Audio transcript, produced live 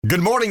Good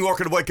morning.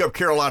 Welcome to Wake Up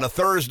Carolina.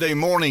 Thursday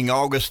morning,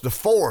 August the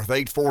 4th,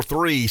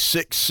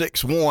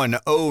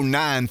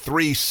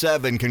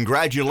 843-661-0937.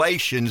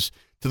 Congratulations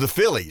to the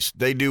Phillies.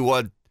 They do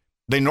what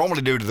they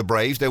normally do to the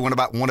Braves. They win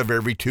about one of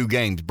every two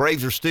games.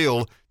 Braves are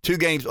still 2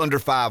 games under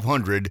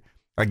 500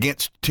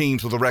 against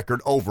teams with a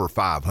record over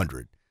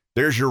 500.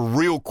 There's your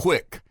real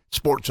quick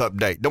sports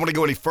update. Don't want to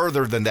go any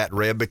further than that,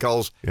 Reb,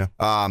 because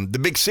the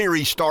big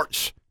series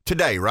starts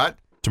today, right?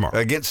 Tomorrow.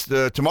 Against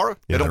tomorrow?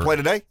 Yeah, they don't play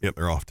today? Yep,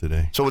 they're off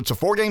today. So it's a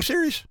 4-game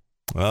series?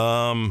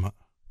 I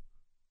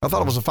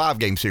thought it was a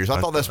 5-game series. I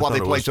thought that's why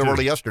they played so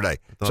early yesterday.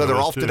 So they're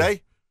off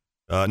today?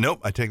 Nope,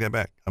 I take that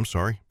back. I'm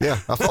sorry.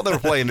 Yeah, I thought they were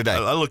playing today.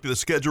 I looked at the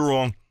schedule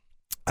wrong.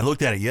 I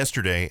looked at it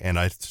yesterday, and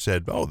I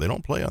said, they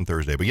don't play on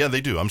Thursday. But, yeah,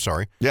 they do. I'm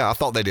sorry. Yeah, I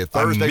thought they did.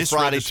 Thursday,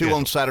 Friday, 2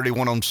 on Saturday,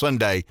 1 on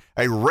Sunday.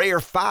 A rare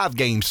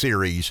 5-game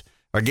series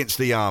against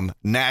the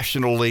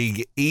National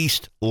League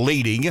East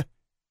leading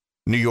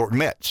New York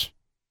Mets.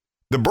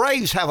 The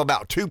Braves have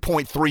about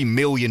 2.3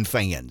 million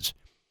fans.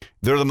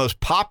 They're the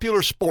most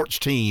popular sports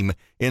team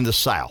in the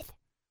South.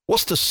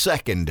 What's the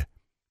second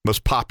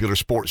most popular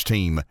sports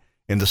team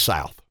in the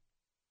South?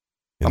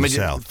 In the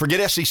South.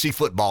 Forget SEC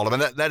football. I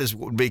mean,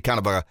 would be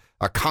kind of a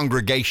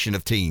congregation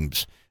of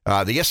teams.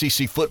 The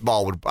SEC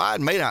football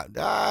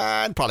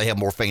I'd probably have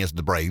more fans than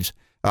the Braves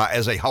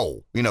as a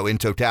whole, in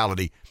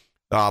totality.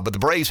 But the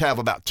Braves have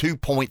about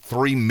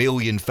 2.3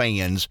 million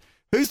fans.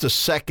 Who's the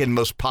second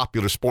most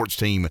popular sports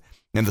team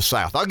in the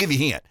South? I'll give you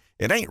a hint.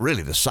 It ain't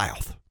really the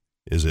South.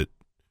 Is it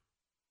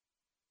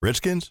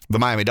Redskins? The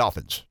Miami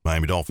Dolphins.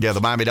 Miami Dolphins. Yeah,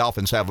 the Miami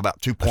Dolphins have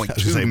about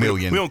 2.2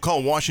 million. We don't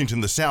call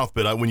Washington the South,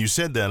 but when you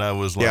said that, I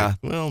was like,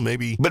 well,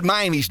 maybe. But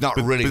Miami's not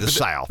really the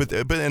South. But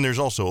there's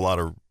also a lot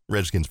of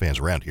Redskins fans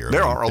around here.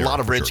 There are a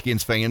lot of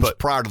Redskins fans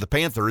prior to the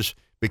Panthers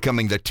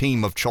becoming the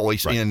team of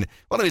choice in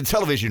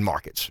television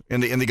markets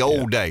in the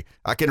old day.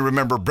 I can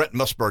remember Brent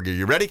Musburger.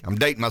 You ready? I'm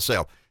dating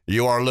myself.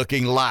 You are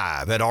looking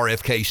live at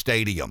RFK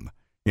Stadium.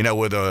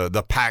 With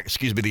the pack,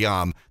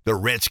 the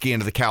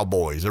Redskins of the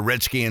Cowboys, the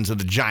Redskins of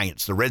the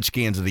Giants, the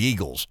Redskins of the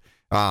Eagles.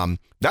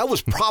 That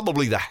was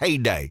probably the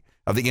heyday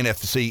of the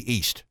NFC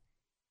East.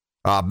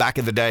 Back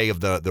in the day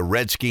of the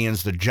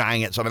Redskins, the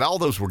Giants. I mean, all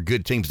those were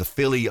good teams. The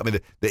Philly,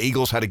 the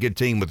Eagles had a good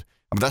team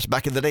that's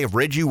back in the day of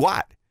Reggie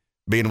White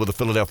being with the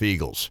Philadelphia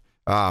Eagles.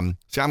 I'm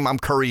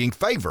currying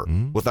favor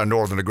with our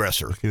northern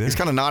aggressor. He's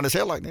kind of nodding his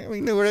head like,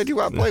 we knew Reggie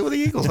White played with the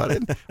Eagles. I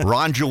didn't.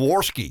 Ron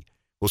Jaworski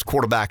was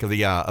quarterback of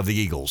the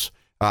Eagles.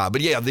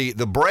 But yeah,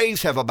 the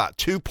Braves have about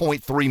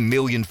 2.3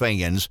 million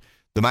fans.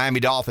 The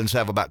Miami Dolphins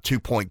have about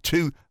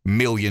 2.2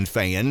 million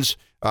fans.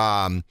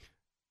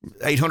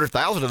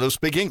 800,000 of those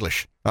speak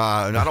English.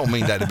 And I don't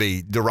mean that to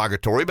be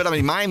derogatory, but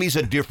Miami's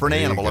a different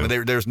animal.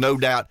 There's no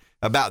doubt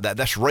about that.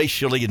 That's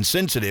racially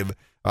insensitive,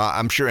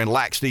 I'm sure, and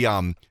lacks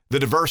the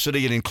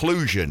diversity and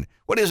inclusion.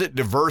 What is it?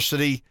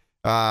 Diversity,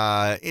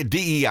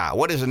 DEI.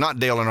 What is it? Not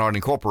Dale Earnhardt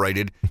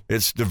Incorporated.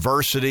 It's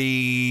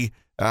diversity.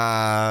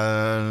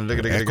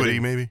 Equity,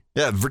 maybe?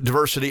 Yeah,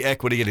 diversity,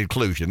 equity, and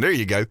inclusion. There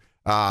you go.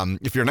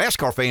 If you're a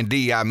NASCAR fan,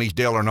 DEI means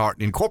Dale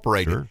Earnhardt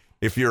Incorporated. Sure.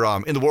 If you're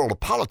in the world of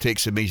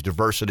politics, it means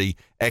diversity,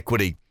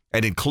 equity,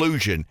 and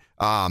inclusion.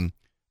 The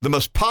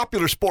most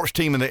popular sports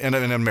team in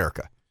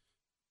America.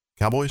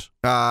 Cowboys?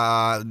 They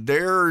and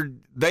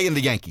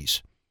the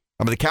Yankees.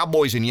 The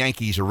Cowboys and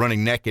Yankees are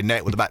running neck and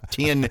neck with about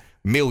 10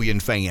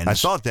 million fans. I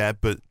thought that,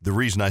 but the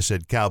reason I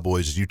said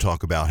Cowboys is you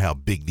talk about how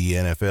big the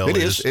NFL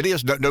is. It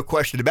is. No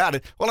question about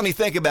it. Well,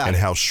 think about it. And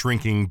how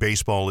shrinking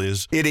baseball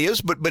is. It is,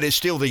 but it's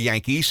still the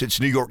Yankees. It's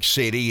New York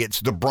City.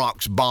 It's the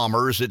Bronx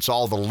Bombers. It's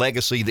all the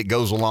legacy that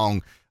goes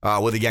along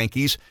with the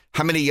Yankees.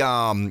 How many,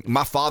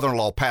 my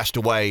father-in-law passed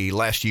away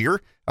last year.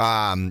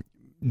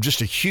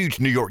 Just a huge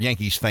New York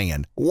Yankees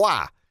fan.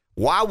 Why?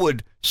 Why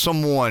would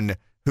someone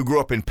who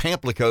grew up in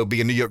Pamplico be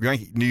a New York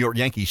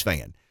Yankees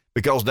fan?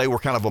 Because they were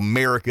kind of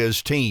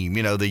America's team,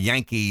 the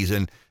Yankees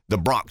and the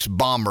Bronx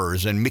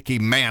Bombers and Mickey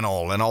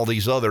Mantle and all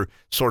these other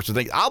sorts of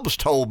things. I was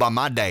told by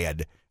my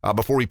dad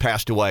before he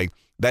passed away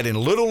that in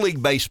Little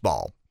League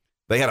Baseball,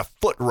 they had a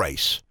foot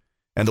race,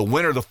 and the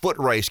winner of the foot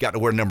race got to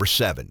wear number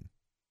 7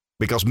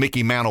 because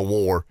Mickey Mantle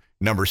wore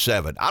number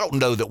 7. I don't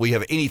know that we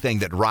have anything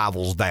that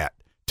rivals that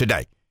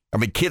today.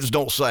 Kids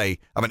don't say,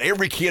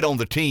 every kid on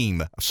the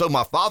team, so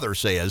my father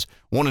says,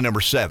 wanted number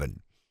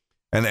 7.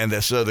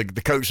 And so the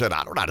coach said,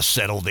 I don't know how to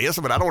settle this.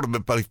 I don't want to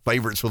play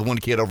favorites with one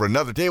kid over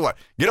another. Tell you what,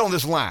 get on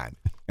this line.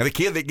 And the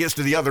kid that gets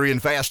to the other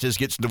end fastest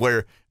gets to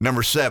wear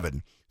number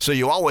 7. So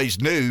you always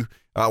knew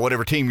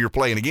whatever team you're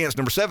playing against,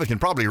 number 7 can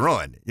probably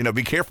run.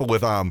 Be careful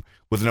with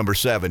number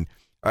 7.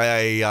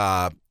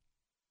 The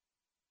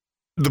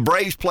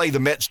Braves play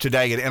the Mets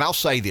today, and I'll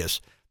say this.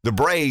 The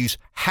Braves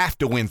have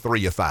to win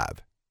 3 of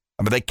 5.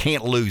 They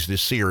can't lose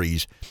this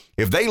series.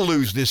 If they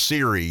lose this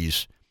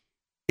series,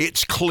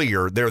 it's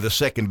clear they're the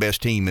second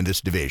best team in this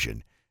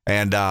division.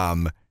 And if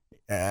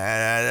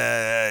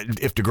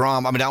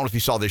DeGrom, I don't know if you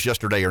saw this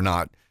yesterday or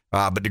not,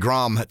 but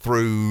DeGrom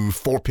threw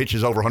 4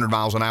 pitches over 100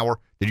 miles an hour.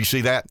 Did you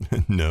see that?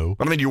 No.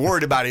 But I mean, you're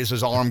worried about is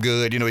his arm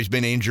good? He's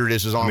been injured.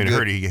 Is his arm good? I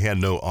heard he had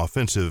no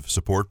offensive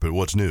support, but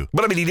what's new?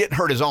 But I mean, he didn't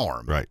hurt his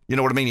arm. Right. You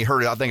know what I mean? He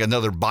hurt, I think,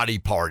 another body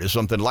part or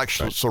something like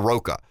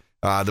Soroka.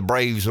 The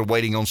Braves are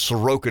waiting on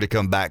Soroka to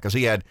come back because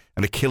he had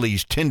an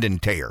Achilles tendon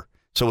tear.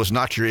 So it's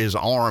not his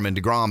arm, and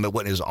DeGrom, it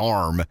wasn't his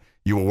arm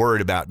you were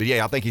worried about. But,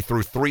 yeah, I think he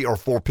threw 3 or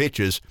 4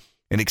 pitches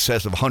in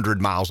excess of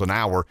 100 miles an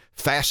hour.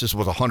 Fastest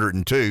was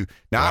 102.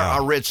 Now,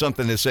 Wow. I read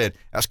something that said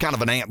that's kind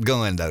of an amp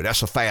gun, though.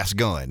 That's a fast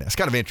gun. That's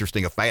kind of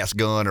interesting, a fast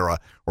gun or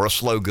a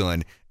slow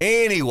gun.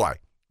 Anyway,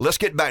 let's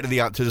get back to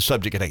the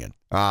subject at hand.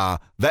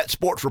 That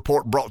sports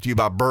report brought to you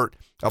by Bert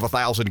of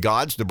 1,000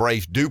 Gods. The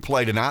Braves do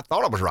play tonight.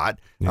 Thought I was right.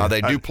 Yeah. They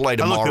do play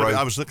tomorrow.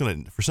 I was looking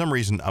at, for some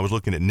reason, I was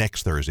looking at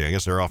next Thursday. I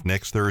guess they're off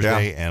next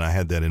Thursday, and I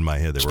had that in my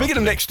head. Speaking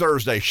of next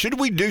Thursday, should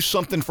we do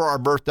something for our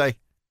birthday?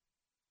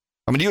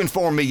 I mean, you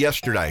informed me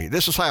yesterday.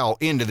 This is how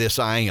into this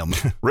I am.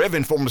 Rev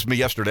informed me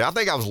yesterday. I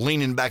think I was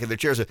leaning back in the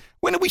chair and said,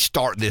 when did we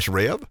start this,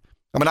 Rev?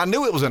 I mean, I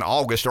knew it was in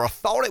August, or I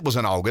thought it was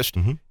in August,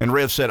 and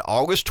Rev said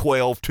August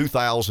 12,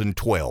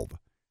 2012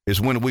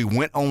 is when we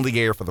went on the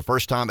air for the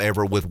first time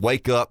ever with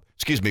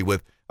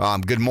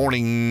Good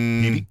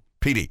Morning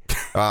PD.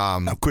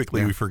 How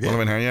quickly we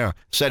forget.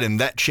 Sat in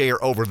that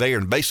chair over there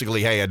and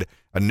basically had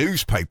a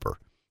newspaper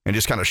and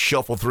just kind of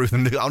shuffled through the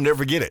news. I'll never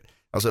forget it.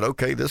 I said,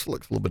 okay, this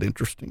looks a little bit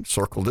interesting.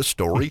 Circle this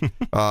story.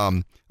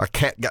 A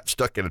cat got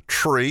stuck in a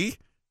tree.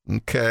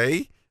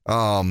 Okay.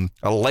 A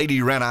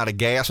lady ran out of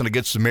gas and a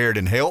good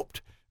Samaritan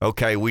helped.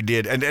 Okay, we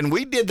did. And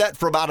we did that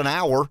for about an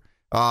hour,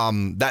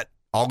 that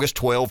August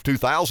 12,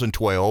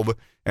 2012.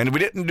 And we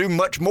didn't do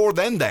much more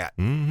than that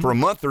for a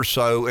month or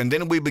so. And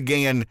then we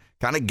began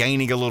kind of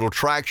gaining a little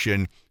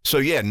traction. So,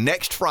 yeah,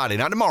 next Friday,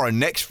 not tomorrow,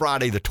 next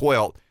Friday, the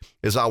 12th,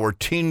 is our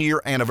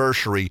 10-year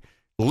anniversary.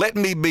 Let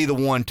me be the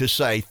one to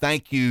say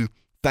thank you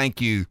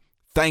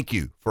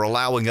for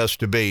allowing us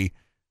to be,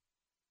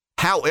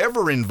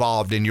 however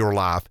involved in your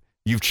life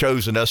you've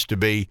chosen us to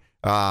be.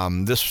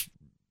 This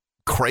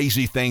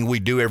crazy thing we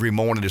do every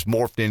morning is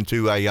morphed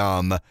into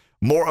a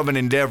more of an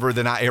endeavor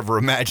than I ever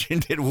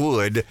imagined it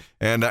would.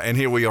 And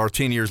here we are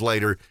 10 years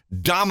later,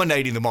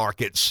 dominating the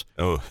markets.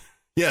 Oh,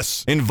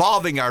 yes.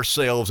 Involving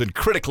ourselves in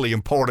critically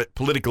important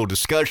political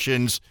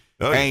discussions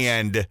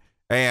and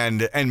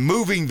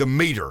moving the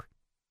meter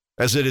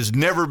as it has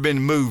never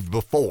been moved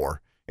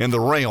before in the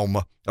realm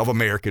of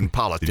American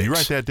politics. Did you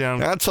write that down?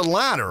 That's a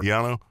liner.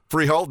 Yano?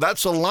 Freehold,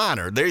 that's a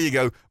liner. There you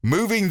go.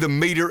 Moving the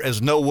meter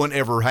as no one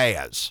ever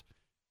has.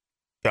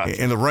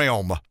 Gotcha. In the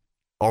realm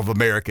of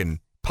American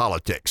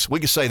politics. We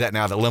can say that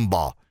now that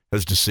Limbaugh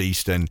has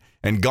deceased and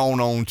gone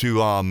on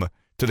to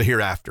the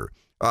hereafter.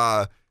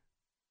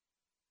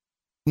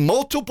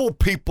 Multiple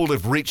people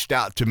have reached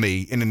out to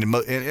me in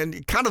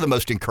kind of the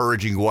most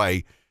encouraging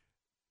way.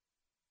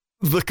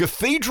 The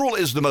cathedral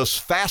is the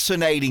most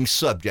fascinating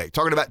subject.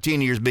 Talking about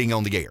 10 years being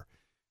on the air.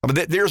 I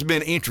mean, there's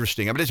been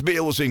interesting. I mean,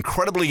 it was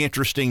incredibly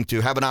interesting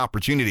to have an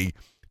opportunity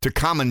to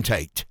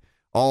commentate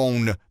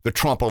on the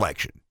Trump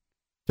election,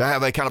 to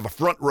have a kind of a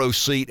front row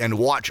seat and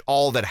watch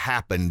all that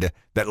happened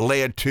that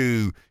led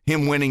to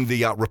him winning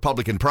the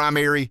Republican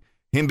primary,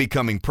 him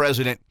becoming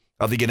president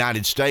of the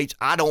United States.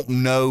 I don't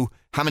know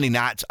how many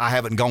nights I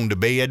haven't gone to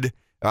bed.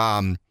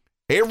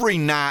 Every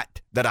night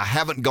that I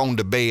haven't gone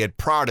to bed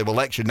prior to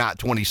election night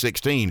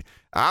 2016,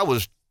 I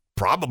was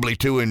probably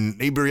too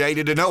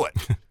inebriated to know it.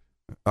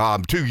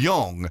 Too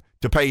young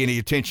to pay any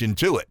attention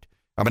to it.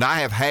 I mean,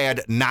 I have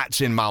had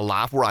nights in my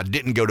life where I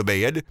didn't go to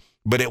bed,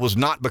 but it was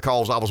not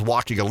because I was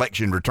watching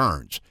election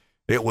returns.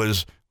 It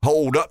was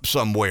holed up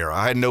somewhere.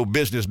 I had no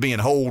business being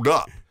holed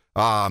up.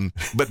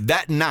 But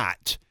that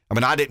night, I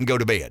mean, I didn't go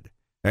to bed.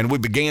 And we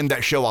began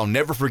that show. I'll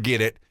never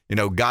forget it. You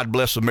know, God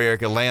bless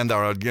America, land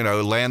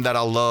that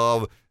I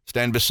love,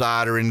 stand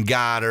beside her and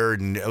guide her.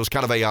 And it was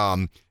kind of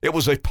it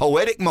was a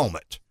poetic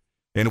moment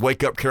in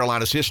Wake Up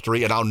Carolina's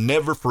history, and I'll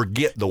never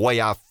forget the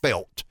way I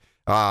felt.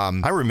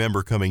 I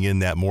remember coming in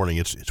that morning.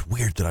 It's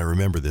weird that I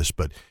remember this,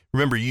 but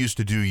remember you used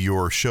to do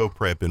your show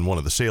prep in one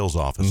of the sales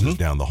offices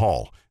down the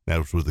hall. That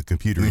was with the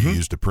computer you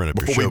used to print up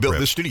your show prep. Before we built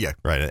the studio.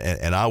 Right,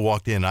 and I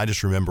walked in. I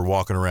just remember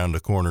walking around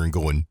the corner and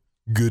going,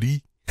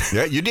 goody.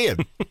 Yeah, you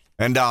did.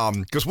 And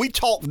because we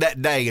talked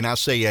that day, and I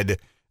said,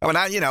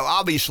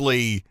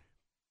 obviously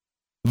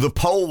the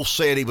poll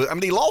said he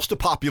lost a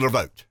popular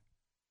vote.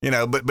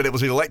 But it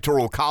was the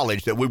Electoral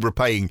College that we were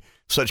paying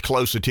such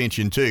close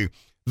attention to.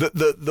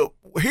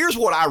 Here's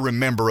what I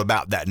remember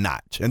about that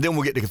night, and then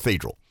we'll get to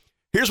Cathedral.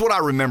 Here's what I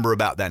remember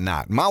about that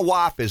night. My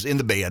wife is in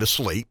the bed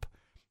asleep.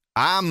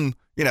 The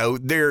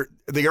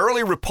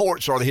early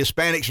reports are the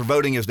Hispanics are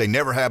voting as they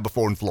never have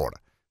before in Florida.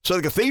 So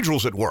the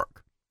Cathedral's at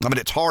work. I mean,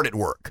 it's hard at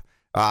work.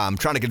 I'm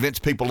trying to convince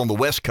people on the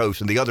West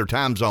Coast and the other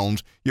time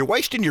zones, you're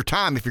wasting your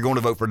time if you're going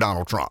to vote for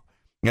Donald Trump.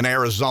 In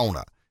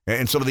Arizona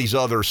and some of these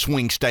other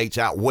swing states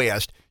out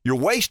west, you're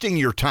wasting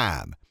your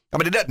time. I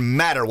mean, it doesn't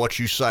matter what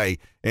you say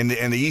in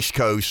the East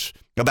Coast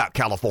about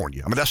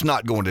California. I mean, that's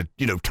not going to,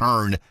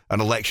 turn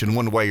an election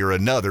one way or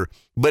another,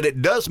 but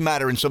it does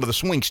matter in some of the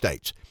swing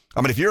states.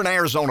 I mean, if you're an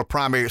Arizona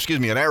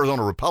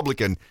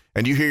Republican,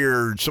 and you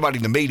hear somebody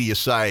in the media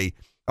say,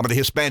 I mean,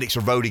 the Hispanics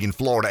are voting in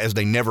Florida as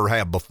they never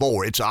have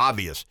before, it's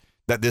obvious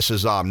that this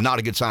is not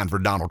a good sign for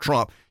Donald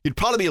Trump. You'd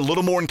probably be a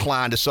little more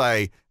inclined to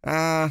say,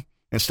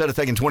 instead of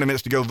taking 20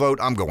 minutes to go vote,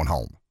 I'm going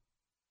home.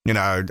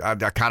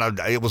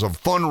 It was a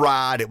fun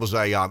ride. It was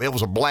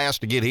a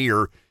blast to get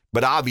here,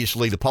 but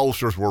obviously the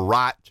pollsters were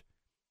right.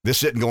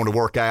 This isn't going to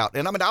work out.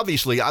 And I mean,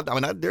 obviously,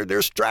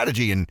 there's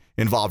strategy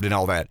involved in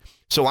all that.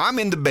 So I'm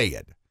in the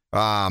bed,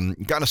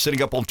 kind of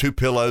sitting up on two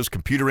pillows,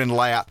 computer in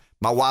lap.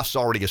 My wife's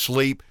already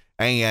asleep,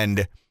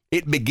 and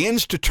it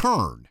begins to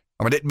turn.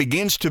 I mean, it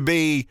begins to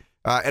be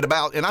and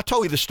I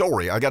told you the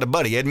story. I got a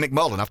buddy, Ed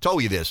McMullen. I've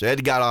told you this.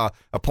 Ed got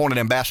appointed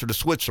ambassador to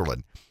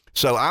Switzerland.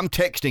 So I'm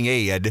texting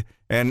Ed,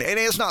 and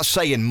Ed's not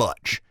saying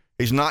much.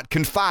 He's not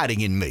confiding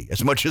in me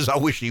as much as I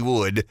wish he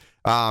would.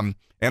 And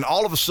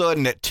all of a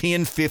sudden at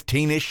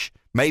 10:15-ish,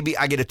 maybe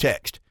I get a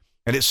text,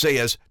 and it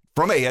says,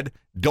 from Ed,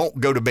 don't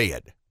go to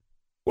bed.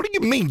 What do you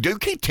mean, dude? You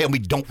can't tell me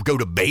don't go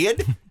to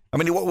bed. I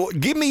mean,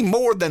 give me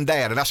more than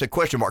that. And I said,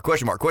 question mark,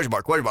 like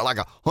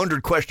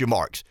 100 question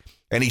marks.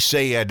 And he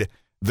said,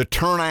 the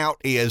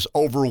turnout is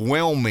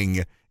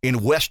overwhelming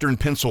in Western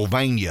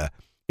Pennsylvania.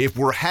 If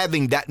we're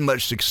having that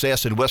much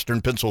success in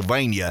Western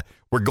Pennsylvania,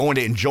 we're going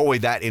to enjoy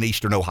that in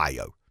Eastern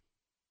Ohio.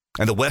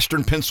 And the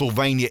Western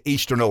Pennsylvania,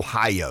 Eastern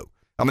Ohio.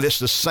 I mean, it's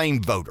the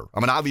same voter. I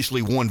mean,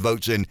 obviously one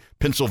votes in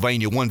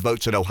Pennsylvania, one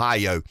votes in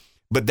Ohio.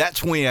 But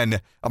that's when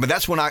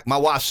my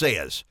wife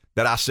says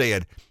that I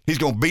said, he's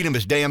going to beat him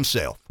his damn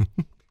self.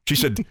 She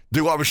said,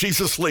 she's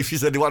asleep. She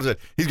said,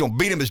 he's going to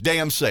beat him his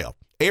damn self.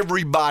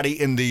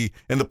 Everybody in the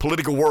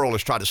political world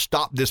has tried to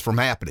stop this from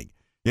happening.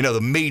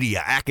 The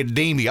media,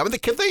 academia, I mean, the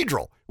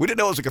cathedral. We didn't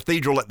know it was a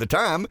cathedral at the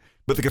time,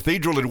 but the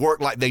cathedral had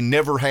worked like they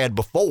never had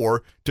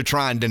before to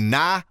try and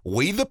deny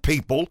we the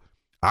people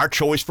our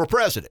choice for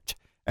president.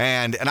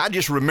 And I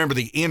just remember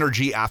the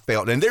energy I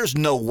felt, and there's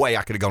no way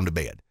I could have gone to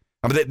bed.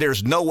 I mean,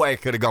 there's no way I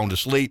could have gone to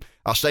sleep.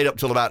 I stayed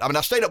up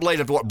I stayed up late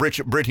after what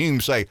Britt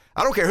Hume say.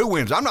 I don't care who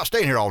wins. I'm not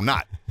staying here all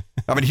night.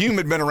 I mean, Hume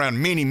had been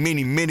around many,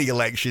 many, many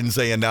elections,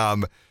 and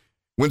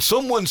when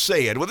someone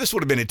said, well, this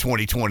would have been in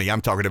 2020,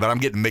 I'm talking about, I'm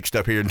getting mixed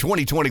up here. In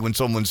 2020, when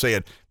someone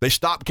said they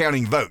stopped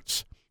counting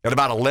votes at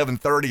about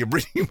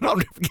 11:30, I'll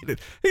never forget it.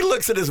 He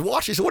looks at his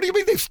watch. He said, what do you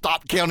mean they've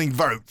stopped counting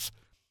votes?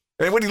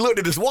 And when he looked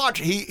at his watch,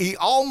 he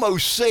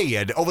almost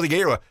said over the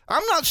air,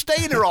 I'm not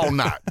staying here all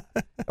night.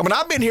 I mean,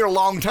 I've been here a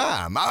long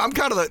time. I'm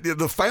kind of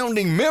the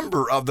founding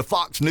member of the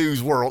Fox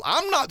News world.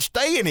 I'm not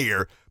staying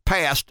here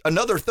past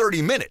another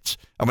 30 minutes.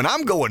 I mean,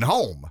 I'm going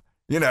home.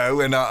 So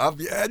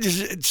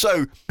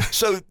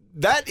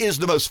that is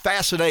the most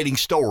fascinating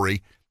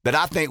story that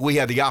I think we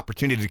had the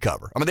opportunity to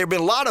cover. I mean, there have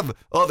been a lot of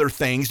other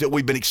things that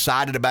we've been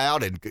excited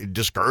about and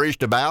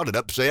discouraged about and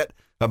upset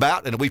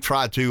about, and we've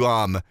tried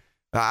to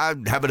I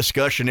have a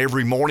discussion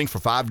every morning for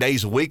 5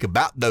 days a week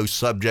about those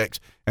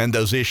subjects and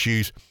those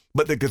issues.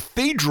 But the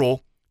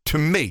cathedral, to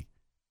me,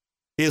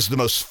 is the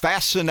most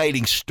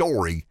fascinating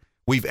story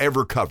we've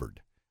ever covered.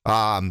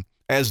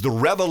 As the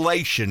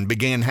revelation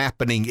began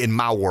happening in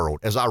my world,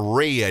 as I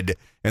read,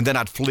 and then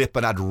I'd flip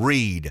and I'd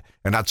read,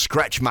 and I'd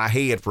scratch my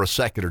head for a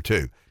second or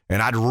two,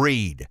 and I'd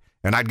read,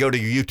 and I'd go to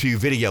your YouTube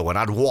video, and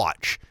I'd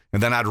watch,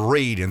 and then I'd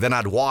read, and then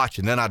I'd watch,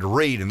 and then I'd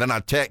read, and then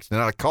I'd text, and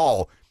then I'd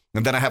call,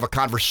 and then I have a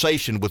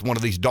conversation with one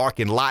of these dark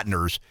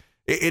enlighteners.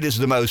 It is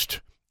the most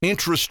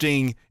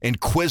interesting,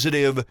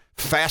 inquisitive,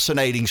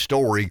 fascinating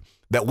story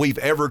that we've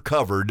ever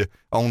covered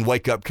on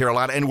Wake Up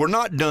Carolina, and we're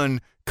not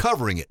done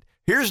covering it.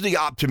 Here's the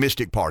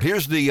optimistic part.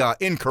 Here's the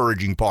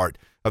encouraging part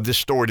of this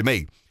story to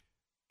me.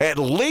 At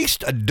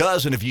least a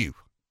dozen of you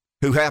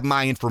who have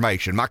my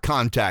information, my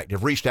contact,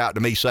 have reached out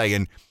to me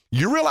saying,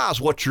 you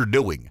realize what you're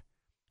doing?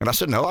 And I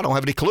said, no, I don't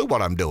have any clue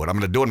what I'm doing. I'm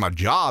doing my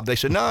job. They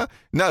said,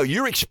 no,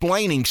 you're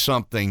explaining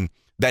something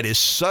that is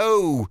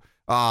so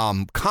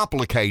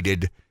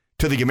complicated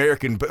to the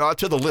American,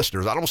 to the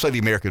listeners. I don't say the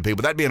American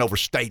people. That'd be an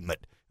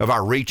overstatement of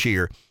our reach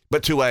here.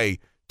 But to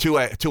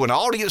an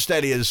audience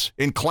that is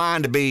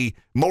inclined to be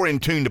more in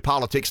tune to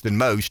politics than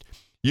most,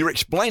 you're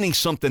explaining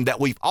something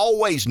that we've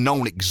always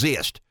known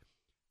exists.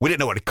 We didn't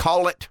know what to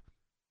call it.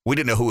 We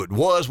didn't know who it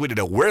was. We didn't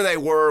know where they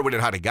were. We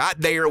didn't know how they got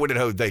there. We didn't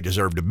know they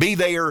deserved to be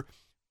there.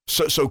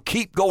 So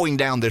keep going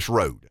down this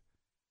road.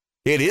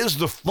 It is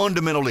the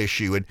fundamental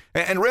issue.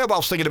 And Rev, I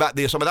was thinking about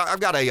this. I mean, I've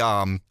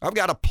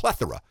got a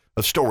plethora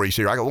of stories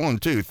here. I got 1,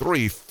 2,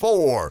 3,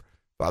 4,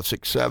 5,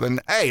 6, 7,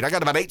 8. I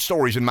got about 8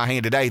 stories in my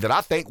hand today that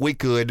I think we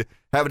could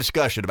have a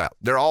discussion about.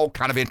 They're all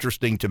kind of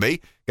interesting to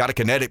me. Got a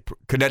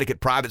Connecticut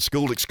private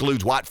school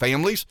excludes white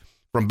families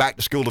from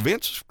back-to-school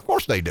events. Of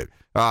course they do.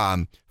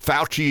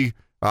 Fauci,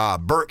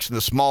 Burks and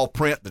the small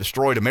print that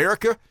destroyed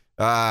America.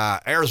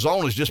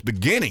 Arizona is just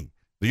beginning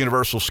the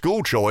universal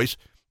school choice.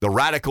 The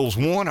radicals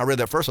won. I read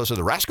that first. I said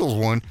the rascals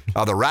won.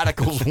 The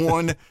radicals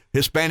won.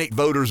 Hispanic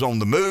voters on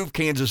the move.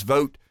 Kansas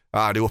vote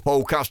to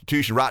uphold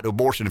Constitution right to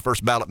abortion and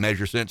first ballot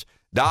measure since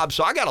Dobbs.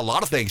 So I got a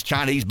lot of things.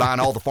 Chinese buying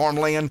all the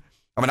farmland.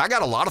 I mean, I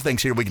got a lot of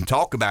things here we can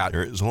talk about.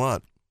 There is a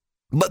lot.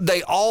 But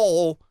they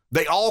all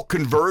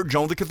converge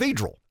on the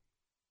cathedral.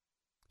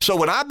 So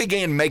when I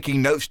began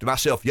making notes to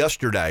myself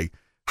yesterday,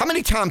 how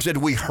many times had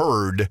we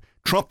heard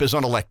Trump is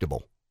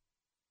unelectable?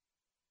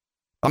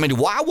 I mean,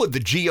 why would the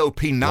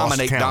GOP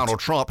nominate Donald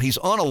Trump? He's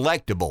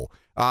unelectable.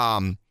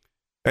 And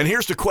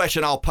here's the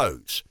question I'll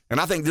pose, and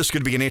I think this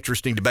could be an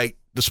interesting debate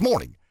this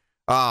morning.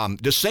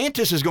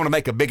 DeSantis is going to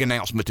make a big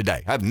announcement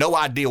today. I have no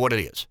idea what it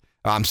is.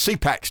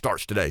 CPAC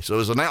starts today, so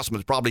his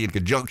announcement is probably in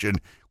conjunction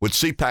with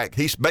CPAC.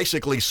 He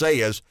basically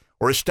says,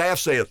 or his staff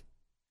says,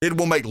 it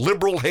will make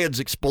liberal heads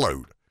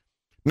explode.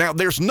 Now,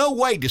 there's no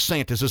way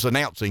DeSantis is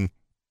announcing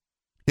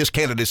his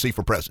candidacy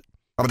for president.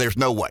 I mean, there's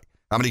no way.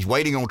 I mean, he's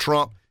waiting on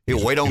Trump.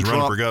 He'll wait on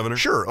Trump. Running for governor?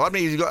 Sure. I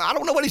mean, I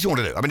don't know what he's going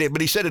to do. I mean,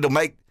 but he said it'll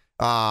make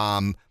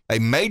a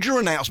major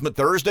announcement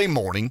Thursday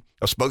morning.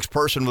 A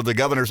spokesperson with the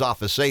governor's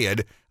office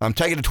said, I'm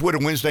taking to Twitter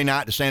Wednesday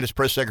night. DeSantis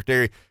press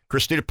secretary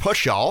Christina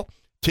Pushaw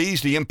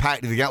teased the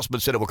impact of the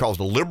announcement, said it will cause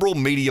the liberal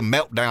media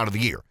meltdown of the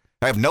year.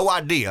 I have no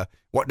idea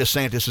what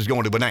DeSantis is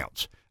going to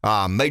announce.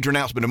 Major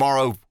announcement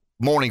tomorrow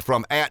morning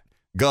from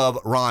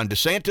 @Gov Ron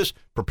DeSantis.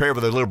 Prepare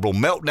for the liberal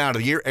meltdown of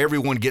the year.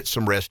 Everyone gets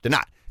some rest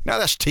tonight. Now,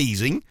 that's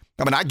teasing.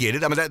 I mean, I get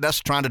it. I mean, that's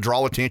trying to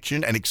draw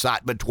attention and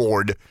excitement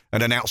toward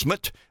an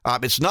announcement.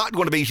 It's not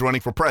going to be he's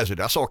running for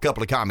president. I saw a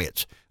couple of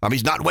comments.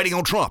 He's not waiting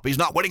on Trump. He's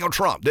not waiting on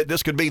Trump.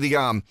 This could be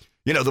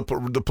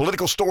the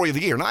political story of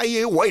the year. Now,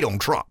 he'll wait on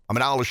Trump. I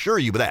mean, I'll assure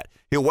you of that.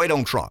 He'll wait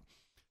on Trump.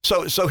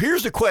 So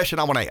here's the question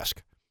I want to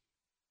ask.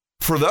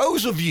 For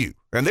those of you,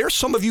 and there's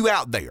some of you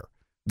out there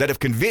that have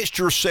convinced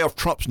yourself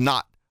Trump's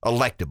not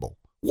electable,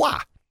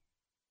 why?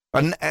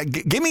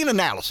 Give me an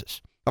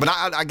analysis. I mean,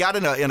 I got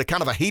in a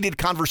kind of a heated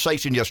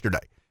conversation yesterday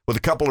with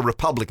a couple of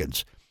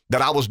Republicans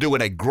that I was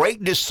doing a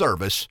great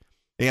disservice,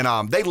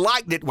 and they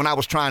liked it when I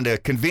was trying to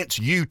convince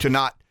you to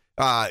not,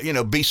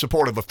 be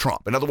supportive of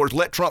Trump. In other words,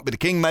 let Trump be the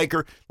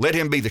kingmaker, let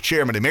him be the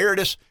chairman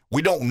emeritus.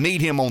 We don't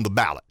need him on the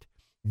ballot.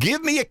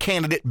 Give me a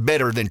candidate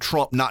better than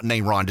Trump not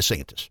named Ron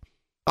DeSantis.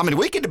 I mean,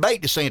 we can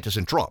debate DeSantis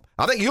and Trump.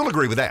 I think you'll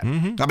agree with that.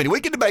 Mm-hmm. I mean, we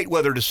can debate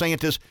whether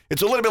DeSantis,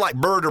 it's a little bit like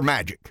Bird or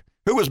Magic.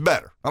 Who is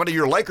better? I mean,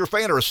 you're a Laker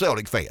fan or a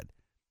Celtic fan?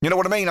 You know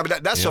what I mean? I mean,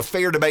 that's a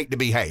fair debate to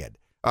be had.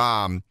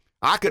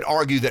 I could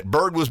argue that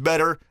Bird was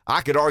better.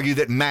 I could argue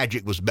that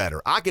Magic was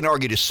better. I can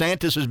argue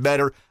DeSantis is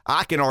better.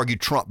 I can argue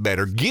Trump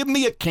better. Give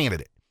me a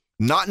candidate,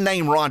 not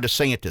named Ron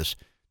DeSantis,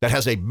 that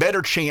has a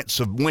better chance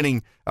of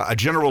winning a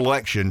general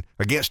election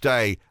against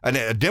a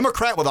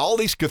Democrat with all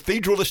these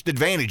cathedralist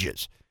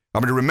advantages. I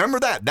mean, remember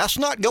that. That's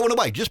not going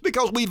away. Just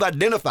because we've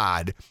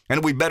identified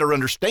and we better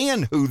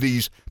understand who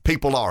these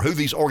people are, who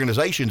these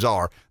organizations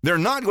are, they're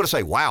not going to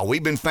say, wow,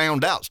 we've been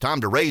found out. It's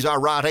time to raise our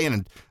right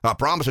hand and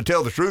promise to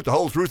tell the truth, the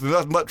whole truth, and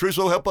nothing but truth,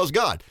 so help us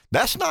God.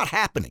 That's not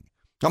happening.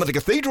 I mean, the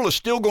cathedral is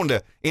still going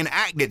to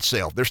enact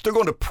itself. They're still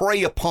going to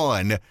prey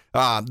upon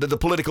the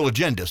political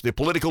agendas, the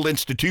political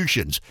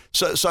institutions.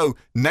 So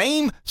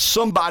name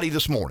somebody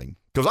this morning,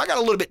 because I got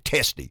a little bit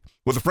testy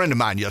with a friend of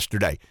mine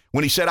yesterday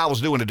when he said I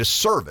was doing a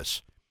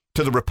disservice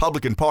to the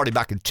Republican Party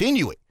by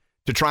continuing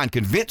to try and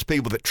convince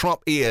people that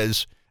Trump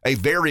is a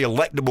very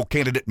electable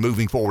candidate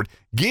moving forward.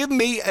 Give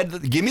me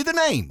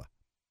the name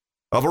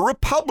of a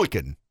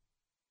Republican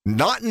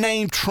not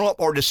named Trump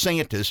or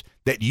DeSantis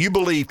that you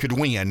believe could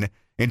win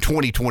in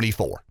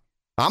 2024.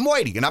 I'm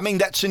waiting, and I mean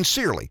that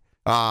sincerely.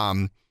 Now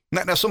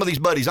some of these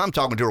buddies I'm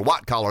talking to are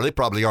white collar. They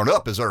probably aren't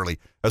up as early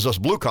as us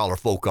blue collar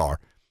folk are.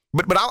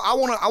 But I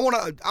want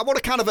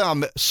to kind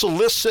of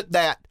solicit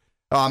that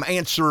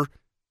answer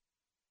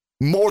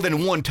more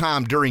than one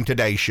time during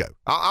today's show.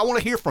 I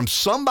want to hear from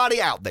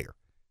somebody out there.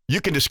 You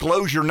can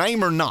disclose your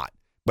name or not,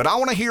 but I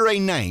want to hear a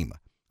name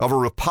of a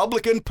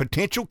Republican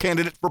potential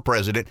candidate for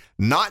president,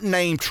 not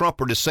named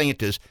Trump or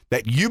DeSantis,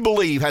 that you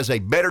believe has a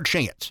better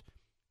chance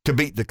to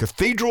beat the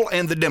cathedral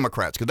and the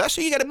Democrats. Because that's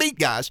who you got to beat,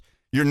 guys.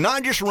 You're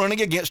not just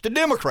running against a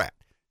Democrat.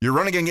 You're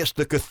running against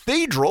the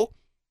cathedral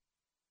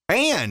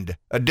and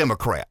a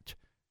Democrat.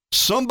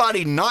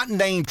 Somebody not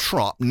named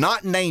Trump,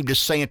 not named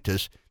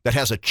DeSantis, that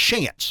has a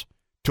chance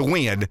to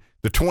win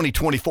the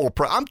 2024.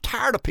 I'm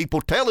tired of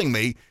people telling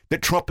me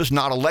that Trump is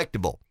not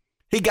electable.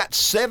 He got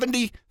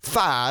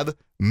 75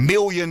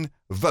 million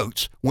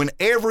votes when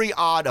every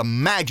odd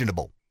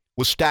imaginable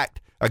was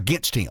stacked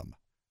against him.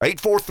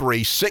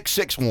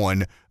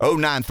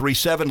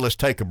 843-661-0937. Let's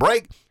take a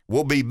break.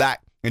 We'll be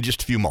back in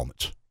just a few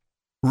moments.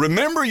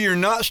 Remember, you're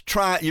not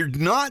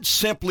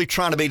simply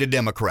trying to beat a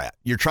Democrat.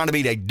 You're trying to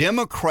beat a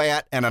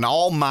Democrat and an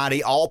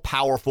almighty,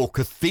 all-powerful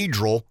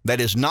cathedral that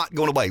is not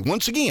going away.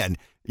 Once again,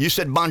 you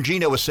said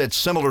Bongino has said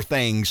similar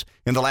things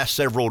in the last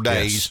several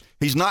days. Yes.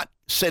 He's not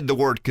said the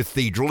word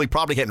cathedral. He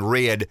probably hadn't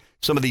read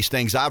some of these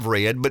things I've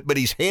read, but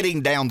he's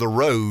heading down the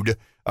road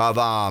of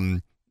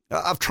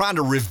trying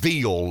to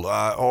reveal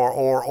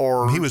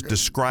or he was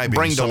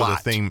describing some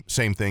of the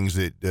same things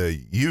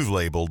that you've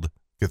labeled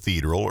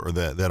cathedral, or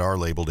that are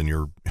labeled in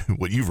your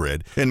what you've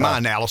read in my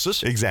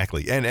analysis.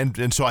 Exactly,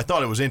 and so I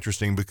thought it was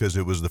interesting because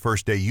it was the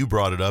first day you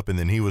brought it up, and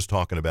then he was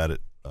talking about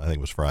it. I think it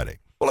was Friday.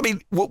 Well, I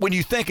mean, when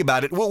you think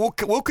about it,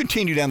 we'll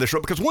continue down this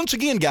road because once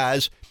again,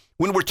 guys,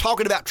 when we're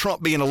talking about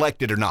Trump being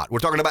elected or not, we're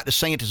talking about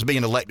DeSantis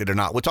being elected or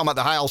not, we're talking about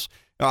the House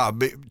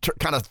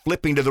kind of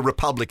flipping to the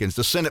Republicans,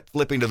 the Senate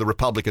flipping to the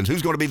Republicans.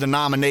 Who's going to be the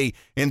nominee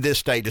in this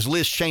state? Is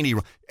Liz Cheney?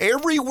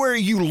 Everywhere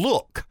you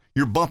look,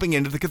 you're bumping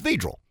into the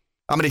cathedral.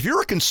 I mean, if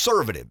you're a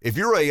conservative, if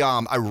you're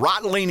a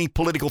right-leaning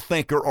political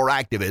thinker or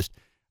activist,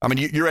 I mean,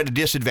 you're at a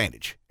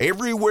disadvantage.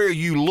 Everywhere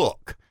you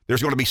look,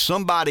 there's going to be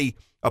somebody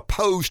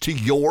opposed to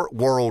your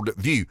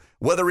worldview.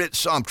 Whether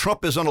it's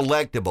Trump is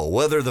unelectable,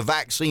 whether the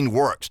vaccine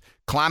works,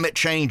 climate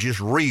change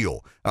is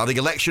real, the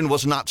election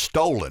was not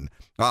stolen,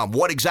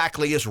 what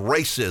exactly is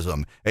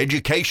racism,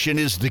 education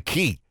is the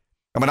key.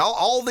 I mean,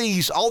 all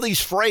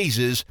these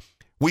phrases,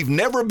 we've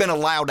never been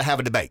allowed to have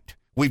a debate.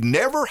 We've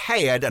never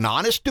had an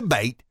honest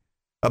debate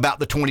about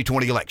the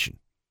 2020 election.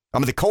 I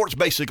mean, the courts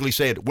basically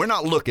said, we're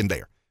not looking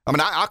there. I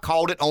mean, I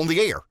called it on the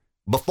air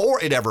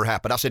before it ever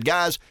happened. I said,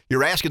 guys,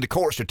 you're asking the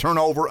courts to turn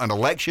over an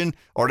election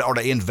or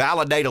to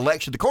invalidate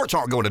election. The courts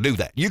aren't going to do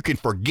that. You can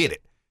forget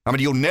it. I mean,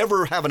 you'll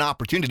never have an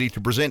opportunity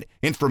to present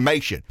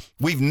information.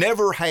 We've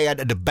never had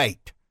a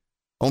debate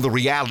on the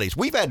realities.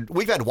 We've had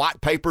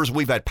white papers,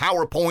 we've had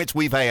PowerPoints,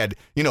 we've had,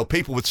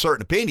 people with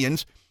certain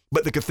opinions,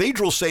 but the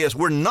cathedral says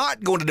we're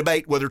not going to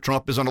debate whether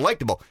Trump is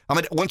unelectable. I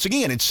mean, once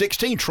again, in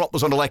 2016, Trump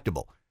was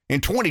unelectable. In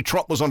 2020,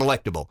 Trump was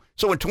unelectable.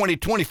 So in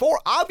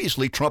 2024,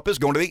 obviously, Trump is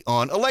going to be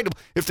unelectable.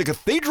 If the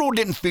cathedral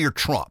didn't fear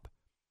Trump,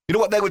 you know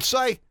what they would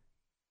say?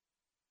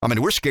 I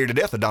mean, we're scared to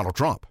death of Donald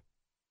Trump.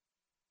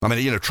 I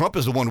mean, Trump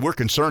is the one we're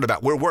concerned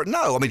about.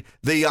 No, I mean,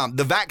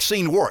 the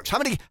vaccine works. How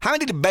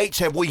many debates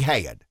have we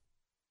had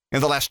in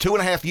the last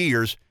 2.5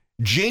 years?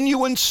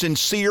 Genuine,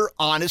 sincere,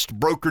 honest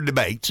broker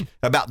debates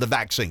about the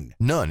vaccine.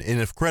 None. And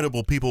if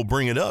credible people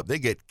bring it up, they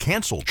get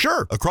canceled.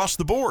 Sure. Across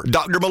the board.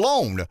 Dr.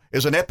 Malone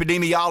is an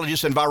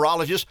epidemiologist and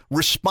virologist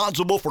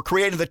responsible for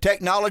creating the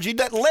technology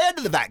that led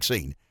to the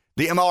vaccine,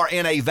 the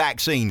mRNA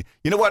vaccine.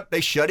 You know what? They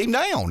shut him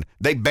down.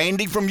 They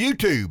banned him from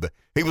YouTube.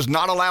 He was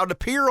not allowed to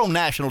appear on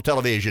national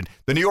television.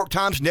 The New York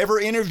Times never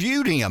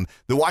interviewed him.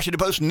 The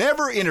Washington Post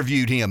never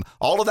interviewed him.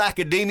 All of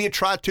academia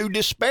tried to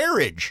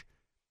disparage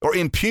or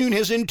impugn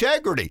his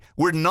integrity.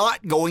 We're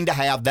not going to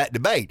have that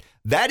debate.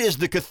 That is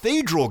the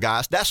cathedral,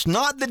 guys. That's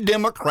not the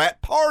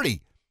Democrat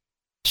Party.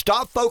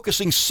 Stop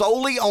focusing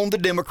solely on the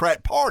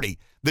Democrat Party.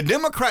 The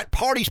Democrat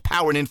Party's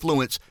power and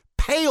influence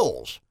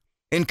pales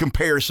in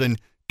comparison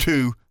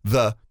to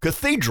the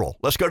cathedral.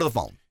 Let's go to the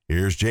phone.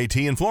 Here's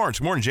JT in Florence.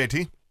 Good morning,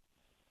 JT.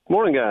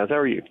 Morning, guys. How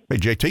are you? Hey,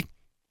 JT.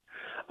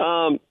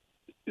 So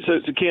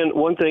Ken,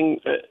 one thing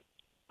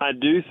I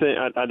do think,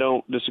 I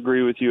don't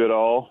disagree with you at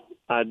all.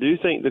 I do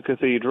think the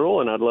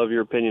cathedral, and I'd love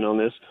your opinion on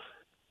this,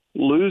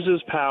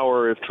 loses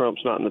power if Trump's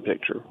not in the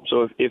picture.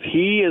 So if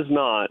he is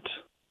not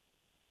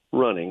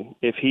running,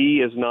 if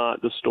he is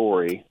not the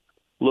story,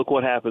 look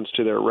what happens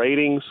to their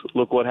ratings,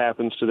 look what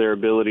happens to their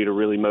ability to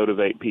really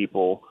motivate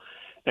people,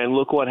 and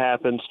look what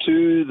happens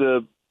to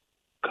the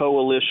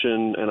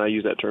coalition, and I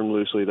use that term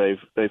loosely,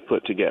 they've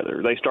put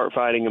together. They start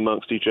fighting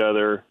amongst each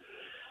other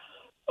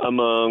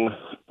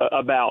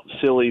about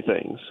silly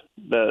things,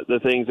 the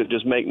things that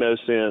just make no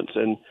sense,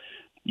 and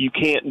you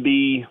can't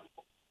be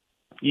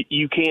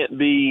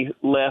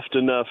left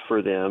enough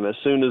for them. As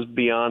soon as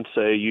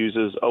Beyonce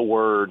uses a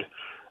word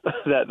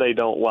that they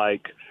don't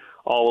like,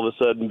 all of a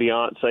sudden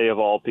Beyonce of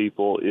all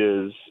people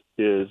is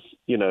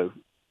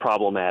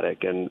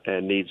problematic and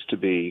needs to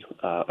be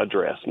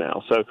addressed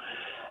now. So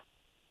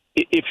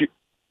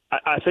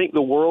I think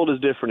the world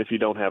is different if you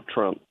don't have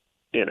Trump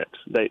in it.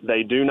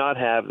 They do not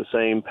have the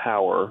same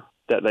power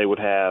that they would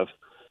have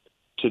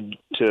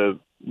to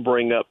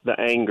bring up the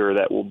anger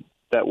that will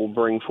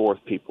bring forth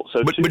people.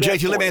 So, but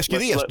JT, let me ask you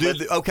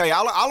this. Okay,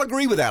 I'll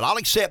agree with that. I'll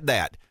accept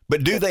that.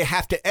 But do they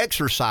have to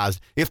exercise?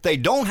 If they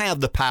don't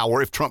have the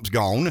power, if Trump's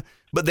gone,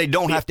 but they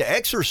don't have to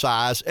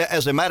exercise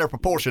as a matter of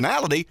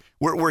proportionality,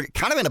 we're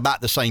kind of in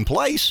about the same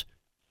place.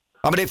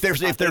 I mean, if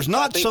there's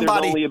not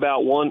somebody, there's only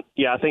about one.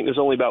 Yeah, I think there's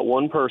only about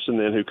one person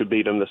then who could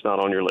beat him that's not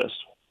on your list.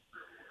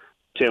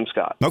 Tim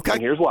Scott. Okay.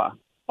 And here's why.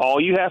 All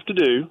you have to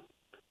do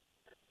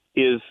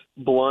is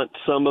blunt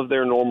some of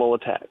their normal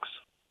attacks.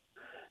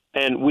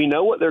 And we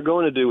know what they're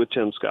going to do with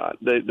Tim Scott.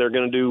 They're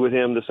going to do with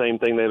him the same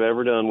thing they've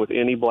ever done with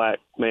any black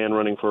man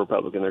running for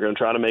Republican. They're going to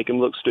try to make him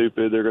look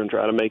stupid. They're going to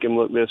try to make him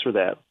look this or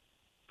that.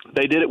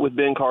 They did it with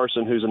Ben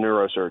Carson, who's a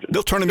neurosurgeon.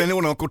 They'll turn him into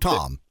an Uncle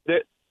Tom.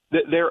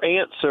 Their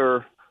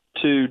answer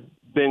to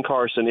Ben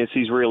Carson is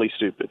he's really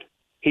stupid.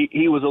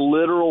 He was a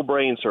literal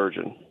brain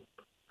surgeon.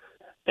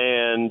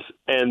 And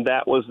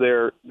that was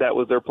their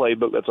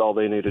playbook. That's all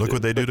they needed to do. Look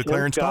what they do to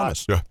Clarence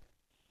Thomas. Yeah.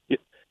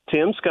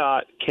 Tim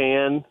Scott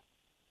can.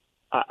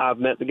 I've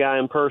met the guy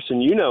in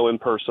person. You know him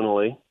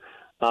personally,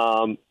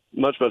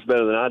 much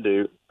better than I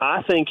do.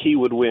 I think he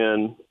would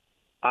win.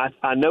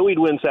 I know he'd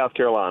win South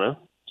Carolina,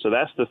 so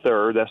that's the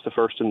third. That's the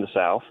first in the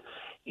South.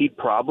 He'd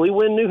probably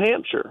win New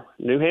Hampshire.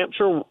 New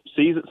Hampshire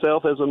sees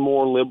itself as a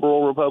more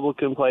liberal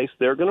Republican place.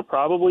 They're going to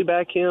probably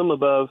back him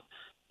above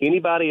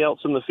anybody else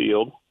in the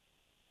field.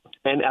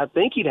 And I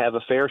think he'd have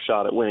a fair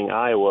shot at winning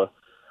Iowa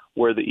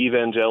where the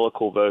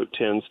evangelical vote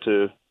tends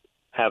to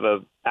have a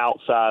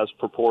outsized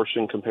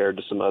proportion compared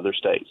to some other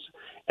states.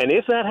 And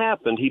if that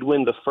happened, he'd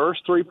win the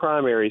first 3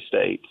 primary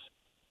states.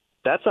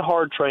 That's a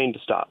hard train to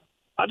stop.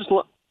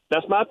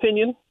 That's my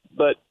opinion,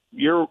 but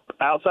you're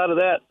outside of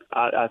that.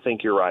 I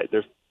think you're right.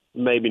 There's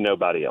maybe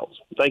nobody else.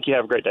 Thank you.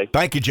 Have a great day.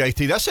 Thank you,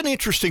 JT. That's an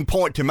interesting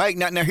point to make.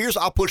 Now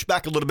I'll push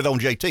back a little bit on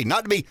JT,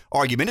 not to be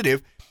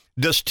argumentative.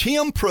 Does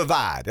Tim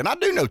provide? And I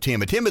do know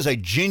Tim, and Tim is a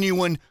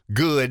genuine,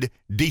 good,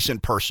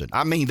 decent person.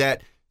 I mean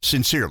that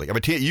sincerely. I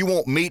mean, Tim, you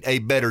won't meet a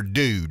better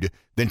dude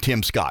than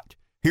Tim Scott.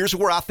 Here's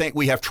where I think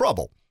we have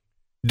trouble.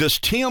 Does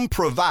Tim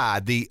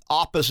provide the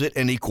opposite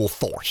and equal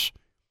force?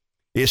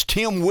 Is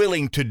Tim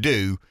willing to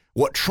do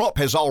what Trump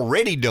has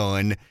already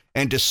done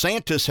and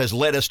DeSantis has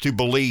led us to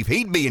believe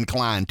he'd be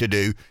inclined to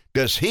do?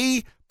 Does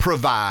he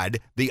provide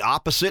the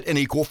opposite and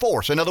equal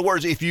force? In other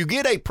words, if you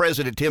get a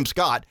President Tim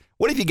Scott,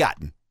 what have you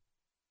gotten?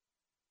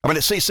 I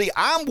mean, see,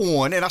 I'm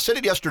one, and I said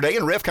it yesterday,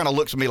 and Rev kind of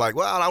looks at me like,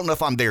 well, I don't know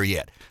if I'm there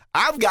yet.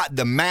 I've got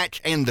the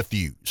match and the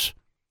fuse.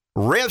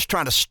 Rev's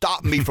trying to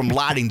stop me from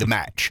lighting the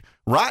match,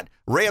 right?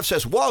 Rev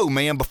says, whoa,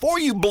 man, before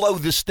you blow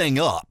this thing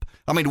up,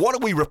 I mean, what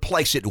do we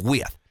replace it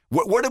with?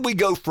 Where do we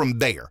go from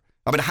there?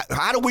 I mean,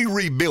 how do we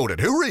rebuild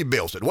it? Who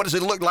rebuilds it? What does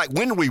it look like?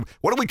 What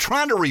are we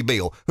trying to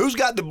rebuild? Who's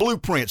got the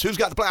blueprints? Who's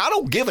got the plan? I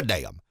don't give a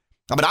damn.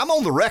 I mean, I'm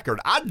on the record.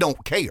 I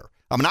don't care.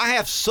 I mean, I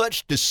have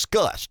such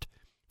disgust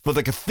for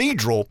the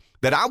cathedral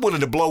that I'm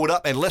willing to blow it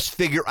up and let's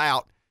figure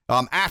out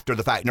after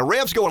the fact. Now,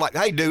 Rev's going like,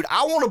 hey, dude,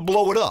 I want to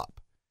blow it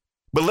up,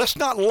 but let's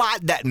not light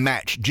that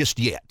match just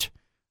yet.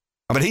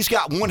 I mean, he's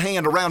got one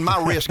hand around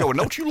my wrist going,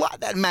 don't you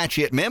light that match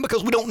yet, man,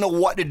 because we don't know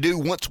what to do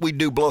once we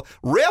do blow.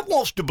 Rev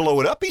wants to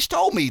blow it up. He's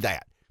told me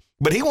that.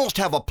 But he wants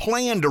to have a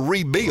plan to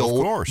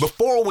rebuild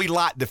before we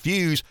light the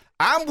fuse.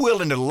 I'm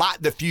willing to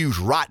light the fuse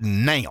right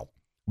now,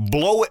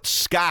 blow it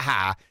sky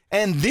high,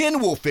 and then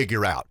we'll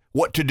figure out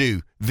what to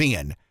do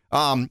then.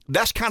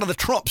 That's kind of the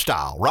Trump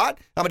style, right?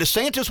 I mean,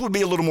 DeSantis would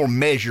be a little more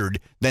measured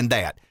than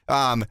that.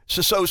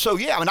 So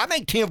yeah, I mean, I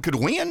think Tim could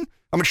win.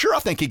 I mean, sure, I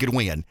think he could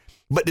win.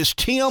 But does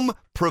Tim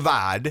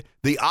provide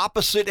the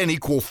opposite and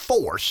equal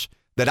force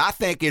that I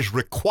think is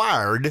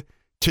required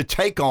to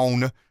take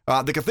on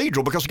the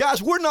cathedral? Because,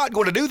 guys, we're not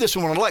going to do this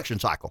in an election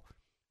cycle.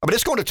 I mean,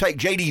 it's going to take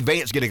J.D.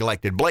 Vance getting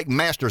elected, Blake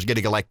Masters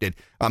getting elected.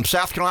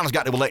 South Carolina's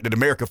got to elect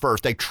America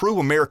First, a true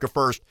America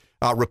First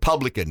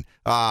Republican.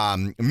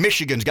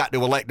 Michigan's got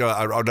to elect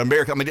an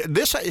America. I mean,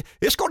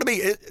 it's going to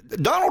be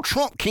Donald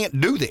Trump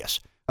can't do this.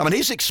 I mean,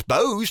 he's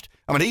exposed.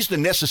 I mean, he's the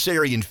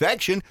necessary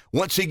infection.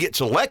 Once he gets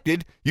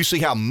elected, you see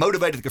how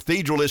motivated the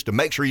cathedral is to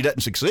make sure he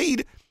doesn't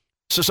succeed.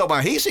 So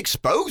he's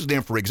exposed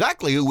them for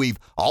exactly who we've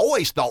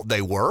always thought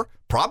they were,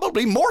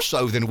 probably more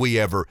so than we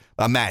ever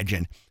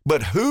imagined.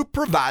 But who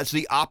provides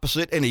the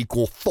opposite and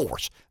equal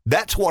force?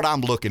 That's what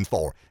I'm looking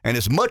for. And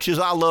as much as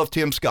I love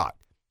Tim Scott,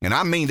 and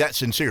I mean that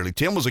sincerely,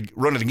 Tim was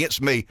running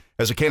against me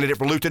as a candidate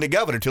for lieutenant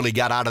governor until he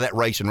got out of that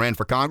race and ran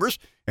for Congress.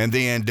 And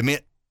then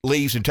DeMint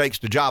leaves and takes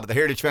the job at the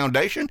Heritage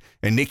Foundation,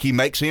 and Nikki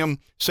makes him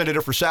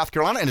senator for South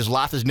Carolina, and his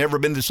life has never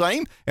been the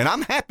same. And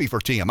I'm happy for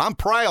Tim. I'm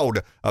proud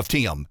of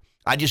Tim.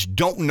 I just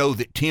don't know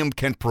that Tim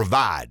can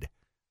provide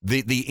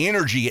the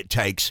energy it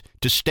takes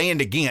to stand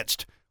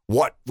against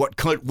what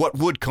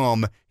would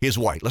come his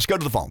way. Let's go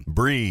to the phone.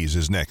 Breeze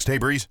is next. Hey,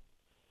 Breeze.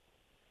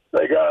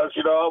 Hey, guys,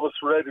 I was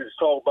ready to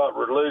talk about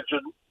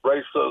religion,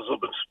 racism,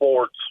 and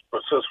sports,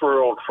 but since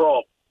we're on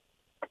Trump,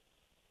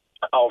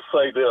 I'll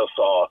say this,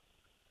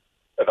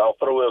 and I'll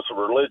throw in some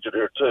religion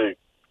here, too.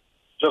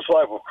 Just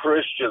like when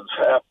Christians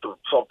have to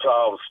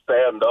sometimes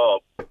stand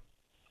up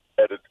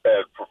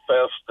and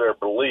profess their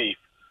belief,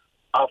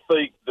 I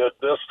think that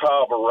this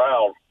time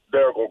around,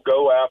 they're going to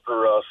go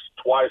after us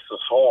twice as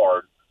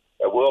hard,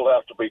 and we'll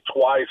have to be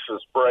twice as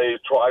brave,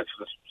 twice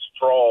as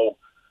strong,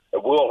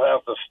 and we'll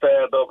have to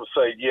stand up and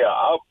say, yeah,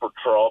 I'm for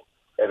Trump,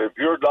 and if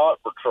you're not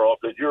for Trump,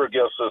 then you're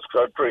against this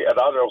country, and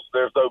I know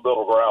there's no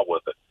middle ground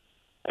with it.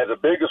 And the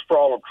biggest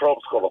problem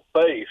Trump's going to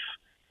face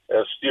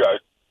is,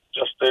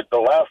 just in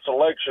the last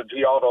election,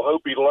 he ought to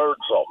hope he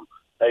learned something.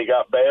 He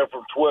got banned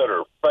from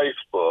Twitter,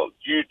 Facebook,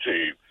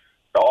 YouTube,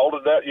 all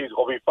of that. He's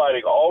going to be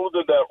fighting all of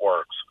the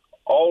networks,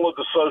 all of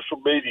the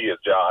social media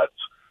giants.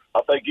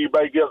 I think you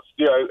may get,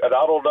 and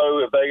I don't know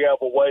if they have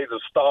a way to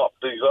stop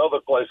these other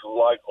places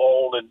like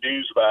OWN and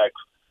Newsmax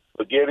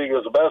from getting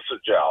his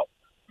message out.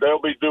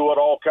 They'll be doing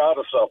all kind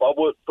of stuff. I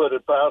wouldn't put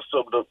it past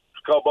them to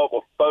come up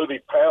with phony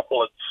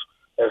pamphlets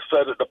and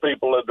send it to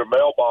people in their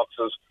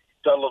mailboxes,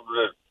 tell them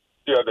that,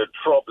 that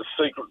Trump is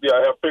secret,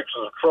 have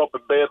pictures of Trump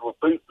in bed with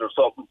Putin or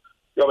something.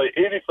 I mean,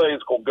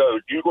 anything's going to go.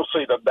 You're going to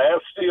see the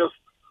nastiest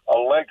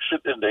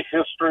election in the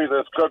history of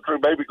this country,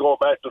 maybe going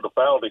back to the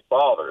founding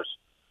fathers.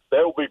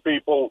 There will be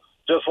people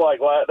just like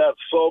that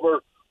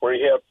summer where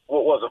he had,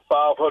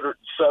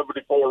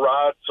 574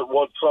 riots in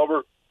one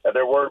summer, and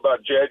they're worried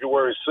about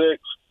January 6th.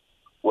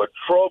 If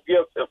Trump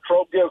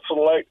gets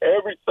elected,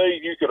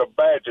 everything you can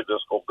imagine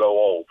is going to go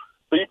on.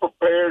 Be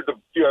prepared to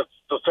just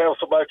have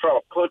somebody try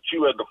to punch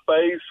you in the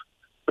face.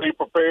 be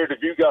prepared.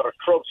 If you got a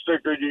Trump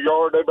sticker in your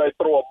yard, they may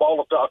throw a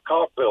Molotov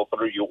cocktail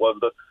through your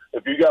window.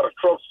 If you got a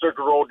Trump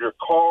sticker on your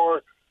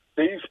car,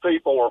 these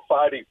people are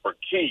fighting for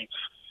keeps,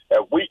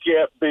 and we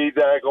can't be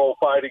daggone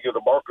fighting in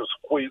the Marcus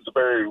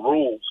Queensberry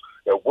rules.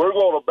 If we're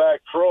going to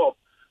back Trump,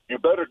 you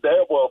better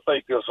damn well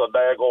think it's a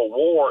daggone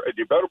war, and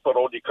you better put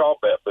on your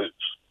combat boots.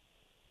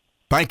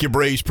 Thank you,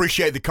 Breeze.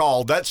 Appreciate the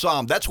call. That's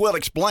well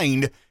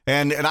explained,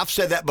 and I've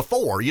said that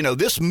before. You know,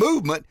 this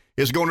movement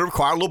is going to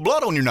require a little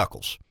blood on your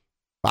knuckles.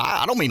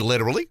 I don't mean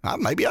literally.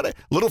 Maybe a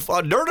little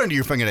dirt under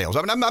your fingernails.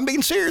 I mean, I'm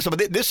being serious. I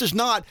mean, this is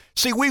not.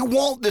 See, we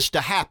want this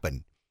to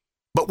happen,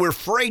 but we're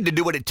afraid to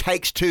do what it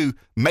takes to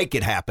make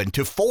it happen.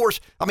 To force.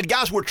 I mean,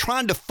 guys, we're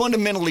trying to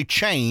fundamentally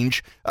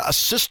change a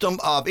system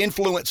of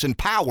influence and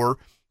power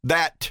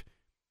that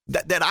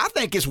I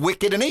think is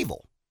wicked and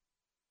evil.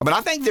 I mean,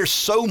 I think there's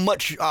so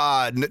much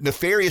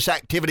nefarious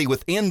activity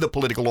within the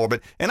political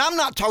orbit, and I'm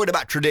not talking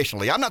about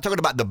traditionally. I'm not talking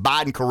about the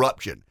Biden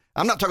corruption.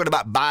 I'm not talking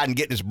about Biden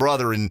getting his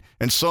brother and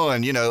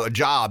son,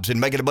 jobs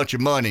and making a bunch of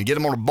money and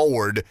getting them on a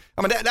board.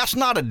 I mean, that's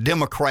not a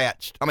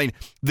Democrat. I mean,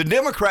 the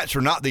Democrats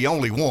are not the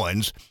only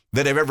ones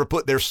that have ever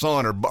put their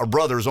son or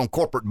brothers on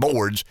corporate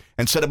boards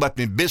and set them up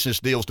in business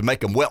deals to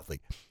make them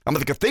wealthy. I mean,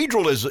 the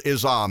cathedral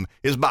is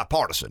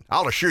bipartisan.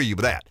 I'll assure you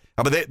of that.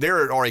 I mean,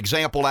 there are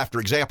example after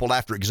example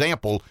after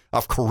example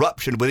of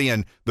corruption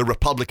within the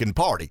Republican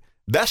Party.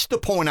 That's the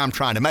point I'm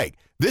trying to make.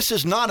 This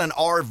is not an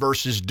R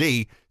versus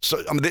D.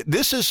 So, I mean,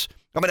 this is,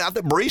 I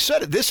think Marie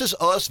said it. This is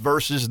us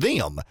versus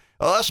them.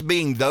 Us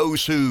being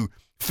those who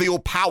feel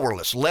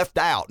powerless, left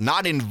out,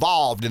 not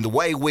involved in the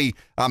way we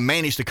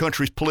manage the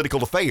country's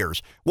political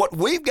affairs. What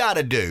we've got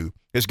to do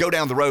is go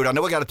down the road. I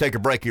know we got to take a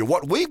break here.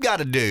 What we've got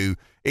to do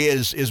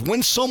is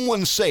when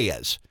someone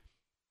says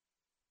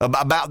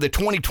about the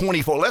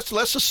 2024,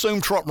 let's assume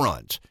Trump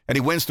runs and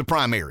he wins the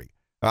primary.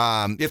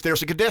 If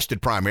there's a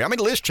contested primary, I mean,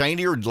 Liz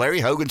Cheney or Larry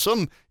Hogan,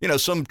 some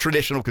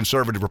traditional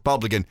conservative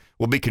Republican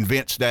will be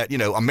convinced that,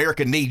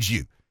 America needs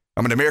you.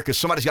 I mean,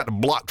 somebody's got to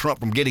block Trump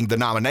from getting the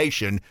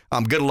nomination.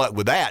 Good luck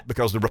with that,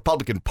 because the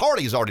Republican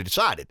Party has already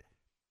decided.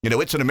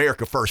 It's an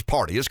America First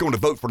party. It's going to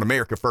vote for an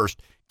America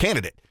First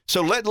candidate.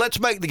 So let's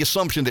make the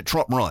assumption that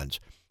Trump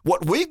runs.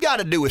 What we've got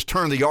to do is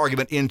turn the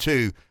argument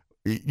into,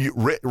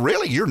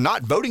 really, you're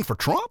not voting for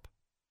Trump?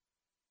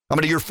 I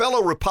mean, to your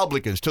fellow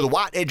Republicans, to the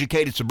white,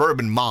 educated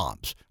suburban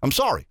moms, I'm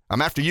sorry,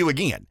 I'm after you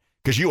again,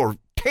 because you are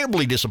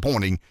terribly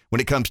disappointing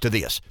when it comes to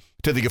this.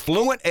 To the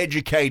affluent,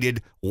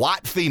 educated,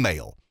 white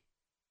female,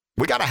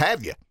 we got to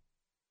have you.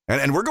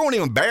 And we're going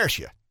to embarrass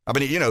you. I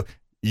mean,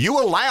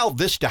 you allow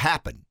this to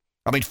happen.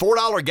 I mean,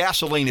 $4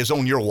 gasoline is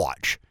on your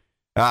watch.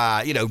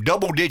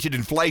 Double-digit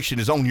inflation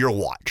is on your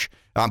watch.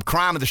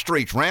 Crime in the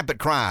streets, rampant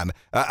crime,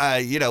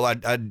 a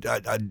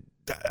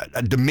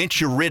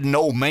dementia-ridden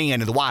old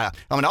man in the White House.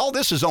 I mean, all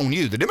this is on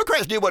you. The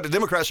Democrats did what the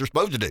Democrats are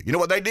supposed to do. You know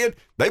what they did?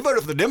 They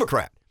voted for the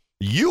Democrat.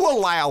 You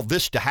allow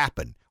this to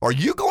happen. Are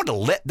you going to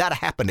let that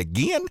happen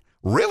again?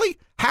 Really?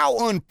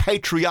 How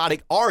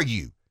unpatriotic are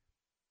you?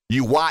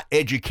 You white,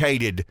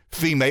 educated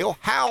female.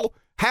 How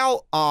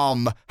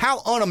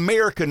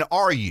un-American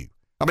are you?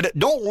 I mean,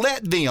 don't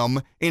let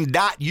them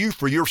indict you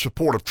for your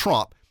support of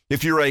Trump.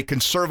 If you're a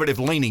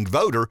conservative-leaning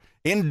voter,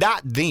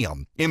 indict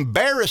them.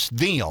 Embarrass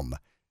them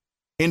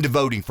into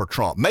voting for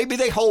Trump. Maybe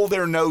they hold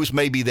their nose,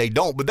 maybe they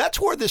don't, but that's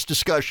where this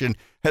discussion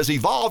has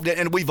evolved,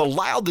 and we've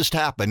allowed this to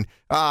happen.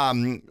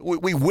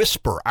 We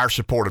whisper our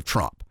support of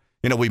Trump.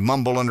 We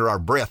mumble under our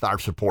breath our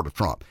support of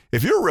Trump.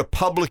 If you're a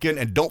Republican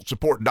and don't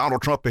support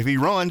Donald Trump if he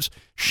runs,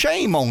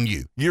 shame on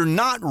you. You're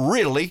not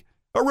really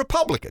a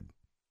Republican.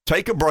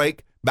 Take a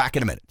break. Back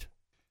in a minute.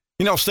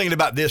 I was thinking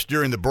about this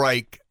during the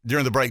break,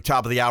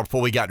 top of the hour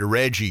before we got to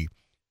Reggie.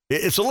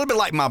 It's a little bit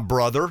like my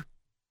brother.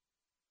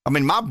 I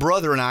mean, my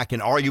brother and I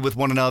can argue with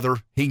one another.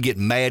 He can get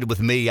mad with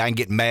me. I can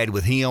get mad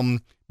with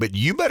him. But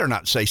you better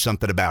not say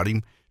something about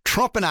him.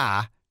 Trump and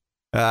I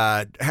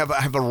have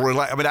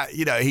a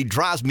he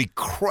drives me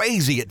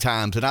crazy at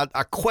times. And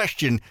I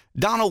question,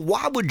 Donald,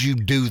 why would you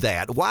do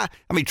that? Why?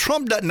 I mean,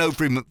 Trump doesn't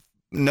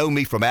know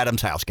me from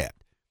Adam's house cat.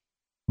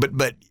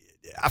 But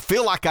I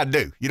feel like I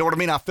do. You know what I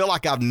mean? I feel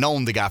like I've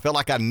known the guy. I feel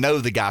like I know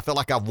the guy. I feel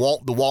like I've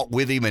walked the walk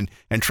with him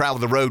and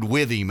traveled the road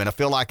with him. And I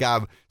feel like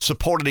I've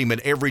supported him at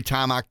every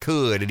time I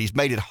could. And he's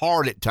made it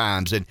hard at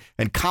times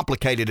and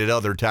complicated at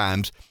other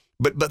times.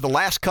 But the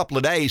last couple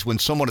of days when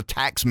someone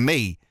attacks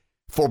me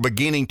for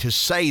beginning to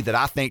say that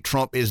I think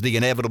Trump is the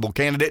inevitable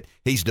candidate,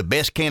 he's the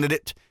best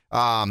candidate,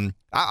 I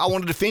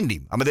want to defend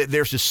him. I mean,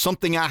 there's just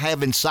something I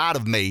have inside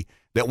of me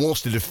that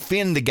wants to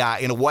defend the guy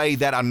in a way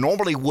that I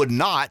normally would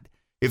not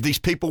if these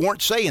people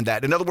weren't saying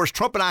that. In other words,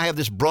 Trump and I have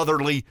this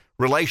brotherly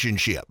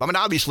relationship. I mean,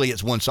 obviously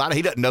it's one-sided.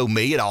 He doesn't know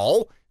me at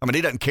all. I mean,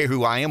 he doesn't care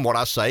who I am, what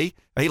I say.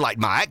 He liked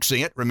my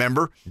accent,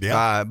 remember?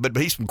 Yeah. But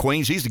he's from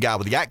Queens. He's the guy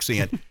with the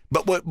accent.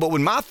 But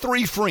when my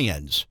three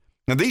friends,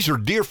 and these are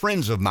dear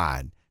friends of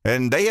mine,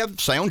 and they have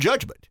sound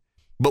judgment,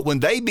 but when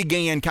they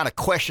began kind of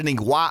questioning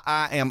why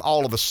I am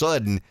all of a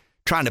sudden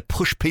trying to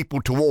push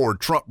people toward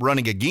Trump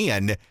running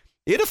again,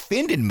 it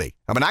offended me.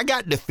 I mean, I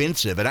got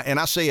defensive, and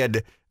I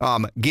said,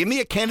 give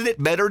me a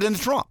candidate better than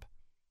Trump.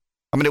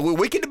 I mean,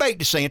 we can debate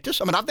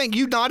DeSantis. I mean, I think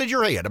you nodded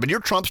your head. I mean, you're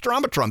a Trumpster.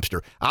 I'm a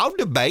Trumpster. I'll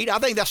debate. I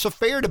think that's a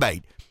fair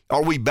debate.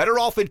 Are we better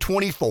off in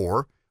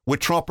 24 with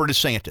Trump or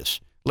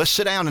DeSantis? Let's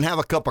sit down and have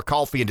a cup of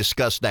coffee and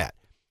discuss that.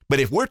 But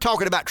if we're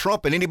talking about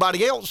Trump and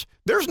anybody else,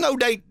 there's no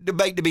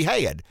debate to be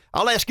had.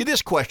 I'll ask you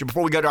this question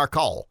before we go to our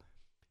call.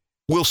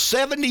 Will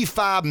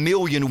 75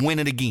 million win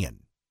it again?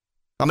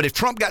 I mean, if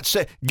Trump got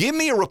set, give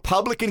me a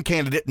Republican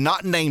candidate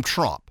not named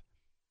Trump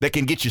that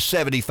can get you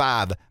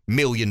 75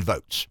 million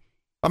votes.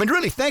 I mean,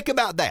 really think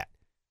about that.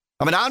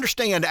 I mean, I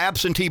understand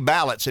absentee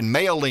ballots and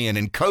mail-in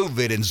and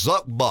COVID and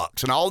Zuck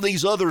bucks and all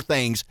these other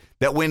things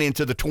that went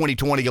into the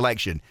 2020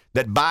 election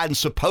that Biden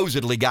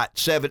supposedly got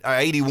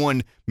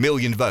 81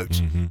 million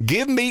votes. Mm-hmm.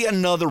 Give me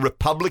another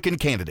Republican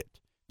candidate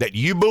that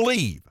you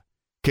believe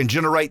can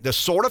generate the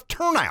sort of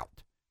turnout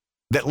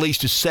that leads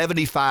to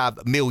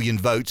 75 million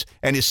votes.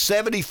 And is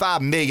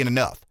 75 million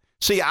enough?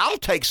 See, I'll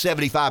take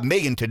 75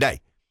 million today.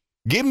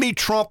 Give me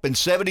Trump and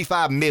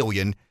 75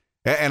 million,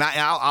 and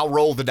I'll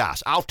roll the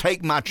dice. I'll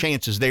take my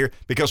chances there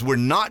because we're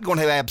not going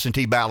to have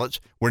absentee ballots.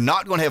 We're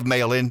not going to have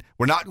mail-in.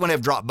 We're not going to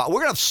have drop-by. We're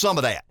going to have some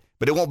of that,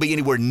 but it won't be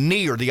anywhere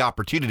near the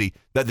opportunity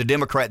that the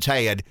Democrats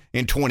had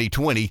in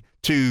 2020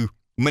 to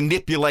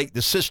manipulate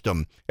the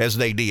system as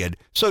they did.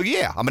 So,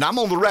 yeah, I mean, I'm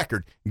on the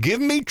record. Give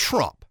me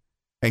Trump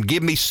and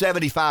give me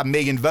 75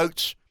 million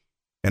votes,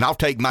 and I'll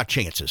take my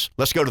chances.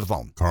 Let's go to the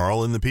phone.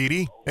 Carl in the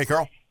PD. Hey,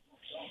 Carl.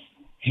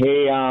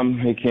 Hey,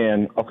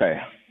 Ken. Okay.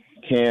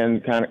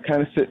 Ken, kind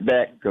of sit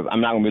back because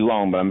I'm not going to be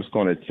long, but I'm just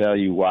going to tell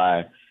you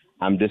why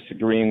I'm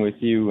disagreeing with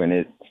you, and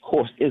it, of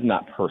course, is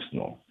not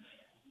personal.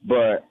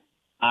 But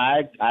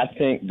I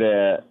think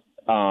that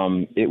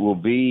it will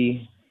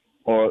be,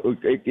 or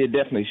it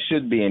definitely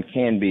should be and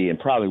can be and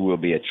probably will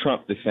be a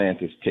Trump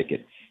DeSantis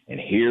ticket, and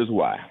here's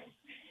why.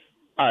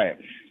 All right.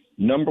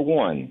 Number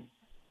one,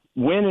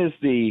 when is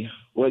the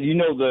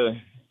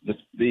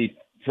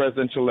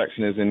presidential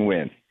election is in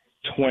when?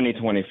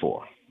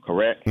 2024,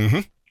 correct? Mm-hmm.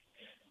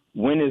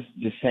 When is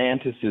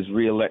DeSantis'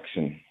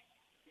 reelection?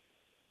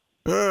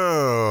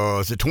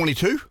 Is it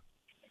 22?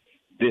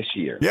 This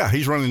year. Yeah,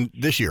 he's running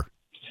this year.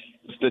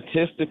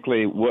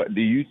 Statistically, what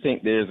do you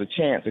think there's a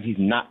chance that he's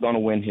not going to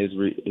win his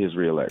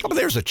reelection? Oh,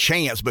 there's a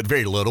chance, but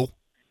very little.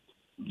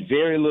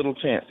 Very little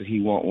chance that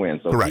he won't win.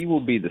 So Correct. He will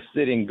be the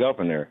sitting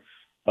governor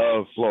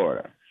of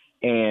Florida.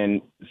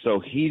 And so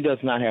he does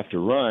not have to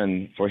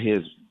run for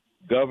his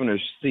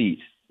governor's seat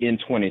in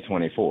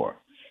 2024.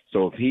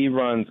 So if he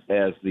runs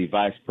as the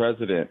vice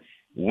president,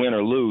 win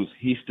or lose,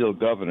 he's still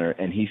governor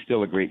and he's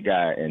still a great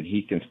guy and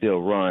he can still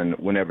run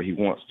whenever he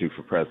wants to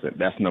for president.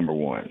 That's number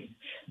one.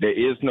 There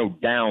is no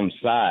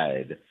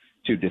downside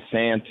to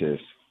DeSantis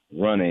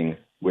running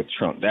with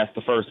Trump. That's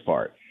the first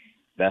part.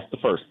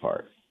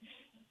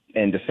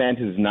 And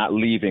DeSantis is not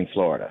leaving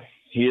Florida.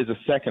 Here's the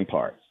second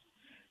part.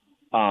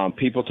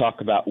 People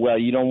talk about, well,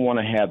 you don't want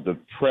to have the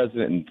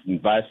president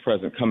and vice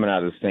president coming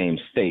out of the same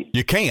state.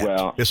 You can't.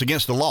 Well, it's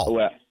against the law.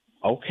 Well,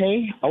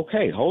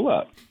 okay, hold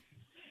up.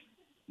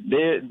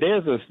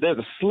 There's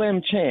a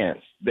slim chance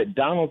that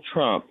Donald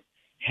Trump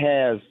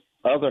has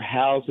other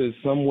houses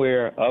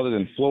somewhere other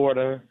than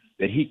Florida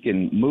that he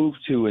can move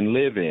to and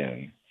live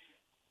in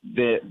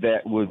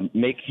that would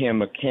make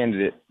him a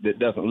candidate that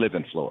doesn't live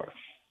in Florida.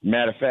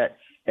 Matter of fact,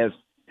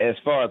 as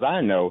far as I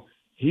know,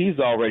 he's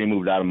already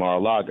moved out of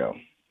Mar-a-Lago.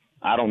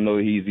 I don't know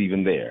he's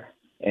even there.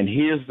 And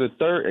here's the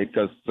third,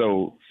 because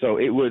so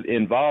it would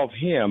involve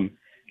him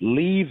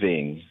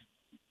leaving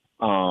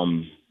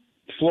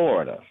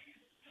Florida,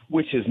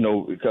 which is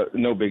no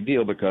big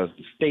deal because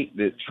the state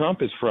that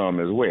Trump is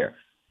from is where?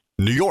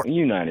 New York.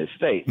 United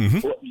States. Mm-hmm.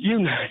 Well,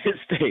 United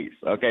States.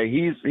 Okay,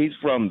 he's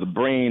from the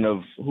brain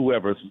of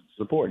whoever's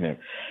supporting him.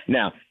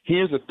 Now,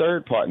 here's the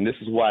third part, and this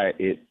is why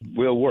it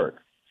will work.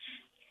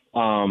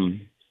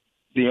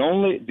 The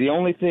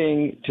only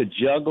thing to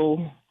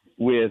juggle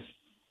with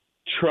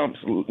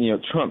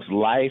Trump's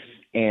life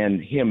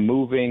and him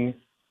moving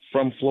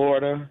from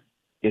Florida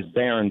is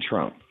Barron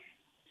Trump.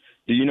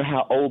 Do you know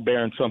how old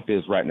Barron Trump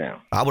is right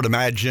now? I would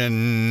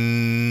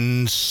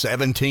imagine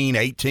 17,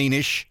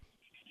 18-ish.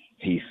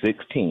 He's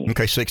 16.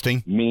 Okay,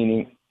 16.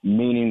 Meaning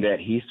that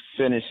he's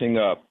finishing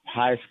up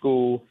high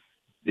school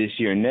this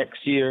year,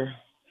 next year,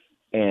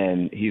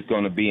 and he's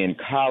going to be in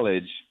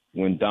college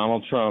when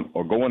Donald Trump,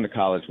 or going to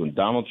college when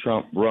Donald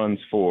Trump runs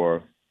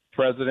for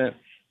president.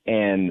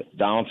 And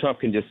Donald Trump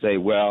can just say,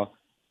 well,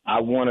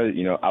 I want to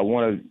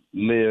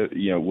live,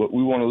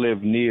 we want to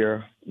live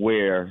near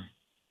where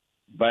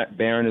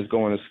Barron is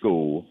going to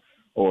school,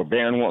 or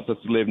Barron wants us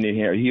to live near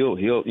here.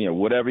 He'll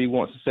whatever he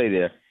wants to say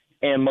there.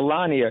 And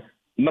Melania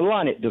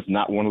does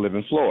not want to live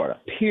in Florida,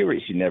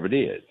 period. She never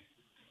did.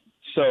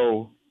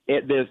 So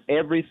there's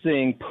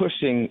everything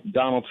pushing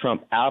Donald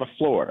Trump out of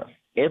Florida,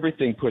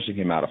 everything pushing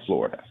him out of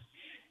Florida.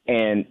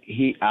 And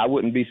I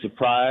wouldn't be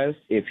surprised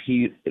if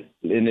he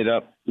ended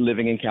up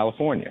living in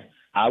California.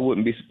 I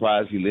wouldn't be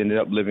surprised if he ended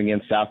up living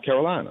in South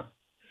Carolina.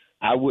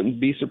 I wouldn't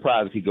be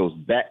surprised if he goes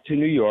back to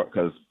New York,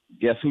 because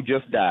guess who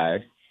just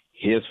died?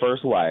 His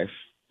first wife.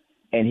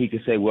 and he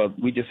could say, well,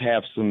 we just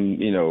have some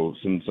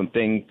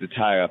things to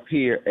tie up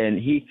here, and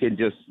he could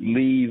just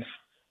leave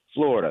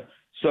Florida.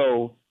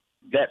 So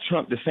that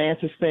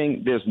Trump-DeSantis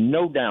thing, there's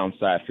no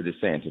downside for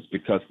DeSantis,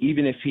 because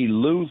even if he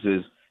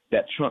loses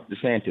that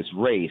Trump-DeSantis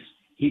race,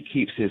 he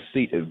keeps his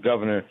seat as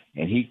governor,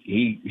 and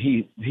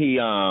he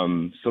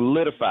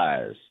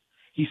solidifies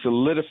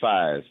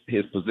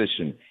his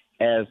position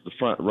as the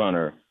front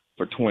runner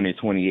for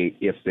 2028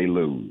 if they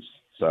lose.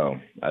 So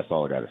that's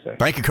all I got to say.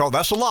 Thank you, Carl.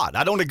 That's a lot.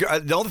 I don't agree.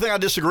 The only thing I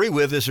disagree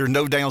with is there's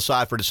no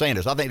downside for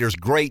DeSantis. I think there's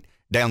great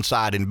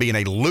downside in being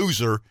a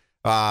loser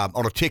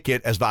on a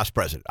ticket as vice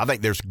president. I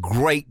think there's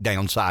great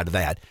downside to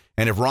that.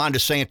 And if Ron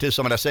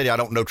DeSantis, I said I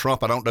don't know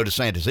Trump, I don't know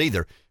DeSantis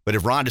either, but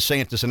if Ron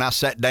DeSantis and I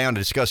sat down to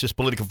discuss his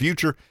political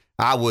future,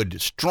 I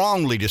would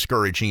strongly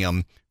discourage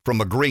him from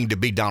agreeing to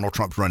be Donald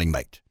Trump's running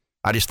mate.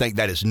 I just think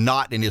that is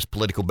not in his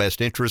political best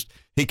interest.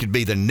 He could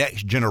be the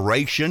next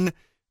generation.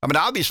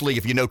 Obviously,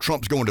 if you know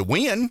Trump's going to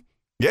win,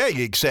 yeah,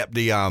 you accept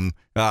the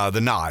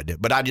nod.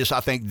 But I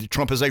think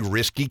Trump is a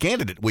risky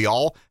candidate. We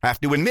all have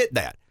to admit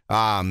that.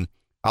 I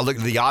looked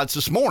at the odds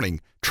this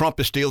morning. Trump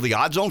is still the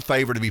odds-on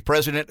favorite to be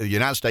president of the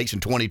United States in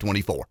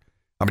 2024.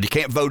 You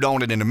can't vote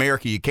on it in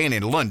America. You can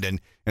in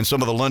London. And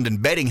some of the London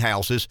betting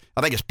houses,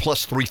 I think it's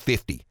plus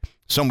 350,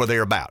 somewhere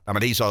thereabout.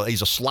 He's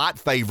a slight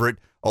favorite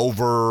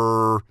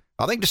over,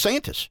 I think,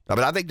 DeSantis.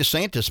 I think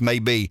DeSantis may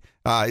be,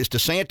 it's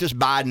DeSantis,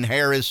 Biden,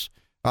 Harris.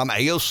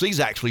 AOC's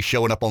actually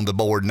showing up on the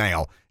board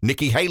now.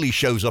 Nikki Haley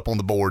shows up on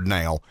the board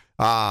now.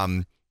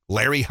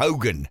 Larry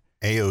Hogan.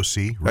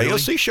 AOC? Really?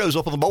 AOC shows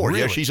up on the board.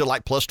 Really? Yeah, she's at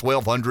like plus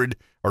 1,200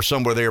 or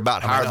somewhere there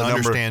about higher than I number.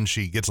 understand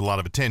she gets a lot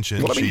of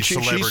attention. She's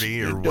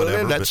celebrity or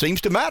whatever. That seems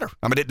to matter.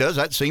 It does.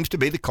 That seems to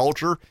be the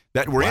culture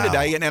that we're in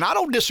today. And I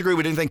don't disagree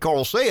with anything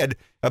Carl said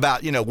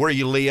about, where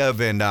you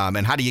live and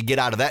how do you get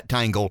out of that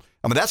tangle.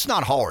 That's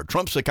not hard.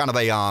 Trump's a kind of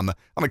a,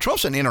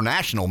 Trump's an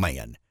international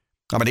man.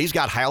 He's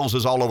got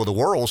houses all over the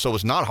world, so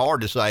it's not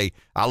hard to say,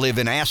 I live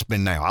in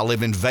Aspen now. I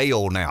live in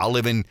Vail now. I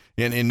live in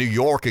New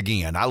York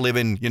again. I live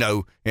in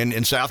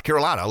South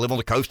Carolina. I live on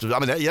the coast of,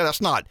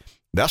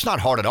 that's not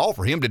hard at all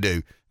for him to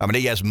do.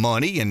 He has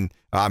money and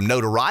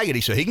notoriety,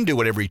 so he can do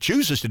whatever he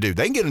chooses to do.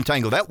 They can get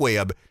entangled that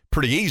web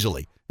pretty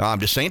easily.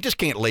 DeSantis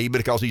can't leave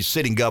because he's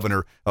sitting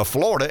governor of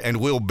Florida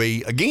and will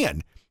be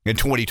again in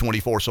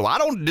 2024. So I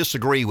don't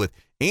disagree with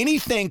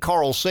anything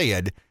Carl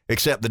said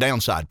except the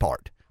downside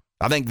part.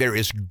 I think there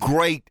is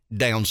great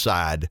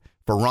downside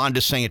for Ron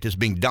DeSantis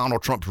being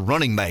Donald Trump's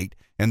running mate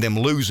and them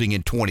losing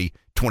in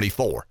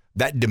 2024.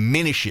 That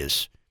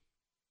diminishes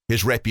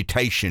his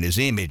reputation, his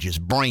image, his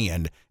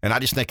brand. And I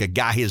just think a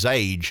guy his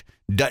age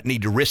doesn't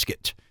need to risk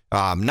it.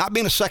 Not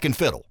being a second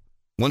fiddle.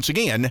 Once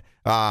again,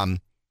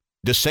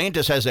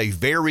 DeSantis has a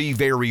very,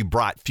 very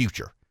bright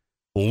future.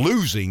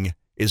 Losing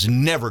is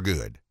never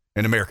good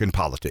in American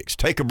politics.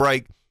 Take a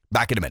break.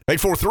 Back in a minute.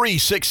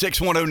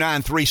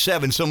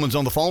 843-661-0937. Someone's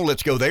on the phone.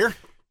 Let's go there.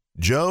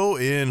 Joe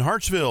in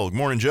Hartsville. Good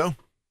morning, Joe.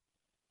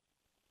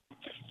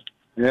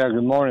 Yeah,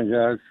 good morning,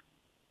 guys.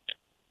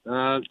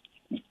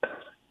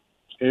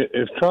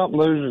 If Trump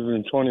loses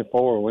in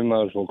 24, we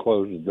might as well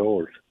close the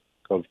doors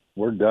because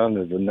we're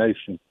done as a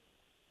nation.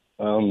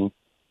 I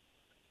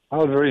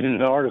was reading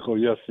an article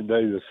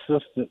yesterday, the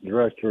assistant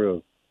director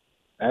of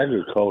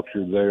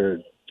agriculture there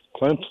at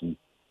Clemson.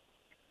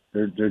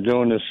 They're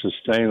doing this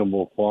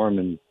sustainable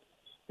farming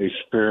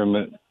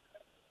experiment,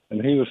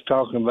 and he was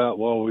talking about,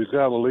 well, we've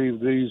got to leave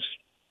these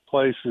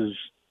places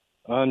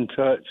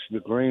untouched,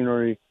 the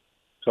greenery,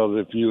 because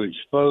if you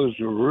expose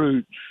the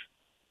roots,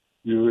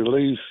 you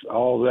release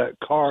all that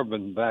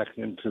carbon back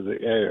into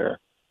the air.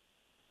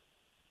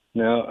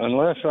 Now,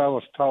 unless I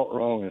was taught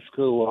wrong in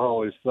school, I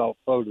always thought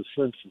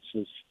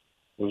photosynthesis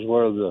was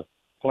where the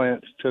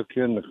plants took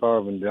in the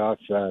carbon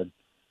dioxide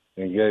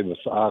and gave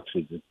us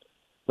oxygen,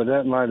 but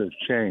that might have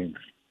changed.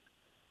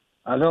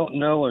 I don't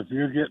know if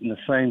you're getting the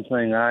same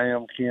thing I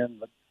am, Ken,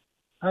 but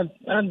I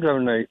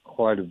donate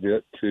quite a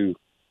bit to,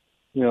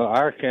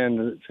 our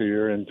candidates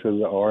here and to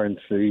the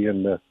RNC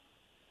and to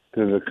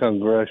the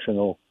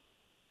congressional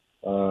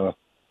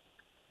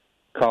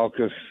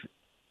caucus.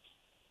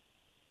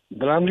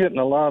 But I'm getting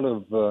a lot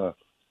of,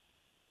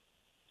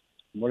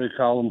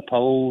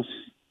 polls?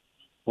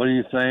 What do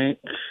you think?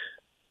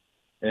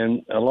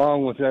 And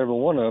along with every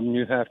one of them,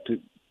 you have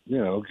to,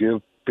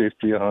 give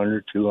 $50,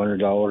 $100,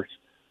 $200.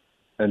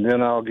 And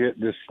then I'll get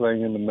this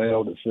thing in the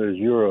mail that says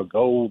you're a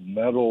gold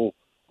medal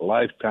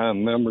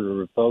lifetime member of the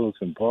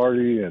Republican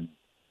Party, and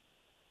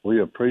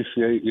we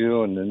appreciate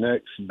you. And the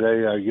next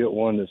day I get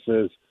one that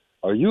says,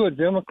 are you a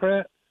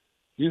Democrat?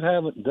 You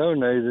haven't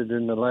donated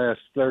in the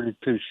last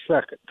 32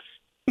 seconds.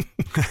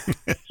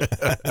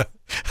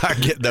 I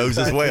get those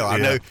as well. I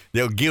know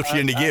they'll guilt you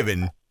into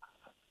giving.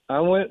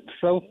 I went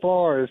so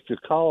far as to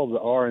call the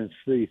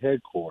RNC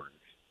headquarters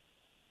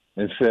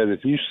and said,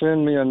 if you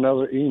send me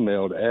another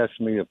email to ask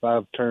me if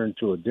I've turned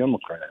to a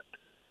Democrat,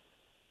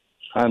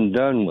 I'm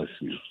done with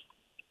you.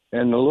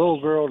 And the little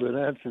girl that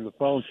answered the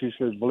phone, she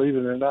said, believe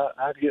it or not,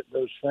 I get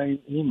those same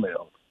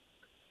emails.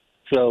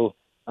 So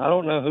I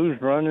don't know who's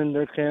running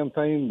their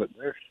campaign, but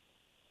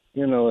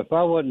if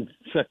I wasn't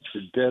such a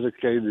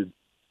dedicated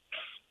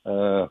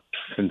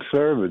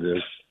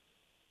conservative,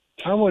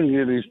 I wouldn't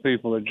give these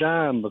people a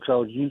dime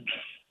because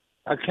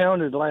I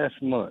counted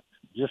last month,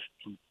 just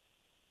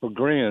for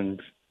grins,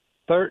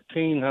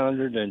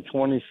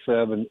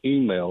 1,327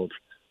 emails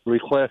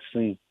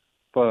requesting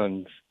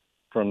funds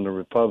from the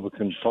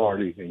Republican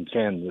Party in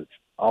Kansas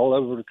all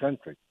over the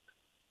country.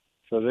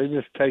 So they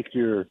just take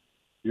your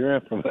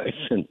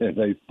information and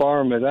they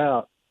farm it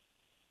out.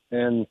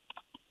 And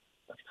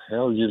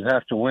hell, you'd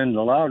have to win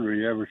the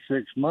lottery every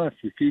 6 months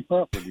to keep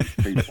up with these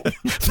people.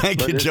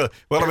 Thank you, Joe.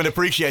 Well,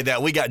 appreciate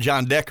that. We got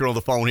John Decker on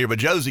the phone here, but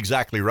Joe's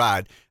exactly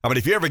right.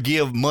 If you ever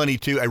give money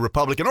to a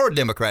Republican or a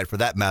Democrat for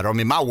that matter,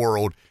 my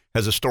world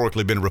has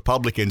historically been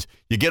Republicans.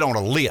 You get on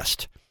a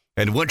list,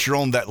 and once you're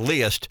on that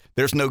list,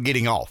 there's no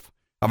getting off.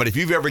 If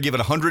you've ever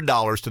given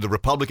 $100 to the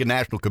Republican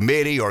National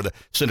Committee or the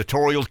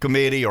Senatorial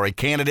Committee or a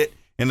candidate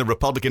in the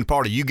Republican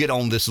Party, you get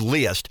on this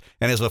list.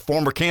 And as a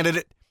former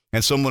candidate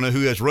and someone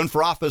who has run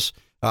for office,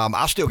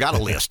 I still got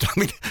a list.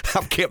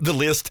 I've kept the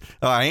list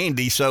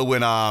handy. So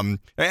when and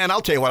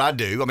I'll tell you what I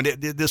do.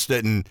 This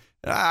didn't.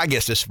 I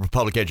guess this is for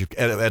public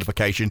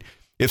edification.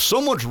 If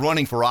someone's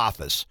running for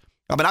office,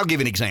 I'll give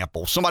you an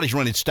example. Somebody's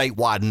running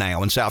statewide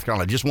now in South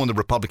Carolina, just won the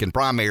Republican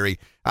primary.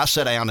 I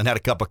sat down and had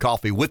a cup of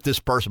coffee with this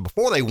person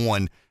before they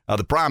won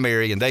the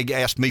primary, and they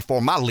asked me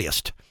for my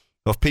list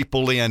of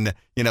people in,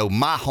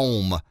 my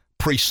home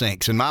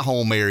precincts in my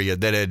home area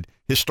that had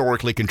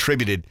historically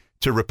contributed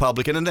to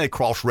Republican, and they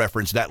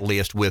cross-reference that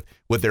list with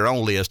their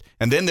own list,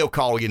 and then they'll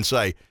call you and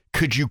say,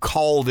 could you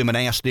call them and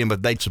ask them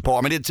if they'd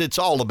support? It's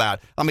all about,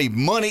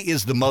 money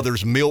is the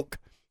mother's milk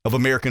of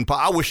American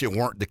politics. I wish it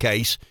weren't the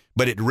case,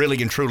 but it really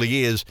and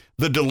truly is.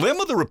 The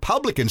dilemma the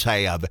Republicans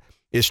have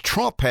is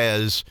Trump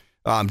has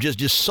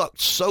just sucked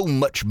so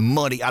much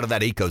money out of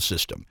that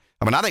ecosystem.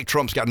 I think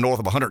Trump's got north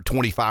of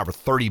 $125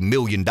 or $30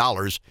 million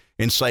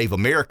in Save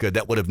America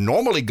that would have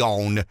normally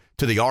gone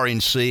to the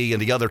RNC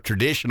and the other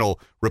traditional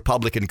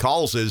Republican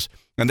causes.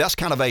 And that's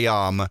kind of a,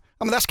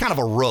 that's kind of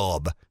a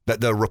rub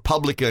that the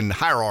Republican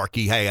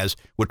hierarchy has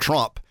with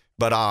Trump.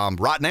 But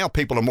right now,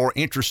 people are more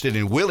interested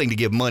and willing to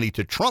give money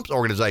to Trump's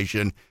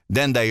organization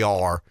than they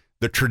are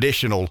the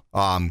traditional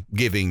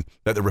giving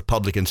that the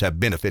Republicans have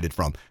benefited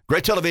from.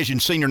 Great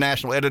Television senior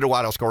national editor,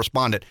 White House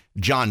correspondent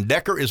John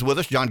Decker is with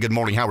us. John, good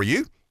morning. How are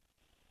you?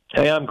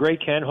 Hey, I'm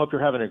great, Ken. Hope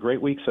you're having a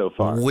great week so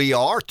far. We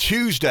are.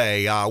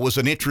 Tuesday was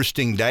an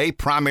interesting day.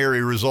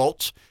 Primary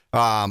results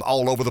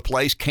all over the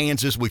place.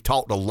 Kansas, we've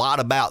talked a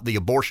lot about the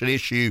abortion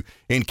issue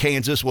in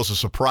Kansas was a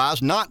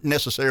surprise. Not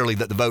necessarily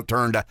that the vote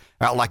turned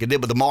out like it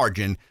did, but the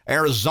margin.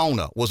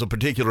 Arizona was a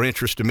particular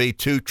interest to me.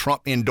 2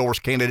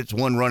 Trump-endorsed candidates,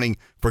 one running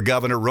for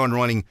governor, one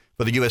running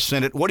for the U.S.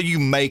 Senate. What do you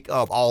make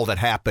of all that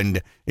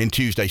happened in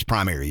Tuesday's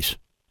primaries?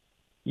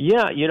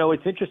 Yeah,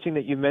 it's interesting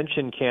that you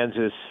mentioned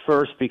Kansas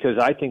first because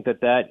I think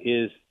that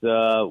is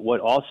what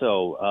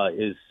also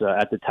is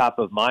at the top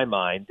of my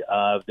mind.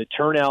 The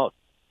turnout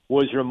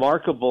was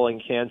remarkable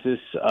in Kansas,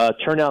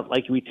 turnout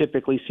like we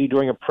typically see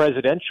during a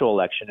presidential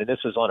election, and this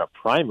was on a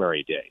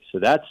primary day. So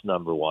that's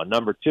number one.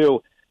 Number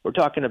two, we're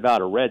talking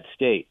about a red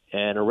state,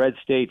 and a red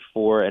state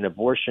for an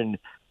abortion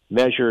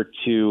measure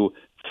to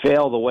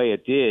fail the way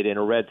it did in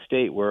a red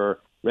state where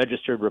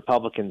registered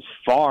Republicans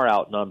far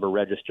outnumber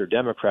registered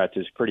Democrats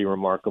is pretty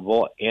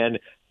remarkable. And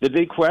the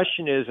big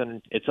question is,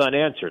 and it's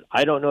unanswered,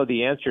 I don't know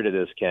the answer to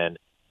this, Ken.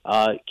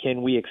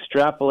 Can we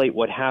extrapolate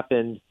what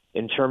happened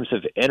in terms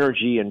of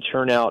energy and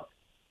turnout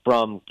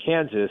from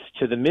Kansas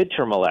to the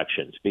midterm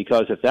elections?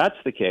 Because if that's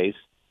the case,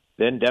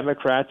 then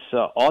Democrats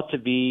ought to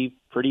be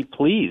pretty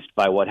pleased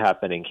by what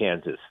happened in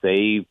Kansas.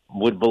 They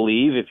would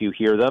believe, if you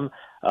hear them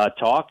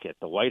talk at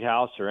the White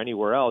House or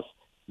anywhere else,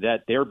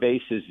 that their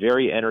base is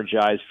very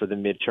energized for the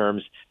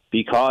midterms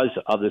because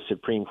of the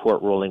Supreme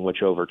Court ruling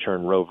which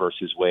overturned Roe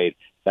versus Wade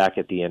back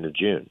at the end of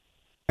June.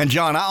 And,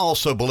 John, I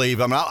also believe,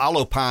 I'll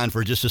opine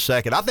for just a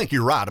second. I think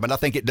you're right. I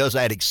think it does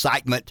add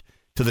excitement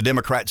to the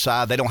Democrat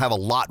side. They don't have a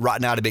lot right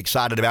now to be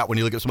excited about when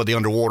you look at some of the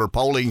underwater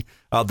polling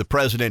of the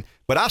president.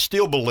 But I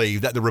still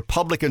believe that the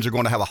Republicans are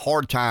going to have a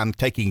hard time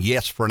taking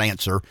yes for an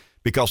answer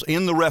because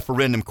in the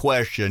referendum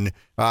question,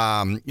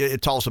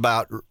 it talks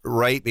about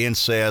rape,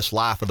 incest,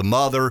 life of the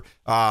mother.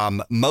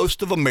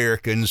 Most of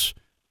Americans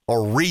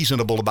are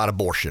reasonable about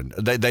abortion.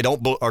 They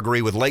don't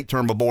agree with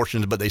late-term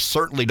abortions, but they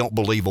certainly don't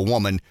believe a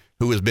woman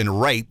who has been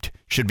raped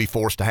should be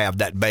forced to have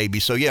that baby.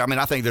 So, yeah,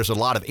 I think there's a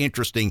lot of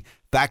interesting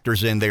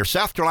factors in there.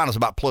 South Carolina's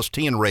about plus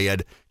 10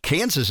 red.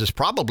 Kansas is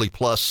probably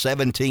plus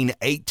 17,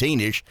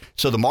 18-ish.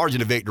 So the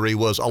margin of victory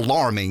was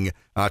alarming,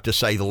 to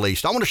say the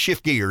least. I want to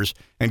shift gears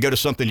and go to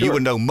something you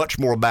would know much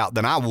more about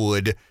than I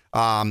would,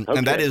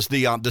 and that is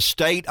the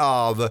state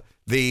of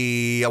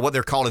the what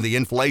they're calling the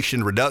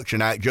Inflation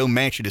Reduction Act. Joe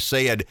Manchin has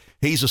said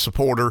he's a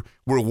supporter.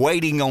 We're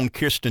waiting on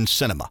Kyrsten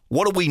Sinema.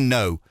 What do we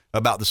know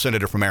about the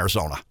senator from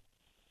Arizona?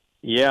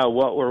 Yeah,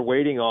 what we're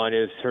waiting on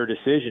is her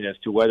decision as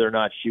to whether or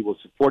not she will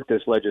support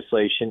this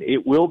legislation.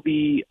 It will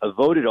be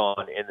voted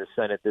on in the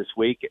Senate this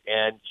week,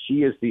 and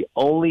she is the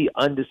only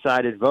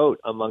undecided vote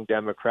among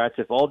Democrats.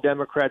 If all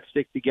Democrats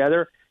stick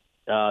together,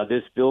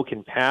 this bill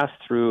can pass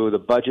through the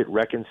budget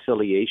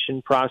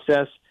reconciliation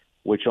process,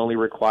 which only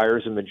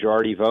requires a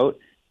majority vote.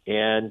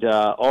 And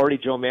already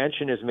Joe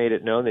Manchin has made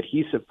it known that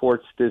he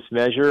supports this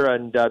measure,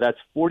 and that's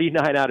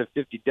 49 out of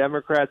 50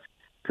 Democrats.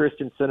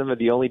 Kyrsten Sinema,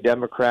 the only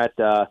Democrat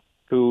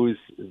whose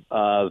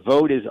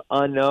vote is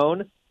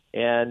unknown.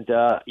 And,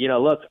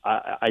 look,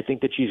 I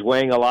think that she's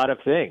weighing a lot of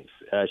things.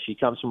 She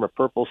comes from a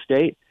purple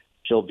state.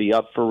 She'll be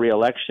up for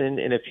re-election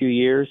in a few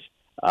years.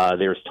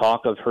 There's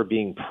talk of her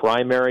being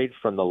primaried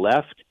from the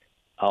left.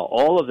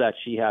 All of that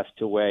she has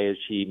to weigh as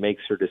she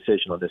makes her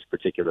decision on this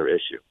particular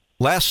issue.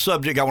 Last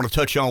subject I want to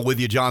touch on with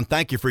you, John.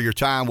 Thank you for your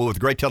time. We're with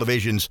Great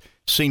Television's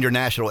senior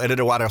national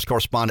editor, White House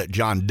correspondent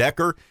John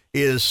Decker.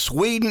 Is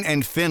Sweden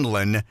and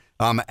Finland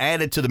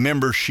added to the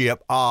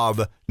membership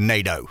of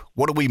NATO?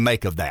 What do we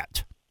make of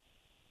that?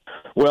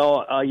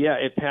 Well,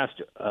 it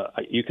passed.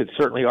 You could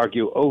certainly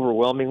argue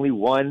overwhelmingly.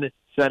 One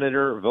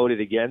senator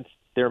voted against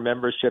their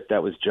membership.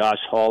 That was Josh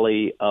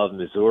Hawley of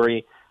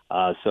Missouri.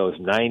 So it's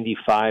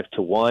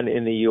 95-1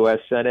 in the U.S.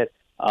 Senate.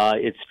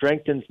 It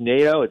strengthens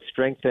NATO. It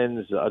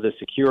strengthens the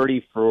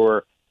security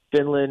for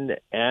Finland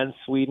and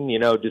Sweden.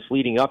 Just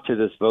leading up to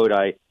this vote,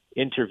 I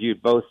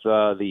interviewed both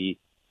the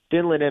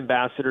Finland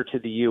ambassador to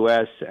the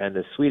U.S. and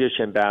the Swedish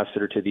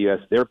ambassador to the U.S.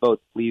 They're both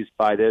pleased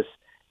by this,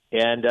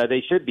 and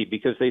they should be,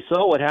 because they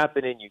saw what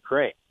happened in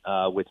Ukraine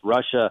with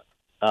Russia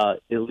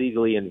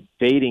illegally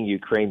invading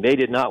Ukraine. They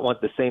did not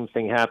want the same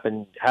thing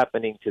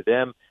happening to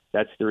them.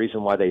 That's the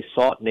reason why they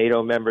sought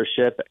NATO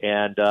membership,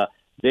 and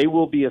they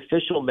will be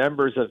official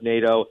members of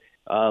NATO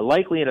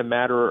likely in a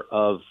matter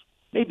of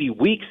maybe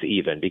weeks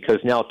even, because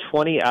now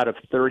 20 out of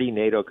 30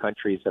 NATO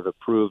countries have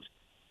approved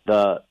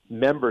the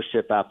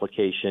membership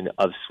application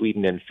of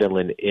Sweden and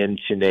Finland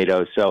into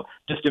NATO. So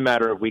just a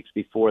matter of weeks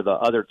before the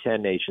other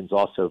 10 nations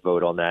also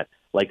vote on that,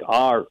 like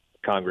our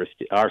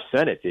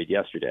Senate did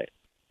yesterday.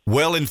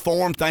 Well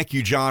informed. Thank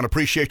you, John.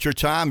 Appreciate your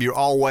time. You're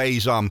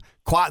always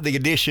quite the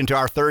addition to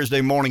our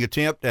Thursday morning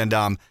attempt, and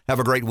have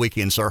a great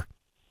weekend, sir.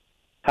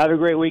 Have a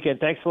great weekend.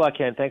 Thanks a lot,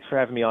 Ken. Thanks for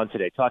having me on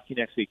today. Talk to you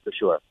next week for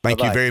sure. Thank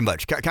Bye-bye. you very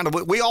much.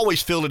 We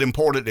always feel it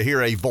important to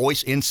hear a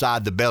voice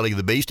inside the belly of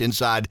the beast,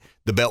 inside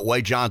the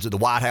Beltway. John's at the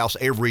White House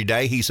every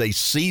day. He's a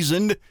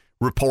seasoned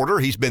reporter.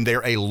 He's been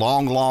there a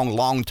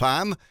long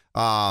time.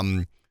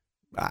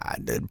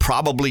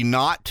 Probably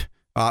not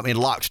in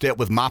lockstep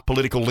with my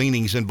political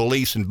leanings and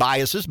beliefs and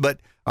biases, but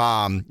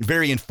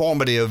very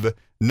informative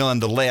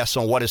nonetheless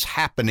on what is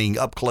happening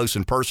up close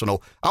and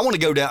personal. I want to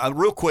go down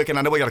real quick, and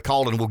I know we got a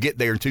call, and we'll get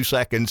there in 2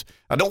 seconds.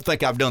 I don't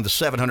think I've done the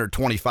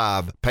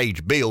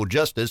 725-page bill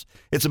justice.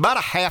 It's about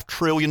 $500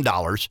 billion.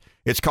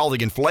 It's called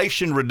the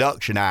Inflation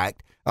Reduction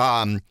Act.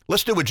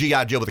 Let's do a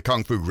G.I. Joe with a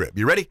Kung Fu grip.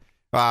 You ready?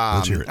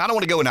 Let's hear it. I don't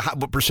want to go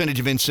into percentage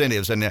of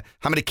incentives and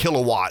how many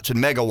kilowatts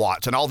and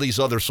megawatts and all these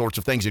other sorts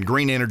of things in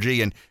green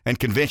energy and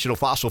conventional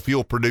fossil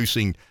fuel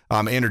producing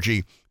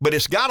energy. But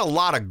it's got a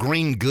lot of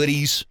green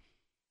goodies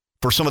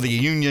for some of the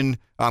union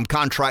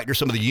contractors,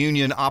 some of the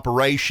union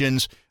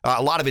operations,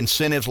 a lot of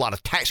incentives, a lot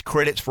of tax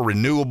credits for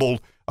renewable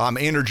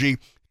energy.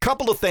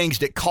 Couple of things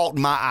that caught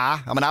my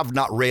eye. I mean, I've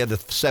not read the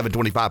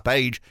 725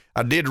 page.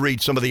 I did read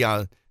some of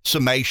the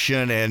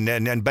summation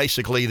and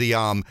basically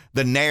the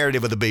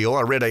narrative of the bill.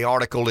 I read an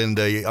article in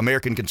the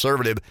American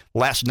Conservative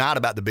last night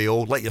about the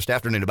bill, late yesterday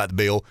afternoon about the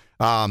bill.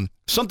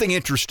 Something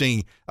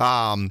interesting,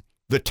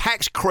 the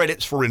tax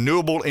credits for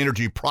renewable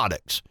energy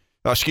projects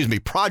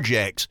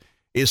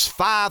is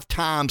 5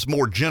 times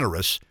more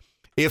generous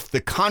if the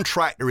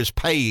contractor is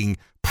paying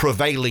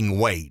prevailing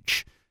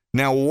wage.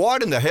 Now,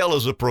 what in the hell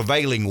is a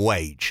prevailing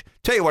wage?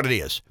 Tell you what it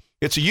is.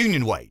 It's a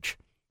union wage.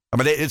 I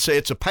mean, it's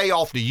a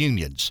payoff to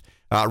unions.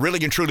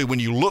 Really and truly, when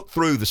you look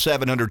through the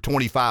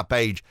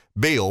 725-page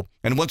bill,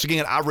 and once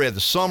again, I read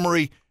the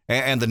summary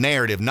and the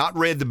narrative, not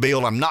read the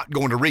bill. I'm not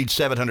going to read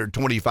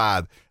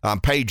 725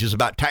 pages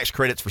about tax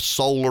credits for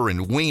solar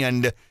and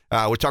wind.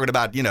 We're talking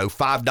about,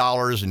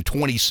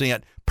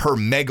 $5.20 per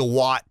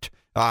megawatt.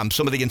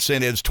 Some of the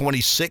incentives,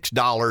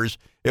 $26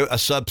 a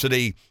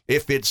subsidy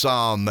if it's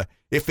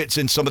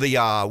in some of the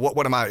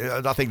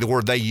I think the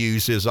word they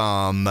use is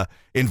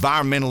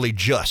environmentally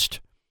just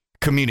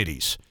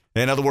communities.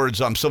 In other words,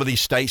 some of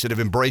these states that have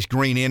embraced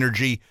green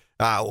energy.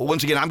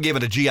 Once again, I'm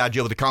giving a G.I.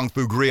 Joe with a Kung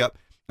Fu grip.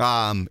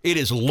 It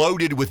is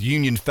loaded with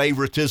union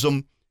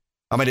favoritism.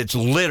 I mean, it's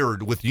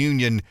littered with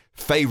union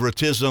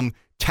favoritism,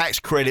 tax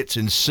credits,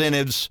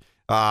 incentives.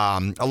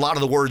 A lot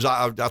of the words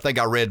I think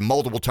I read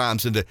multiple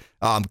times into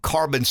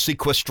carbon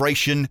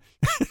sequestration.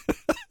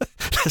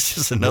 This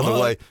is another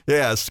way.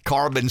 Yes,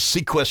 carbon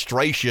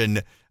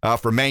sequestration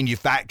for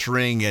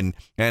manufacturing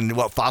and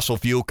what fossil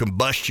fuel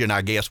combustion,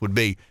 I guess, would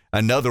be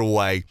another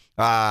way.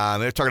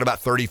 They're talking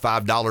about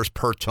 $35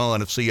 per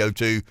ton of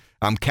CO2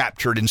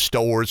 captured and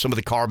stored. Some of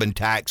the carbon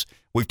tax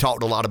we've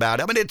talked a lot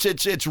about. I mean,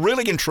 it's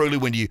really and truly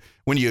when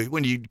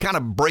you kind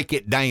of break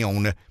it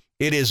down,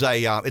 it's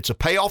a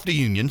payoff to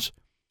unions.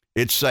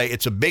 It's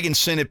a big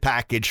incentive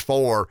package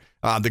for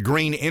the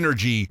green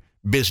energy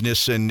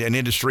business and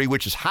industry,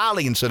 which is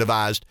highly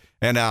incentivized,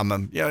 and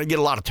you get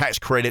a lot of tax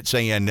credits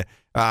and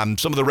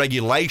some of the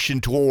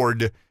regulation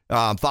toward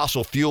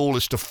fossil fuel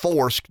is to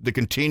force the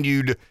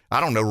continued,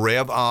 I don't know,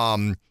 Rev,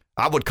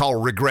 I would call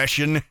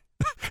regression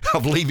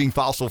of leaving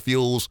fossil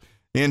fuels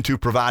into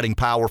providing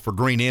power for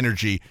green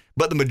energy.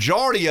 But the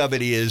majority of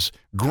it is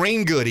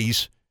green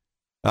goodies,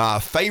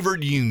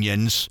 favored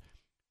unions,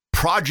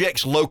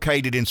 projects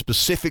located in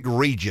specific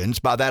regions.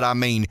 By that I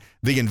mean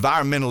the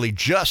environmentally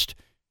just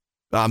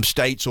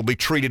states will be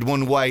treated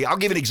one way. I'll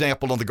give an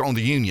example on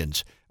the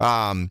unions.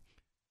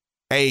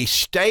 A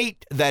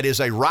state that is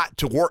a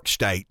right-to-work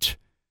state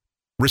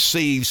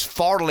receives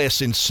far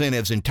less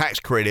incentives and tax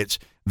credits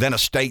than a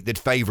state that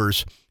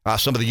favors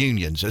some of the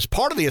unions. As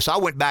part of this, I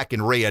went back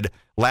and read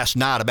last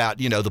night about,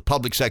 the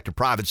public sector,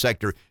 private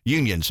sector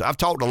unions. I've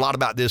talked a lot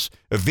about this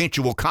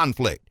eventual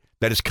conflict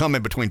that is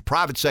coming between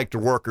private sector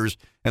workers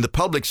and the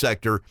public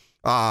sector.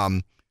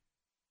 In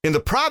the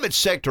private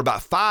sector,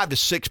 about 5 to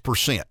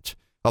 6%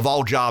 of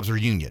all jobs are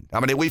union. I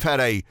mean, we've had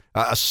a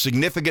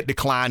significant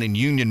decline in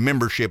union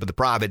membership in the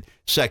private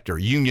sector.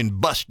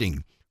 Union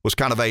busting was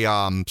kind of a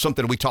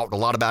something we talked a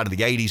lot about in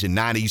the 80s and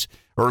 90s,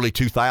 early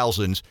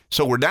 2000s.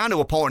 So we're down to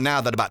a point now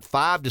that about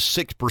 5 to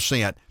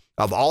 6%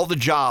 of all the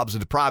jobs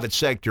in the private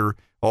sector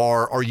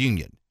are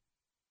union.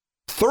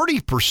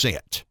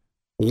 30%,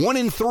 1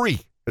 in 3,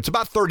 it's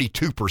about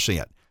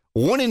 32%.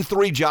 1 in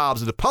 3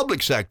 jobs in the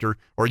public sector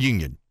are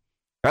union.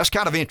 That's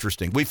kind of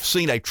interesting. We've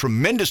seen a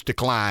tremendous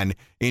decline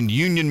in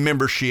union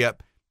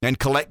membership and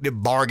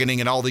collective bargaining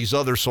and all these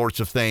other sorts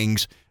of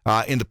things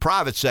in the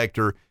private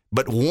sector,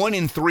 but 1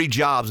 in 3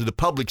 jobs in the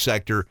public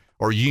sector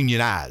are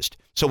unionized.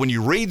 So when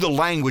you read the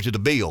language of the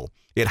bill,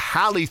 it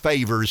highly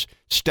favors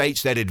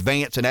states that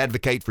advance and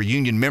advocate for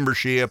union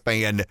membership,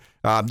 and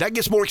that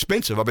gets more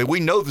expensive. I mean, we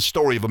know the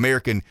story of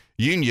American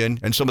Union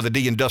and some of the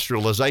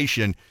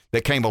deindustrialization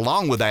that came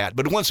along with that.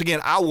 But once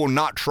again, I will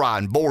not try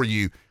and bore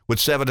you with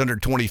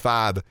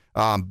 725,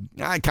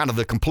 kind of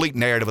the complete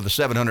narrative of the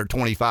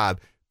 725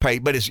 pay.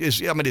 But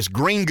it's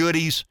green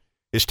goodies,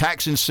 it's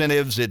tax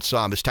incentives, it's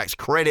tax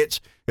credits,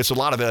 it's a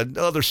lot of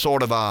other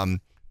sort of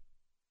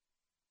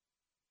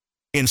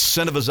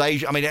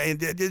incentivization. I mean,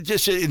 it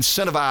just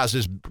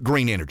incentivizes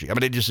green energy. I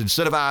mean, it just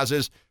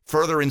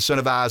further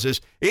incentivizes.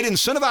 It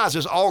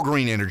incentivizes all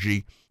green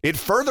energy. It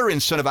further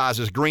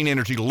incentivizes green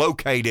energy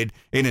located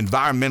in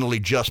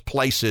environmentally just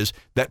places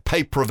that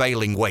pay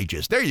prevailing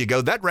wages. There you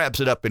go. That wraps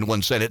it up in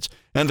one sentence.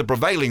 And the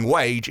prevailing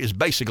wage is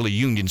basically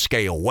union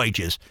scale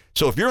wages.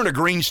 So if you're in a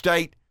green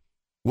state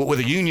with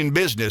a union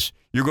business,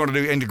 you're going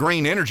to do, into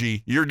green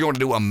energy, you're going to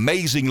do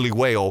amazingly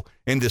well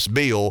in this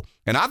bill.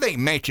 And I think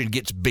Manchin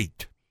gets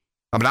beat.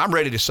 I mean, I'm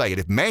ready to say it.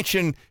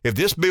 If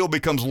this bill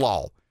becomes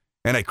law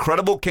and a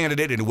credible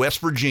candidate in West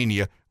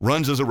Virginia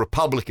runs as a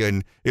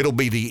Republican, it'll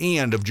be the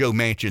end of Joe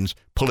Manchin's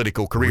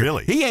political career.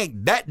 Really? He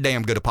ain't that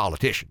damn good a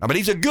politician. I mean,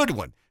 he's a good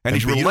one, and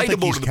he's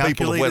relatable to the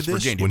people of West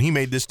Virginia. When he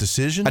made this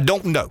decision? I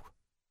don't know.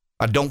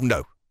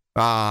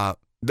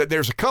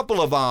 There's a couple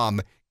of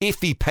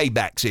iffy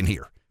paybacks in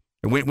here.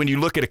 When you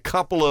look at a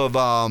couple of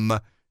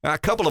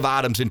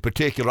items in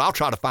particular, I'll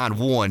try to find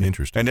one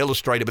and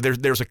illustrate it.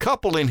 But there's a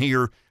couple in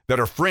here that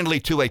are friendly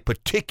to a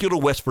particular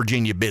West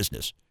Virginia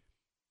business.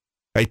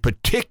 A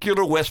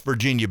particular West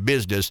Virginia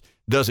business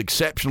does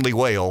exceptionally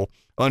well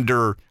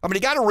under, I mean,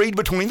 you got to read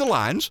between the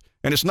lines,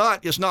 and it's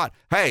not,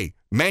 hey,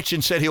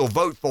 Manchin said he'll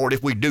vote for it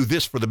if we do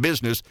this for the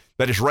business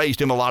that has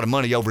raised him a lot of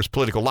money over his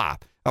political life.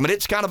 I mean,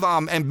 it's kind of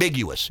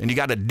ambiguous, and you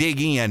got to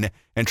dig in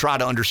and try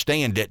to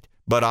understand it.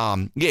 But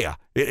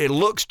it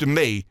looks to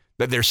me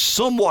that there's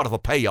somewhat of a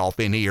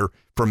payoff in here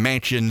for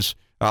Manchin's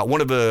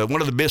one of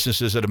the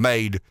businesses that have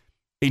made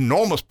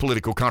enormous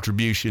political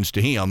contributions to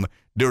him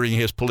during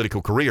his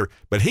political career.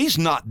 But he's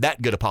not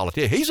that good a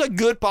politician. He's a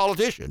good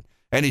politician,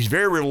 and he's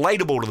very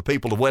relatable to the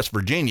people of West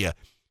Virginia.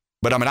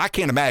 But I mean, I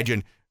can't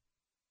imagine.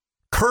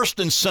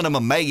 Kyrsten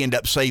Sinema may end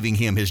up saving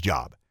him his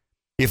job.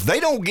 If they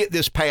don't get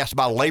this passed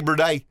by Labor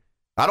Day,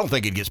 I don't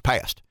think it gets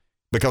passed,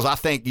 because I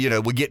think,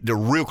 we get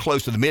real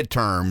close to the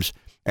midterms,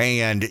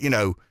 and,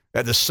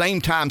 at the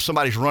same time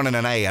somebody's running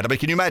an ad. I mean,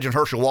 can you imagine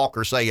Herschel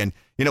Walker saying,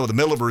 in the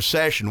middle of a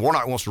recession,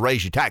 Warnock wants to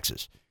raise your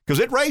taxes? Because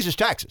it raises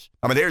taxes.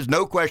 I mean, there's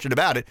no question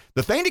about it.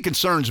 The thing that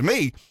concerns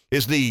me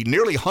is the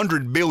nearly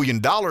 $100 billion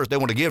they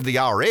want to give the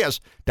IRS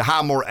to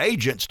hire more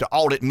agents to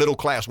audit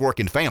middle-class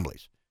working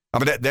families. I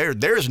mean,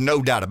 there's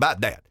no doubt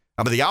about that.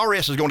 I mean, the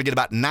IRS is going to get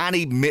about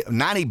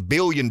 $90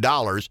 billion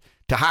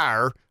to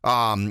hire,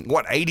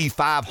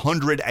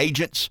 8,500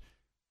 agents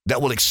that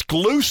will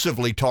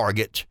exclusively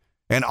target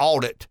and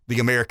audit the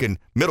American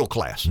middle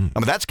class. I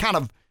mean,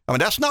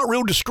 that's not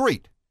real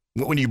discreet.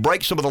 When you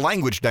break some of the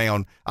language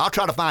down, I'll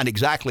try to find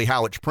exactly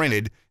how it's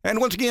printed. And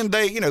once again,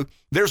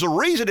 there's a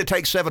reason it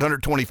takes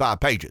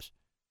 725 pages.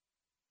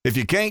 If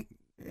you can't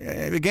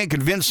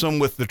convince them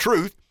with the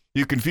truth,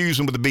 you confuse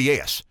them with the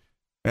BS.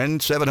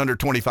 And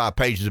 725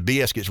 pages of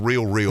BS gets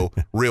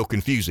real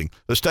confusing.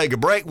 Let's take a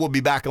break. We'll be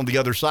back on the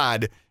other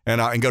side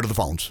and go to the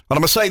phones. But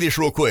I'm going to say this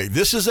real quick.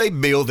 This is a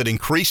bill that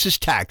increases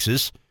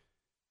taxes,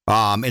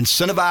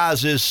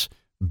 incentivizes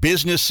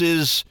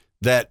businesses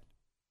that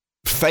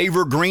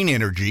favor green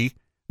energy,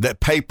 that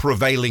pay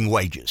prevailing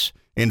wages.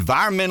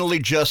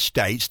 environmentally just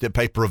states that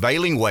pay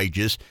prevailing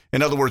wages.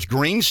 In other words,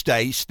 green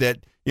states that,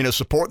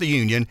 support the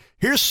union.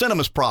 Here's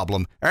Sinema's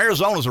problem.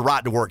 Arizona's a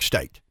right-to-work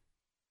state.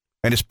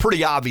 And it's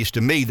pretty obvious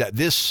to me that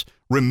this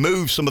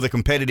removes some of the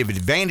competitive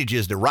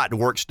advantages that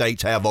right-to-work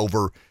states have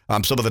over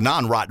some of the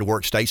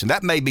non-right-to-work states, and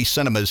that may be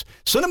Sinema's.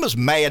 Sinema's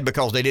mad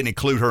because they didn't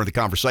include her in the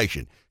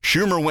conversation.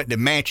 Schumer went to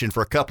Manchin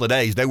for a couple of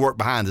days. They worked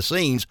behind the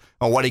scenes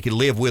on what he could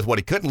live with, what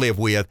he couldn't live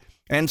with,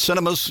 and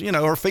Sinema's,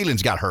 her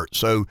feelings got hurt.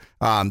 So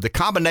the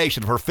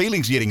combination of her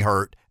feelings getting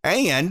hurt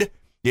and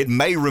it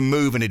may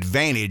remove an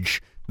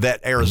advantage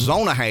that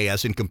Arizona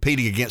has in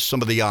competing against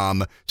some of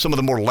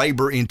the more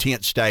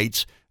labor-intense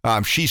states.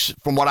 She's,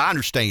 from what I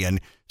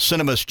understand,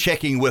 Sinema's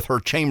checking with her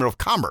Chamber of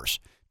Commerce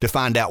to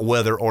find out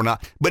whether or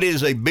not. But it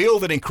is a bill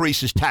that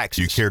increases taxes.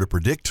 Do you care to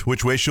predict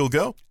which way she'll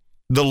go?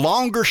 The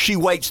longer she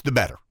waits, the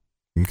better.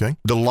 Okay.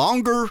 The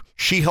longer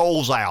she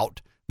holds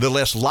out, the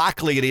less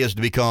likely it is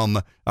to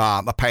become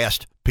a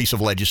passed piece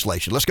of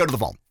legislation. Let's go to the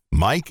phone.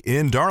 Mike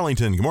in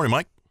Darlington. Good morning,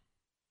 Mike.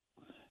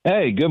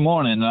 Hey, good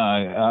morning.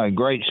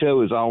 Great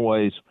show as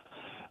always.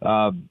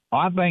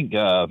 I think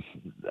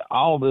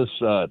all this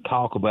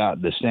talk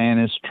about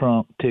DeSantis,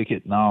 Trump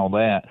ticket and all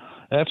that,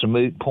 that's a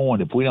moot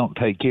point if we don't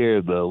take care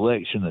of the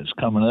election that's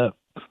coming up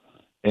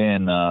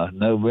in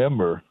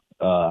November.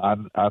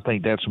 I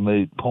think that's a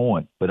moot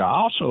point. But I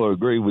also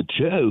agree with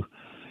Joe.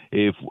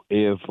 If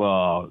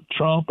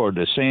Trump or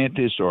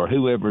DeSantis or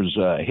whoever's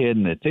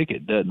heading the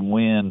ticket doesn't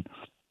win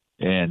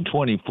in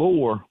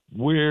 24,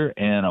 we're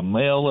in a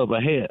mail of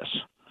a hess.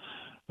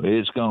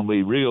 It's going to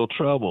be real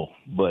trouble.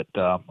 But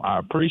I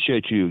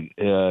appreciate you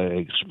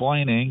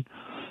explaining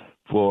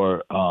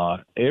for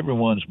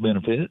everyone's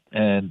benefit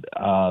and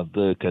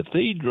the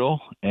cathedral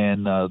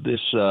and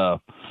this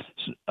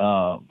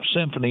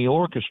symphony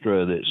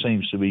orchestra that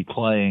seems to be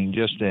playing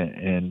just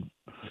in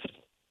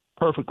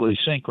perfectly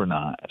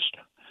synchronized.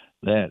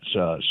 That's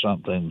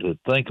something to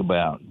think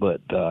about.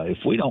 But if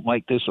we don't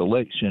make this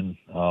election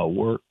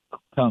work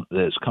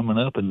that's coming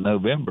up in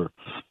November,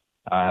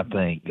 I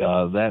think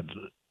that's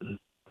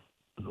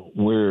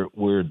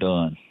we're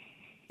done.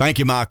 Thank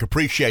you, Mike.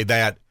 Appreciate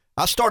that.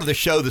 I started the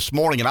show this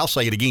morning, and I'll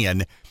say it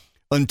again.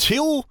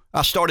 Until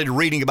I started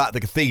reading about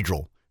the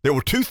cathedral, there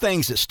were two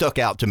things that stuck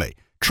out to me.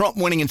 Trump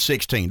winning in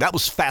 2016. That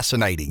was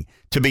fascinating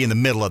to be in the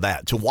middle of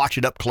that, to watch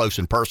it up close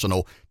and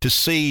personal, to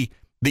see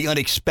the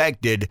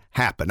unexpected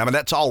happen. I mean,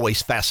 that's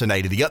always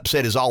fascinating. The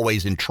upset is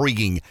always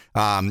intriguing.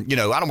 I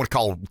don't want to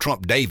call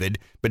Trump David,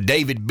 but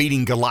David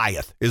beating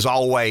Goliath is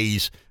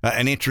always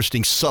an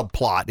interesting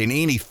subplot in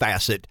any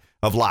facet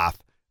of life.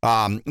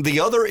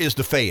 The other is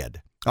the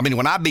Fed. I mean,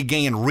 when I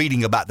began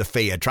reading about the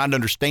Fed, trying to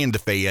understand the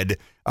Fed,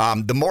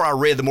 the more I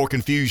read, the more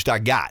confused I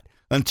got.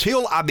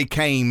 Until I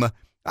became,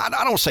 I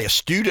don't want to say a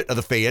student of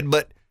the Fed,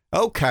 but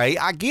okay,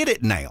 I get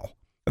it now.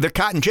 They're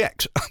kiting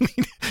checks. I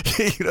mean,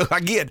 I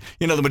get,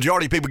 the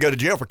majority of people go to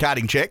jail for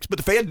kiting checks, but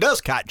the Fed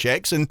does kite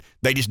checks, and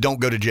they just don't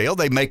go to jail.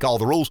 They make all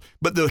the rules.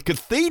 But the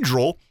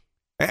cathedral,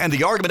 and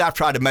the argument I've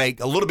tried to make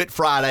a little bit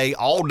Friday,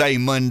 all day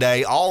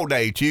Monday, all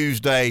day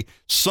Tuesday,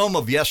 some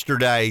of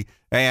yesterday,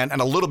 and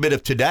a little bit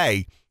of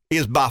today,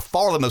 is by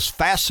far the most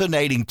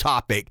fascinating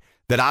topic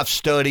that I've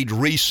studied,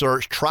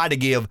 researched, tried to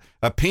give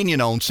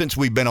opinion on since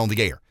we've been on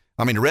the air.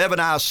 I mean, Rev and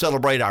I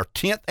celebrate our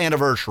 10th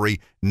anniversary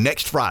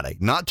next Friday.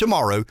 Not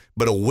tomorrow,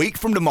 but a week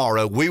from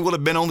tomorrow, we will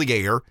have been on the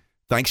air,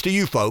 thanks to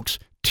you folks,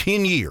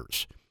 10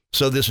 years.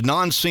 So this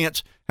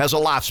nonsense has a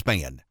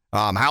lifespan.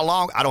 How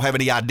long? I don't have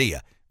any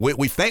idea.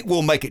 We think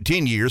we'll make it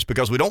 10 years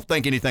because we don't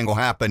think anything will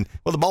happen.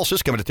 Well, the boss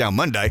is coming to town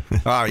Monday.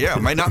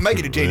 May not make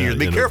it to 10 years.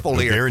 Be careful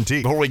here.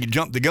 Guaranteed. Before we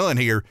jump the gun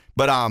here.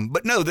 But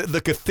no,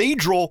 the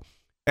cathedral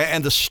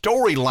and the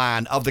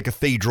storyline of the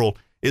cathedral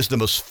is the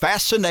most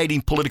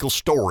fascinating political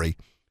story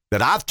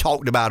that I've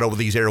talked about over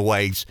these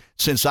airwaves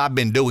since I've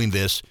been doing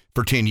this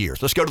for 10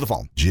 years. Let's go to the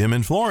phone. Jim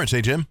in Florence.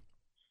 Hey, Jim.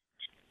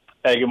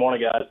 Hey, good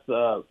morning, guys.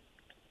 So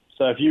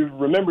if you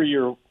remember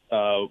your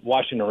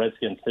Washington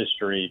Redskins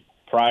history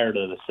prior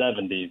to the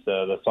 70s,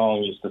 the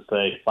song used to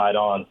say, "Fight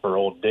on for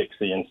old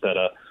Dixie" instead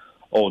of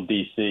old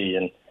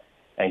DC.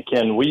 And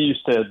Ken, we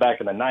used to,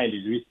 back in the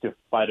 90s, we used to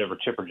fight over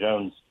Chipper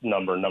Jones'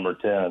 number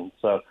 10.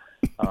 So,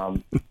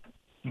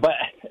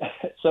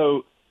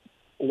 so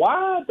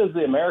why does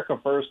the America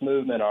First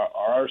movement on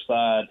our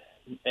side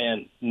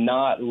and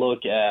not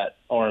look at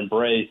or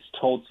embrace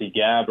Tulsi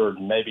Gabbard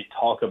and maybe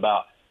talk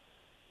about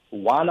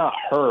why not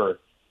her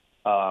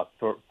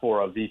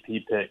for a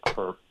VP pick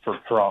for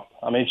Trump?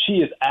 I mean, she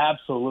is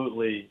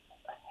absolutely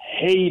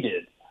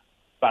hated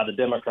by the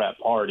Democrat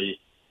Party,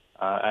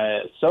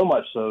 so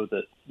much so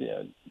that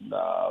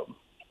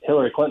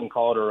Hillary Clinton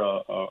called her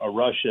a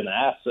Russian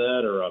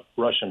asset or a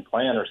Russian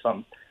plan or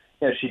something.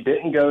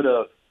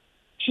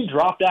 She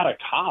dropped out of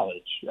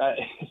college.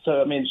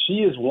 So, I mean, she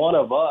is one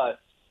of us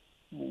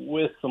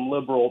with some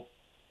liberal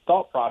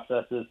thought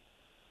processes,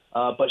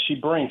 but she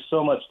brings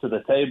so much to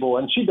the table,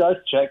 and she does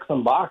check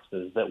some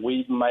boxes that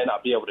we may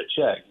not be able to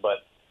check. But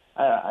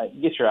I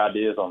get your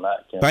ideas on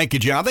that, Ken. Thank you,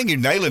 John. I think you're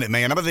nailing it,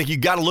 man. I think you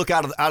got to look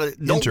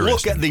don't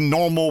look at the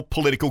normal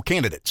political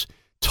candidates.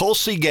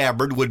 Tulsi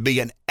Gabbard would be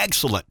an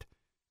excellent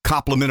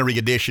complementary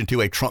addition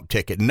to a Trump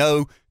ticket.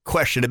 No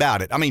question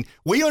about it. I mean,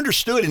 we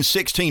understood in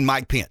 16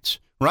 Mike Pence,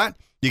 right?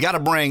 You got to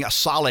bring a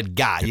solid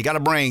guy. You got to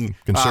bring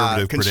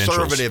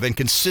conservative and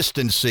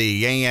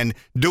consistency and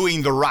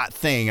doing the right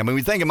thing. I mean, when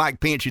you think of Mike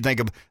Pence, you think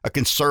of a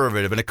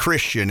conservative and a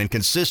Christian and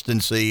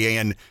consistency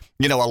and,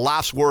 a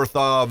life's worth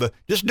of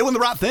just doing the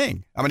right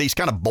thing. I mean, he's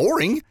kind of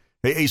boring.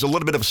 He's a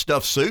little bit of a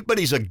stuffed suit, but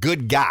he's a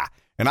good guy.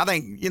 And I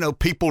think,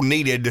 people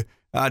needed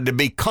to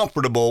be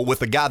comfortable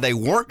with a guy they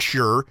weren't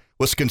sure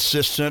was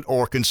consistent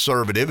or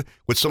conservative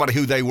with somebody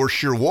who they were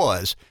sure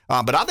was.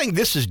 But I think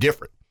this is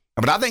different.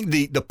 But I think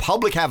the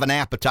public have an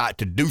appetite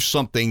to do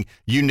something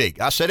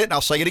unique. I said it and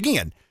I'll say it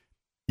again.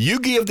 You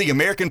give the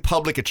American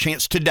public a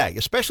chance today,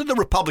 especially the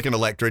Republican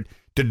electorate,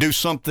 to do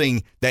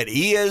something that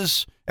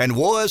is and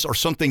was or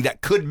something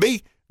that could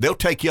be. They'll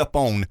take you up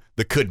on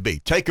the could be.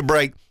 Take a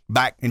break.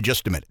 Back in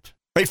just a minute.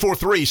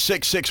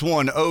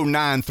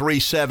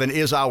 843-661-0937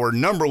 is our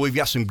number. We've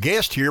got some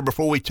guests here.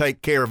 Before we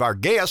take care of our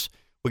guests,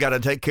 we got to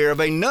take care of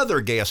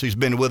another guest who's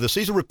been with us.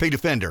 He's a repeat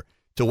offender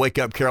to Wake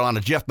Up Carolina.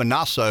 Jeff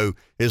Monosso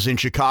is in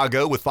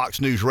Chicago with Fox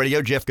News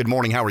Radio. Jeff, good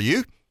morning. How are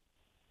you?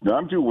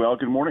 I'm doing well.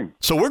 Good morning.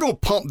 So we're going to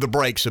pump the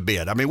brakes a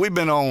bit. I mean, we've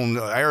been on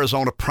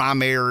Arizona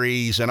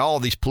primaries and all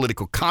these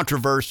political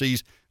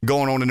controversies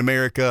going on in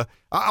America.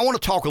 I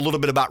want to talk a little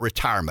bit about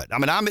retirement. I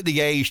mean, I'm at the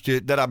age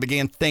that I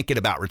began thinking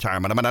about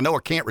retirement. I mean, I know I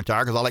can't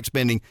retire because I like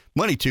spending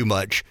money too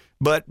much.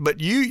 But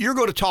you're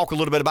going to talk a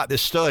little bit about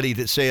this study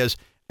that says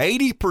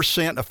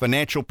 80% of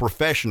financial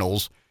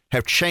professionals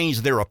have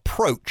changed their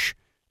approach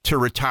to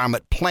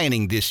retirement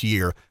planning this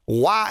year.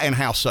 Why and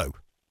how so?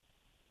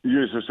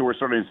 Yes, so we're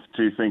starting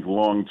to think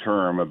long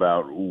term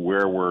about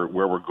where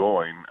we're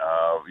going,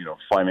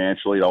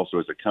 financially, also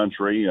as a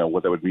country,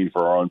 what that would mean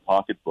for our own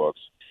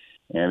pocketbooks.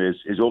 And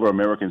as older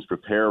Americans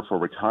prepare for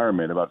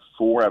retirement, about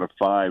 4 out of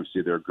 5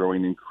 say they're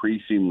growing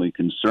increasingly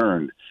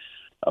concerned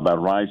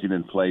about rising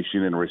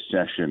inflation and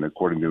recession,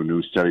 according to a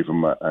new study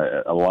from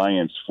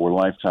Alliance for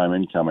Lifetime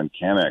Income and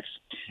Canex.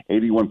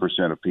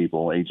 81% of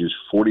people ages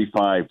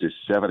 45 to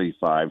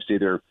 75 say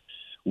they're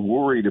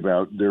worried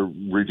about their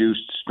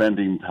reduced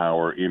spending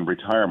power in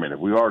retirement.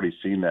 We've already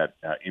seen that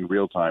in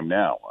real time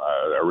now,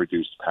 a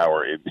reduced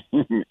power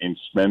in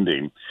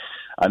spending.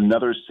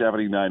 Another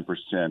 79%,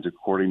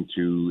 according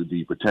to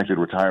the Protected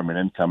Retirement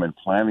Income and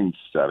Planning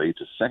study,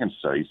 it's a second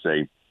study,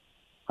 say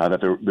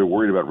that they're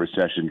worried about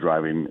recession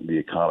driving the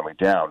economy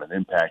down and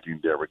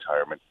impacting their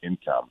retirement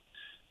income.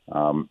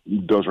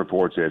 Those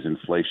reports, as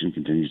inflation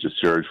continues to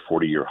surge,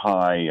 40-year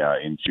high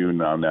in June,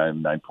 now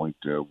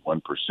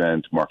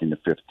 9.1%, marking the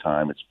 5th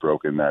time it's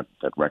broken that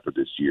record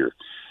this year.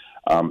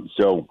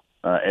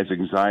 As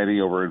anxiety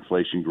over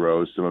inflation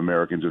grows, some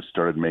Americans have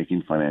started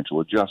making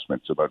financial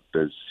adjustments. About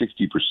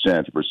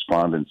 60% of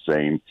respondents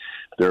saying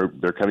they're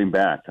cutting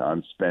back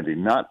on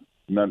spending. Not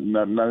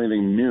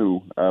anything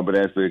new, but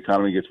as the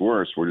economy gets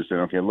worse, we're just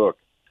saying, okay, look,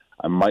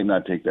 I might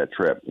not take that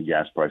trip. The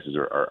gas prices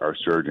are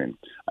surging.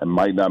 I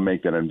might not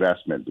make that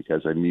investment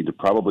because I need to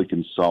probably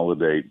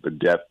consolidate the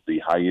debt, the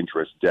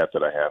high-interest debt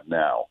that I have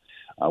now,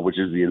 which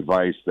is the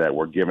advice that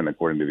we're given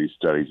according to these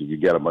studies. If you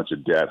get a bunch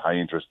of debt,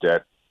 high-interest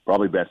debt,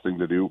 probably best thing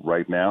to do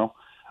right now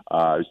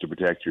is to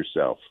protect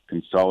yourself.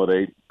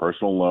 Consolidate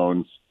personal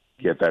loans,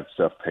 get that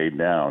stuff paid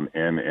down.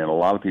 And a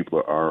lot of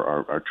people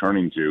are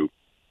turning to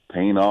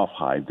paying off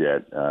high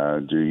debt,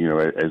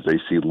 as they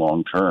see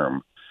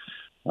long-term.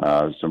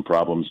 Some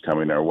problems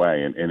coming their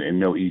way, and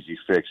no easy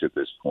fix at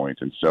this point.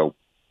 And so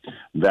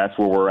that's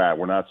where we're at.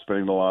 We're not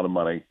spending a lot of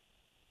money,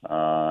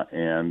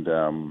 and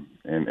we're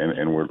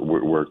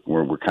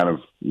kind of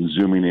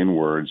zooming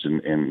inwards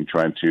and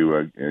trying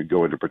to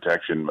go into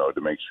protection mode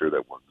to make sure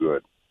that we're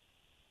good.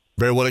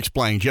 Very well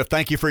explained, Jeff.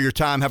 Thank you for your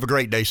time. Have a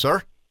great day,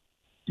 sir.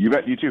 You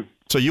bet. You too.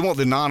 So you want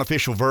the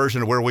non-official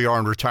version of where we are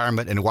in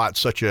retirement and why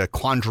it's such a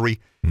quandary?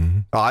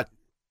 Mm-hmm.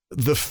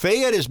 The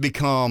Fed has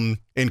become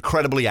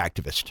incredibly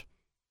activist.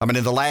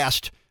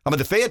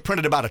 The Fed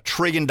printed about $1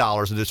 trillion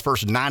in its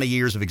first 90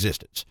 years of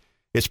existence.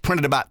 It's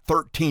printed about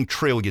 13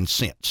 trillion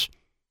since.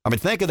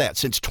 Think of that.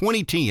 Since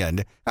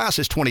 2010,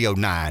 since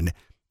 2009,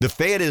 the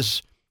Fed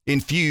has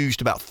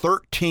infused about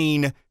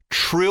 $13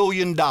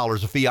 trillion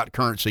of fiat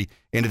currency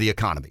into the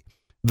economy.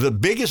 The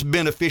biggest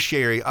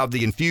beneficiary of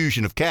the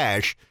infusion of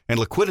cash and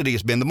liquidity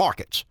has been the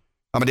markets.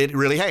 It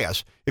really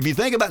has. If you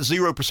think about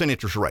 0%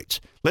 interest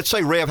rates, let's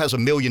say Rev has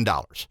 $1 million.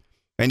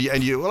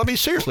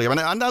 Seriously,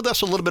 I know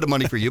that's a little bit of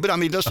money for you, but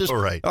let's just, all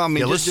right.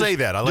 Let's say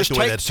that. I like the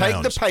way that sounds.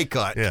 Take the pay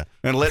cut,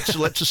 and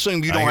let's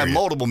assume you don't have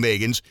multiple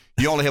millions.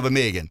 You only have $1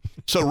 million.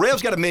 So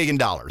Rev's got $1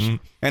 million,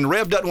 and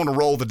Rev doesn't want to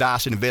roll the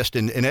dice and invest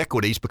in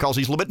equities because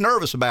he's a little bit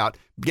nervous about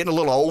getting a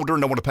little older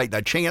and don't want to take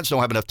that chance, don't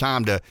have enough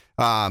time to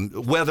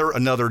weather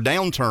another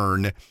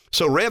downturn.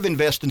 So Rev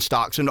invests in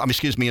stocks and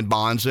in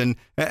bonds and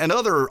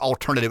other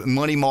alternative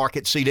money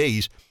market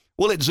CDs.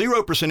 Well, at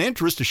 0%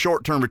 interest, the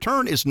short-term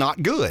return is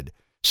not good.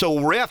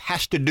 So Rev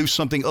has to do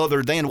something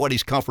other than what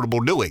he's comfortable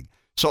doing.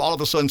 So all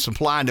of a sudden,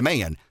 supply and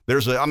demand.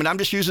 I'm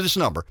just using this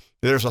number.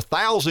 There's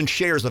 1,000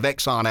 shares of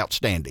Exxon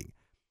outstanding.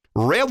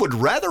 Rev would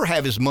rather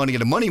have his money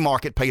in a money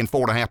market paying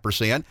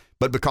 4.5%,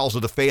 but because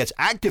of the Fed's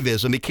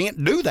activism, he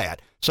can't do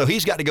that. So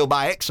he's got to go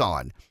buy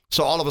Exxon.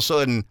 So all of a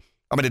sudden,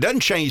 I mean, it doesn't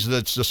change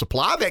the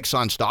supply of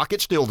Exxon stock.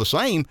 It's still the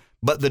same,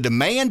 but the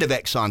demand of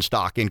Exxon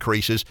stock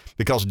increases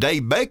because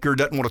Dave Baker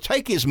doesn't want to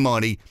take his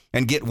money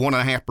and get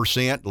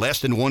 1.5%,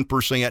 less than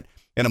 1%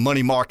 in a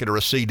money market or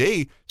a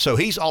CD. So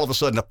he's all of a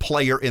sudden a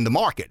player in the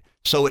market.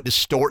 So it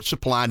distorts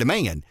supply and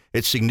demand.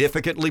 It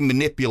significantly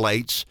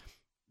manipulates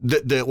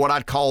the what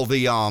I'd call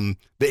the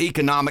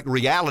economic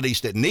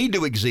realities that need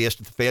to exist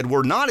at the Fed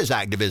were not as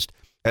activist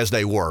as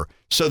they were.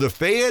 So the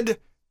Fed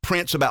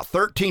prints about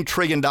 $13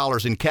 trillion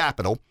in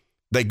capital.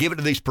 They give it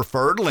to these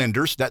preferred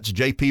lenders. That's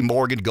J.P.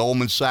 Morgan,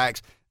 Goldman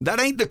Sachs.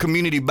 That ain't the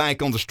community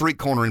bank on the street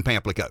corner in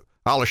Pamplico.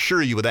 I'll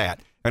assure you of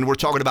that. And we're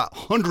talking about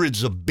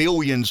hundreds of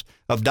billions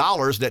of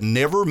dollars that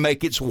never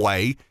make its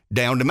way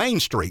down to Main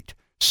Street.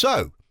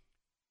 So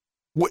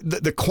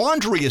the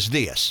quandary is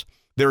this.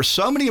 There are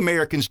so many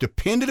Americans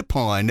dependent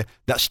upon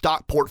that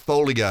stock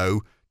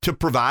portfolio to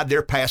provide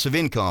their passive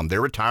income,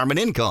 their retirement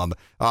income.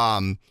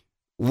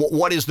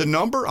 What is the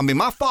number? I mean,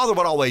 my father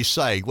would always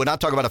say, when I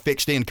talk about a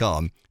fixed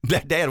income,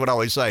 that dad would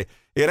always say,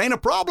 it ain't a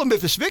problem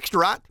if it's fixed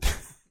right.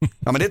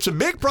 I mean, it's a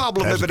big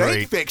problem if it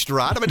ain't fixed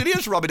right. I mean, it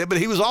is, Robbie, but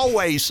he was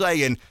always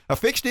saying a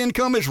fixed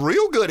income is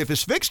real good if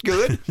it's fixed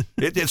good.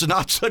 It's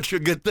not such a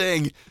good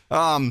thing.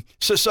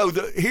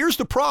 Here's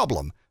the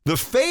problem. The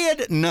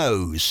Fed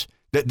knows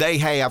that they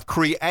have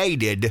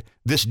created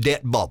this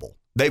debt bubble.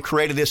 They've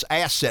created this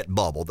asset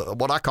bubble,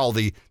 what I call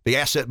the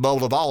asset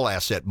bubble of all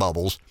asset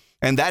bubbles,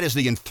 and that is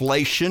the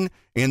inflation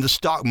in the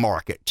stock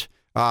market.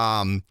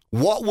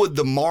 What would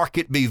the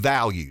market be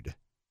valued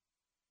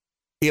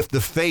if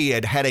the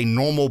Fed had a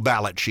normal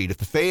balance sheet? If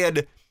the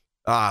Fed,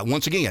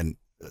 once again,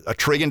 $1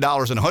 trillion in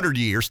 100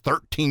 years,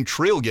 $13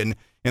 trillion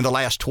in the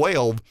last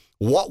 12,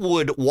 what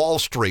would Wall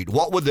Street,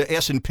 what would the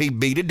S&P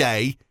be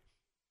today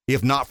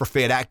if not for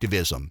Fed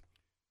activism?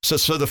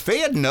 So the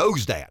Fed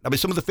knows that. I mean,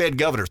 some of the Fed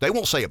governors, they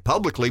won't say it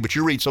publicly, but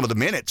you read some of the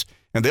minutes,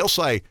 and they'll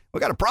say, we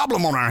got a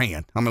problem on our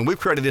hand. I mean, we've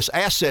created this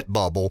asset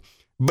bubble,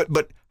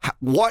 but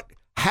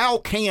how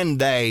can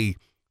they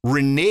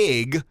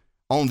renege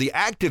on the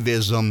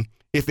activism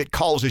if it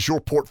causes your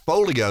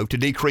portfolio to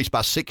decrease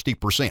by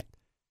 60%?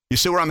 You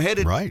see where I'm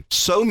headed? Right.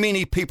 So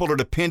many people are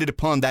dependent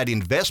upon that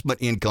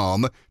investment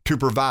income to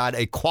provide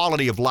a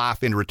quality of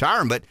life in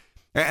retirement.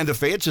 And the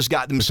Feds has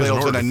got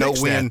themselves in a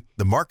no-win.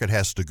 The market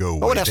has to go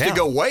way Oh, it has down. to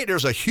go way.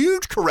 There's a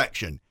huge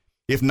correction,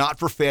 if not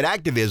for Fed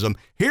activism.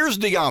 Here's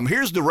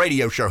the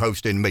radio show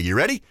host in me. You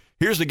ready?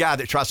 Here's the guy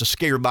that tries to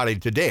scare everybody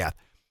to death.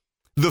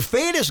 The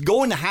Fed is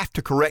going to have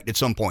to correct at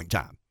some point in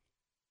time.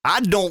 I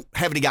don't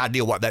have any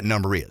idea what that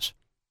number is.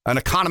 An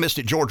economist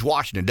at George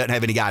Washington doesn't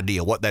have any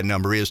idea what that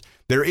number is.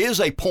 There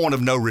is a point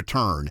of no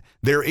return.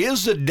 There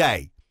is a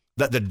day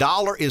that the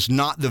dollar is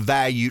not the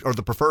value or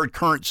the preferred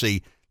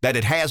currency that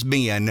it has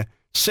been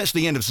since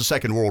the end of the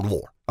Second World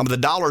War. I mean, the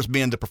dollar's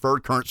been the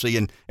preferred currency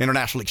in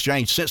international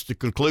exchange since the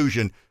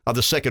conclusion of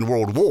the Second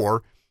World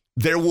War.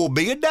 There will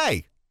be a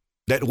day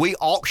that we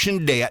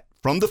auction debt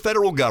from the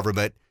federal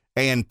government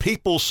and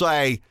people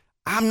say,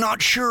 I'm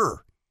not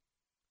sure.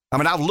 I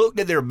mean, I've looked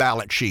at their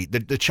balance sheet,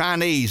 the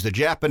Chinese, the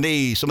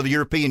Japanese, some of the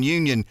European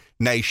Union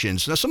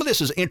nations. Now, some of this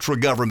is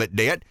intra-government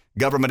debt,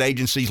 government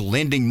agencies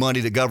lending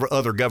money to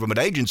other government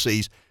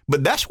agencies,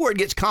 but that's where it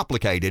gets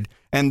complicated,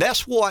 and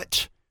that's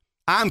what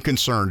I'm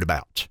concerned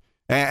about.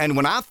 And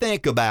when I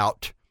think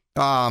about,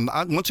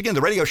 once again, the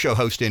radio show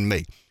host in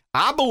me,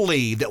 I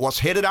believe that what's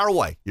headed our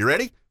way, you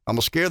ready? I'm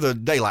going to scare the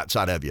daylights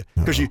out of you.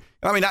 Because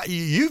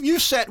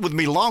you've sat with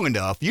me long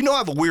enough. You know I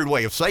have a weird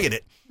way of saying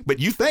it, but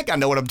you think I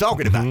know what I'm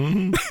talking about.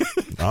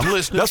 Mm-hmm. I'm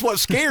listening. That's what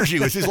scares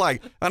you. It's just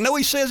like, I know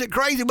he says it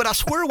crazy, but I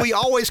swear we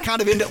always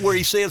kind of end up where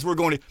he says we're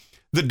going to.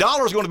 The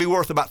dollar's going to be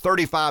worth about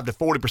 35 to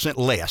 40%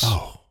 less.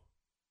 Oh.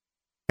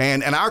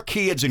 And our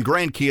kids and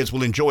grandkids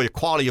will enjoy a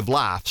quality of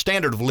life,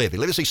 standard of living.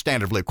 Let me say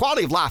standard of living.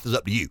 Quality of life is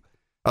up to you.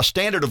 A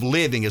standard of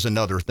living is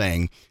another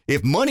thing.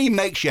 If money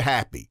makes you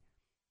happy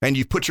and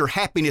you put your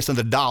happiness in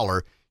the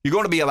dollar, you're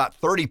going to be about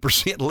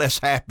 30% less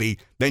happy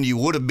than you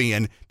would have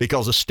been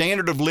because the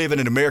standard of living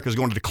in America is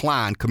going to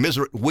decline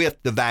commensurate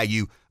with the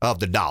value of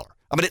the dollar.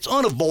 I mean, it's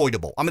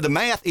unavoidable. I mean, the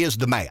math is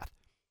the math.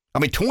 I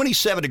mean,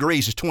 27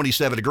 degrees is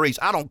 27 degrees.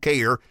 I don't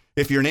care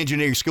if you're in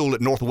engineering school at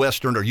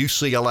Northwestern or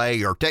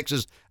UCLA or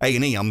Texas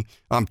A&M.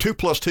 2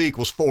 + 2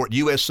 = 4 at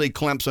USC,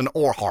 Clemson,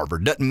 or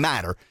Harvard. Doesn't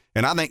matter.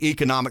 And I think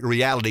economic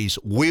realities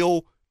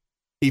will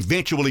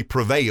eventually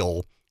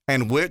prevail.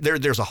 And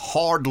there's a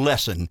hard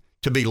lesson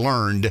to be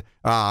learned.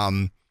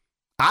 I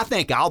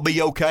think I'll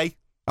be okay.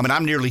 I mean,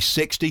 I'm nearly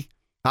 60.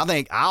 I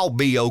think I'll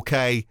be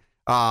okay.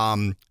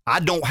 I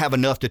don't have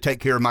enough to take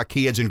care of my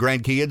kids and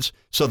grandkids,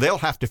 so they'll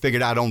have to figure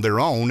it out on their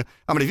own.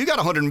 I mean, if you got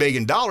 $100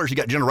 million, you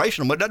got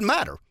generational, but it doesn't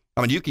matter.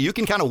 I mean, you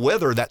can kind of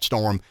weather that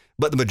storm,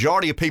 but the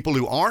majority of people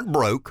who aren't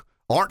broke,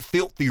 aren't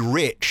filthy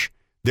rich,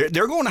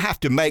 they're going to have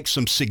to make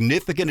some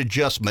significant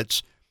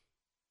adjustments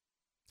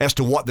as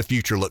to what the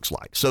future looks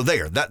like. So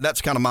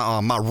that's kind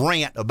of my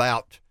rant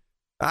about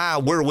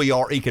where we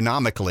are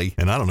economically.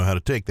 And I don't know how to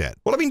take that.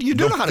 Well, I mean, you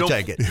do know how to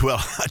take it. Well,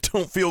 I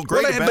don't feel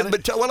great about it.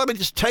 But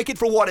just take it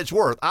for what it's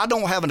worth. I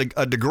don't have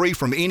a degree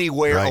from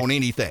anywhere on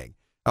anything.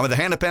 I'm at the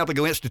Hannah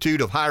Pamplico Institute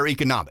of Higher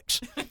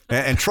Economics,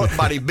 and truck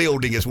body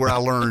building is where I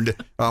learned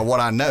what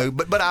I know.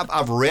 But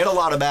I've read a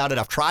lot about it.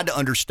 I've tried to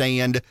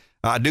understand.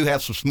 I do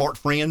have some smart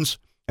friends,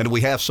 and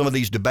we have some of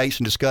these debates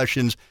and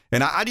discussions.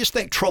 And I just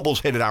think trouble's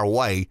headed our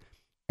way.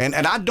 And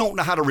I don't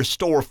know how to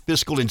restore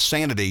fiscal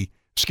sanity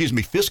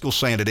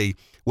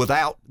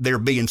without there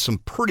being some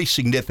pretty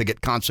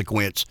significant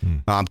consequence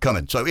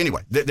coming. So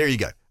anyway, there you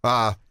go.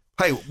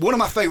 Hey, one of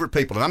my favorite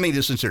people, and I mean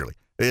this sincerely,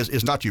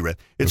 is not you, Red.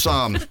 It's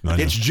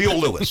it's Jill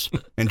Lewis.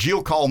 And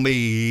Jill called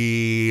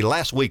me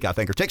last week, I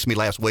think, or texted me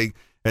last week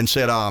and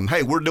said,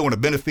 hey, we're doing a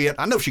benefit.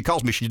 I know she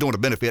calls me, she's doing a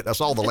benefit. That's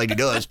all the lady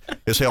does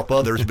is help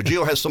others. But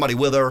Jill has somebody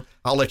with her.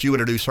 I'll let you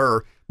introduce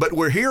her. But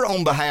we're here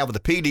on behalf of the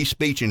PD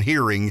Speech and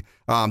Hearing.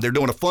 They're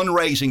doing a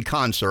fundraising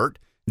concert.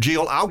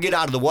 Jill, I'll get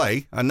out of the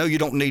way. I know you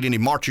don't need any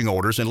marching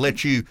orders, and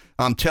let you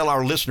tell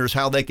our listeners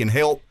how they can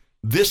help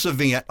this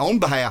event on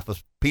behalf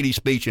of PD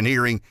Speech and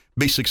Hearing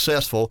be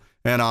successful,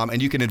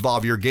 and you can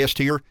involve your guest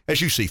here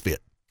as you see fit.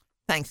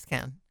 Thanks,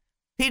 Ken.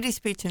 PD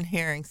Speech and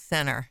Hearing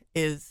Center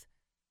is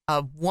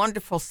a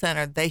wonderful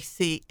center. They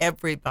see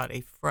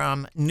everybody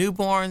from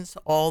newborns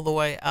all the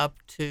way up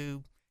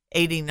to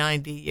 80,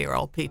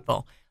 90-year-old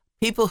people.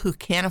 People who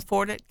can't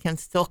afford it can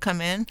still come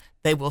in.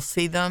 They will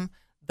see them.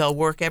 They'll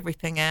work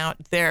everything out.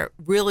 They're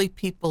really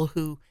people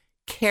who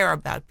care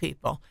about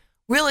people.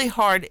 Really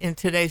hard in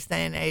today's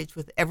day and age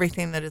with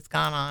everything that has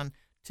gone on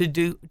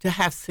to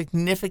have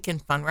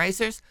significant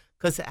fundraisers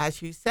because,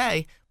 as you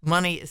say,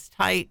 money is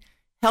tight.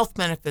 Health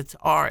benefits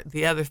are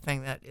the other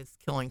thing that is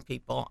killing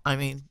people. I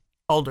mean,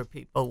 older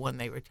people, when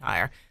they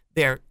retire,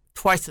 they're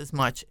twice as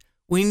much.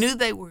 We knew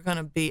they were going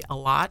to be a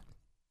lot,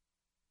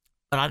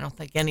 but I don't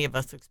think any of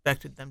us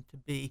expected them to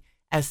be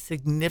as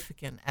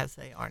significant as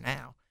they are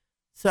now.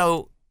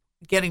 So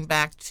getting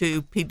back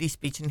to PD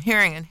Speech and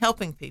Hearing and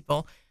helping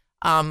people,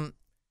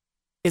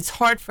 it's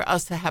hard for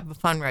us to have a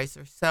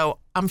fundraiser. So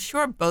I'm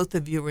sure both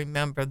of you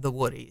remember the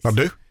Woodies. I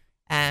do.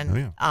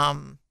 And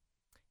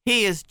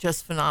he is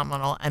just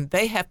phenomenal. And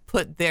they have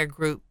put their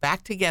group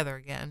back together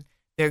again.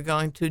 They're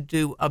going to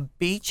do a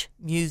beach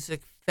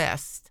music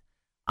fest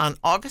on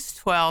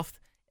August 12th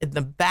in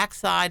the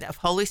backside of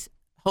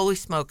Holy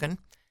Smokin'.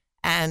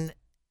 And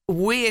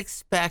we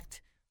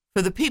expect,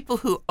 for the people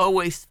who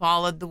always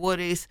followed the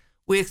Woodies,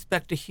 we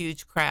expect a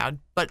huge crowd.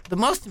 But the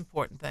most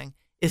important thing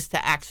is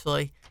to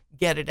actually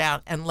get it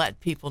out and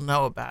let people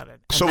know about it.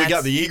 And so we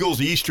got the Eagles,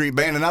 the E Street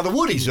Band, and now the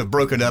Woodies have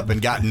broken up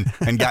and gotten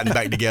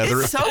back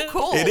together. It's so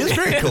cool. It is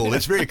very cool.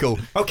 It's very cool.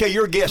 Okay,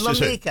 your guest is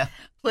who? Lamika,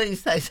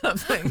 please say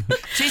something.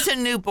 She's a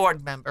new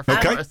board member for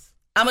Okay. us.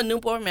 I'm a new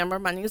board member.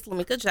 My name is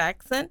Lamika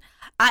Jackson.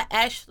 I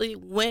actually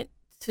went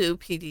to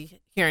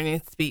PD Hearing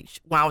and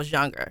Speech when I was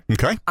younger.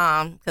 Okay.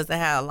 Because I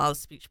had a lot of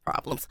speech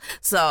problems.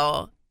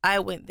 So I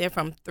went there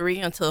from 3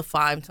 until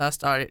 5 until I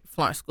started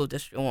Florence School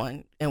District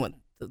 1 and went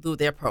through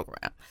their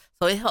program.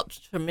 So it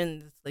helped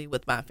tremendously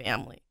with my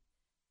family.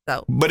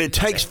 So, but it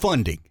takes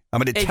funding. I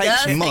mean, it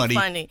takes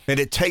money, and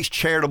it takes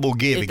charitable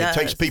giving. It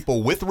takes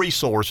people with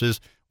resources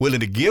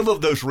willing to give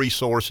of those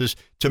resources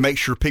to make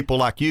sure people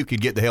like you can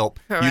get the help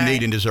you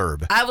need and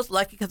deserve. I was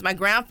lucky because my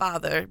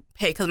grandfather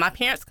paid, because my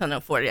parents couldn't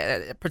afford it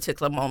at a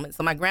particular moment.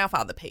 So my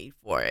grandfather paid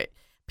for it,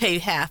 paid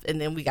half, and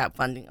then we got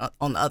funding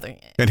on the other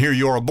end. And here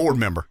you are a board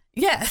member.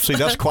 Yes. See,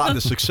 that's quite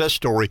the success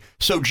story.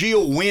 So,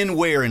 Jill, when,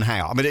 where, and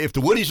how? I mean, if the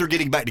Woodies are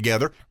getting back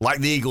together, like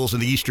the Eagles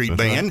and the E Street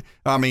Band,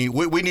 I mean,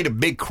 we need a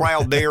big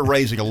crowd there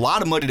raising a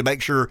lot of money to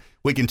make sure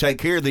we can take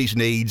care of these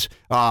needs.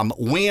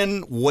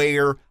 When,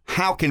 where,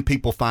 how can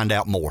people find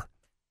out more?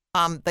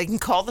 They can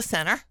call the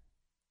center,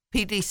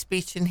 PD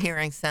Speech and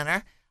Hearing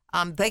Center.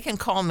 They can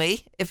call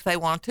me if they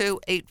want to,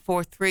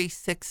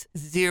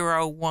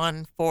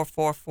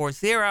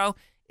 843-601-4440.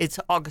 It's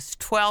August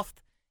 12th.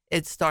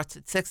 It starts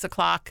at 6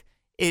 o'clock.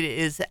 It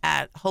is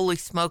at Holy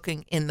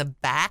Smoking in the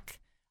back.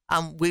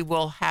 We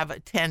will have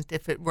a tent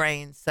if it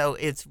rains, so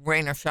it's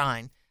rain or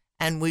shine.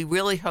 And we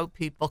really hope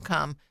people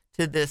come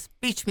to this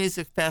Beach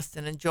Music Fest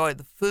and enjoy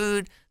the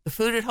food. The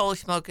food at Holy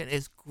Smoking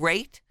is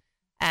great,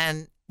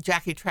 and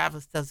Jackie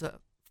Travis does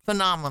a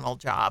phenomenal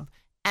job.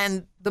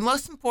 And the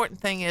most important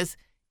thing is,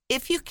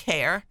 if you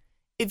care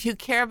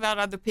about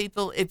other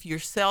people, if you're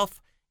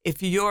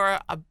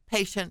a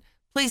patient,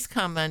 please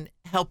come and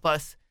help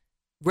us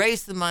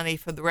raise the money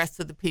for the rest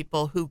of the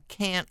people who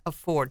can't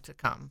afford to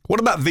come. What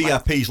about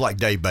VIPs like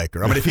Dave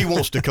Baker? I mean, if he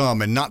wants to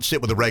come and not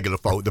sit with the regular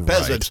folk, the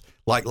peasants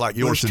like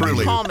yours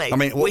truly. Call me. I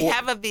mean, we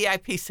have a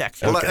VIP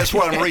section. Well, that's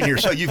what I'm reading here.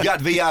 So you've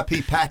got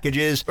VIP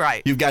packages.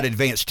 Right. You've got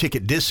advanced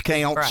ticket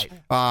discounts.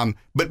 Right.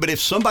 But if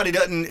somebody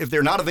if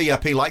they're not a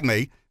VIP like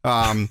me,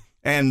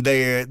 and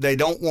they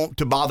don't want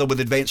to bother with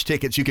advanced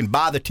tickets, you can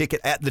buy the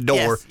ticket at the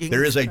door. Yes,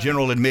 there is a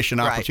general admission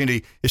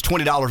opportunity. It's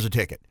 $20 a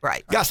ticket.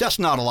 Right. Guys, that's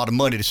not a lot of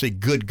money to see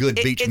good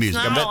beach music. It's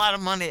not a lot of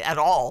money at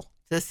all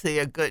to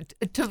see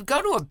to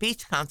go to a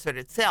beach concert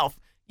itself.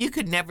 You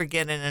could never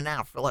get in and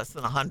out for less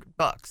than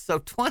 $100. So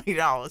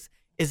 $20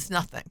 is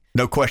nothing.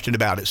 No question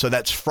about it. So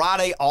that's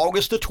Friday,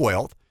 August the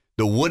 12th.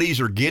 The Woodies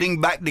are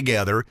getting back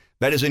together.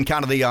 That is in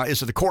kind of the,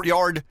 is it the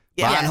courtyard?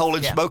 Behind Hole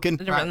and Spoken?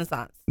 The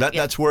Renaissance.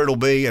 That's where it'll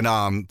be.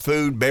 And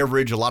food,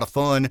 beverage, a lot of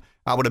fun,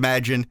 I would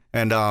imagine.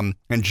 And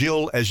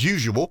Jill, as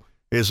usual,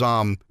 is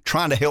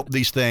trying to help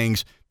these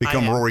things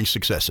become roaring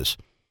successes.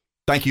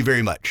 Thank you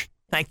very much.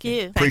 Thank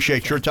you.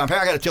 Appreciate your time. Hey,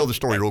 I got to tell the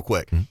story real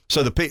quick.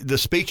 So the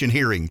speech and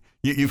hearing,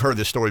 you've heard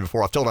this story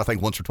before. I've told it, I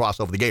think, once or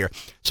twice over the air.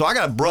 So I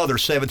got a brother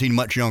 17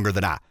 months younger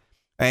than I.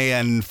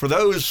 And for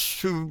those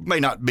who may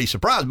not be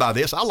surprised by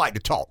this, I like to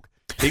talk.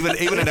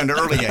 Even at an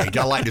early age,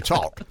 I like to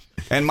talk.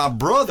 And my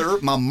brother,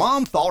 my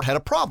mom thought had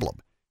a problem.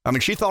 I mean,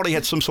 she thought he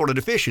had some sort of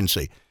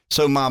deficiency.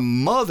 So my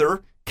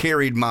mother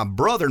carried my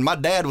brother, and my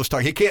dad was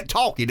talking. He can't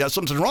talk. He does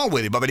something wrong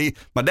with him. But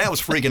my dad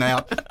was freaking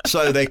out.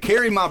 So they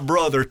carried my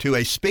brother to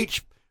a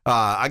speech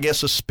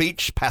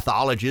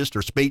pathologist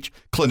or speech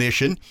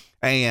clinician.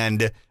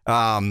 And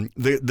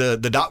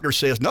the doctor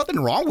says, nothing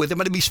wrong with him,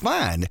 but he's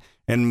fine.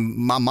 And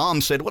my mom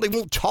said, well, he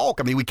won't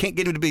talk. I mean, we can't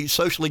get him to be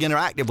socially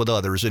interactive with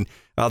others. And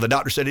the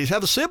doctor said, does he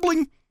have a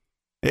sibling?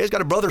 Yeah, he's got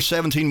a brother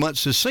 17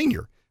 months his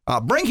senior.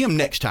 Bring him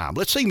next time.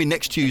 Let's see me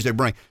next Tuesday.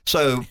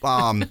 So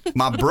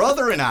my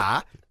brother and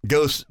I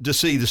go to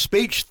see the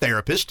speech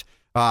therapist.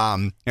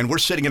 And we're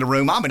sitting in a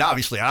room. I mean,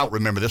 obviously, I don't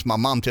remember this. My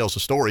mom tells the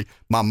story.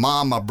 My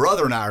mom, my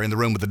brother, and I are in the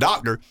room with the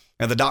doctor.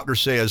 And the doctor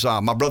says,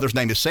 my brother's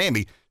name is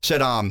Sammy,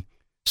 said,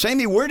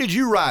 Sammy, where did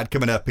you ride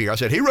coming up here? I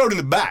said, he rode in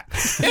the back.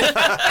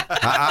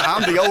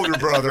 I'm the older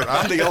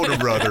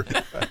brother.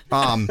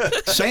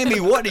 Sammy,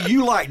 what do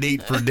you like to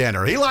eat for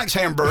dinner? He likes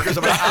hamburgers.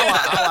 I mean,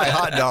 I like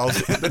hot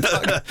dogs.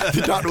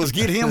 The doctor was,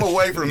 get him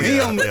away from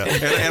him,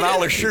 and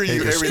I'll assure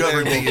you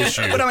everything.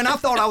 But I mean, I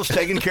thought I was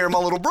taking care of my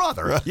little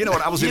brother. You know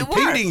what? I was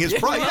impeding his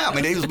pride. Yeah, I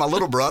mean, he was my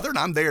little brother, and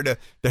I'm there to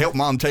help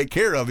mom take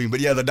care of him.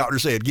 But yeah, the doctor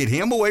said, get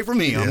him away from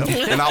him,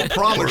 and I'll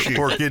promise you.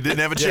 Poor kid didn't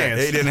have a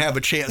chance. He didn't have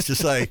a chance to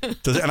say.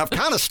 And I've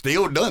kind of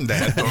still done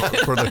that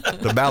for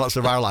the balance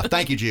of our life.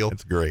 Thank you, Jill.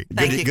 That's great.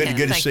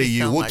 Good to see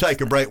you. We'll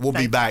take a break. We'll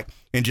be back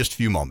in just a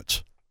few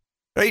moments.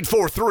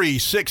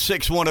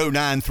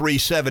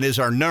 843-661-0937 is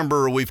our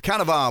number. We've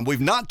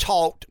we've not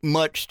talked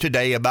much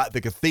today about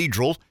the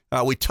cathedral.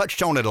 We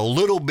touched on it a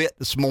little bit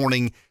this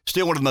morning.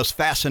 Still one of the most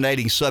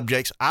fascinating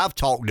subjects I've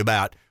talked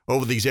about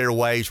over these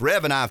airways.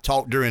 Rev and I have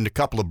talked during a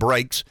couple of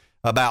breaks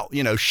about,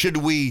 should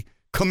we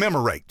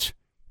commemorate?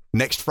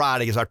 Next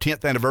Friday is our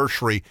 10th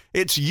anniversary.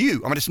 It's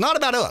you. I mean, it's not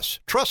about us.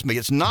 Trust me,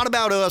 it's not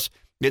about us.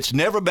 It's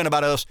never been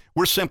about us.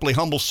 We're simply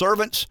humble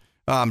servants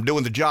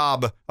doing the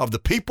job of the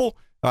people,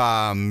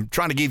 trying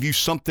to give you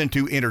something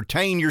to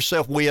entertain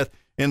yourself with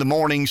in the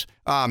mornings.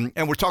 And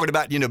we're talking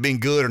about, being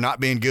good or not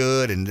being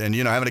good and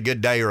having a good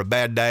day or a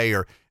bad day.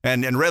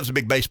 And Rev's a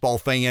big baseball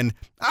fan.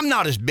 I'm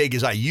not as big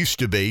as I used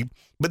to be,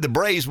 but the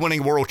Braves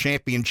winning world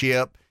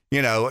championship,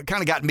 it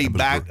kind of got me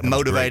back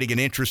motivated and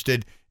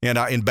interested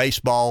in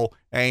baseball.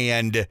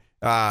 And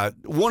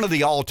one of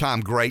the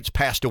all-time greats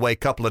passed away a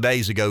couple of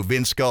days ago,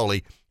 Vin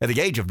Scully, at the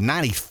age of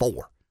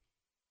 94.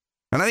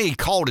 And I think he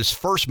called his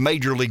first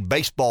Major League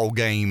Baseball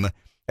game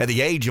at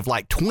the age of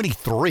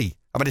 23.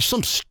 I mean, it's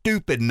some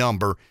stupid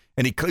number.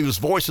 And he was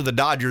voice of the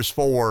Dodgers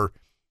for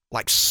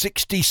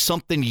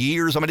 60-something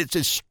years. I mean,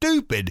 it's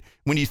stupid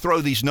when you throw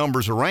these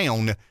numbers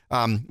around.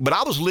 But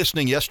I was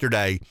listening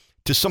yesterday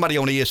to somebody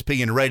on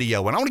ESPN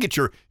radio, and I want to get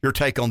your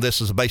take on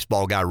this as a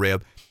baseball guy,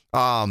 Rev.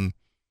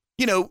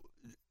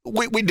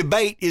 We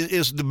debate,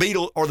 is the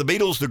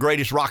Beatles the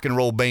greatest rock and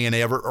roll band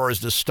ever, or is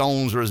the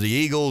Stones, or is the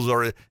Eagles,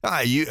 or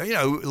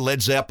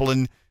Led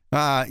Zeppelin,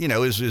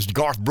 is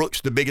Garth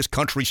Brooks the biggest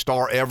country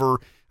star ever?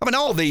 I mean,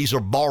 all these are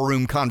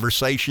ballroom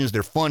conversations.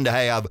 They're fun to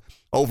have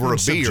over a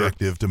beer.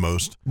 Subjective to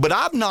most. But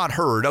I've not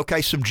heard,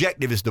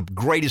 subjective is the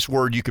greatest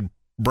word you could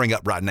bring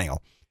up right now.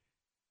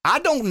 I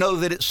don't know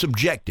that it's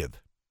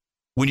subjective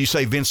when you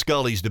say Vin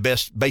Scully's the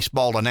best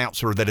baseball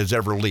announcer that has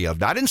ever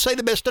lived. I didn't say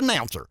the best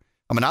announcer.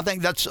 I mean, I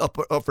think that's up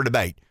for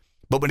debate.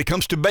 But when it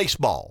comes to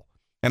baseball,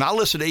 and I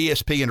listened to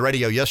ESPN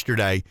radio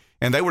yesterday,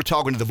 and they were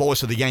talking to the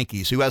voice of the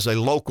Yankees, who has a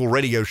local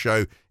radio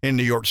show in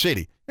New York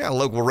City. Yeah, a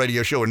local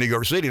radio show in New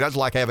York City, that's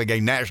like having a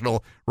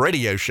national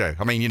radio show.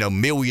 I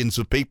mean, millions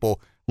of people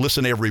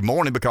listen every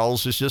morning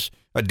because it's just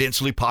a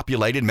densely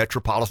populated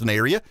metropolitan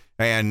area.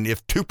 And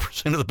if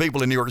 2% of the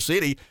people in New York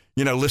City,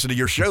 listen to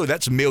your show,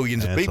 that's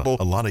millions of people.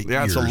 A lot of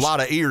ears. That's a lot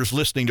of ears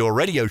listening to a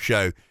radio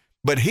show.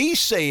 But he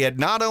said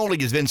not only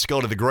is Vin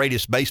Scully the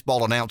greatest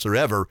baseball announcer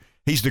ever,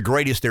 he's the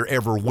greatest there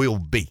ever will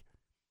be.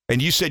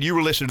 And you said you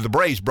were listening to the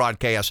Braves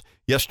broadcast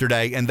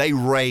yesterday, and they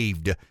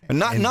raved. And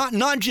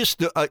not just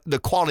the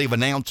quality of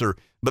announcer,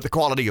 but the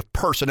quality of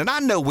person. And I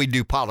know we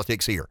do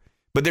politics here,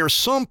 but there are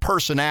some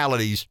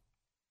personalities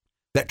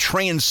that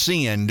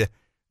transcend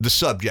the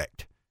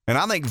subject. And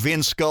I think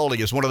Vin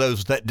Scully is one of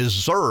those that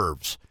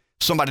deserves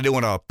somebody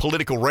doing a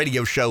political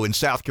radio show in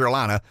South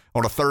Carolina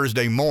on a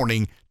Thursday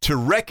morning to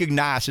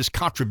recognize his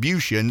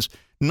contributions,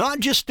 not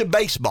just to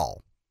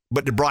baseball,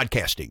 but to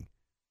broadcasting.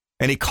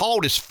 And he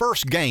called his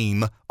first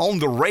game on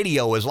the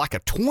radio as like a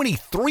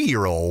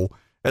 23-year-old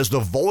as the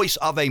voice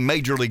of a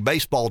Major League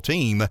Baseball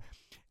team.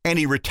 and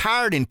he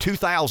retired in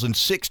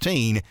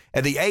 2016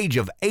 at the age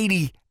of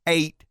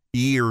 88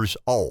 years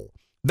old.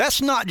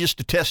 That's not just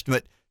a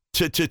testament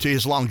to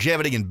his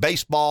longevity in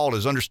baseball,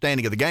 his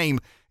understanding of the game.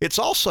 It's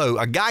also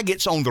a guy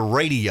gets on the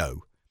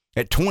radio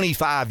at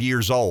 25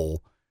 years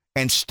old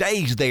and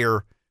stays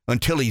there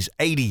until he's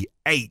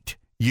 88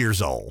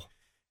 years old.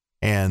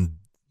 And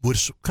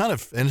what's kind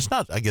of, and it's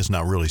not, I guess,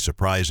 not really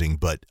surprising,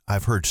 but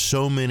I've heard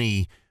so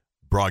many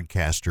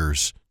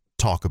broadcasters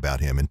talk about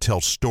him and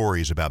tell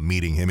stories about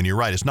meeting him. And you're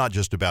right, it's not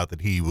just about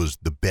that he was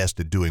the best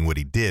at doing what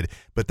he did,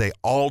 but they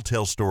all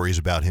tell stories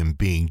about him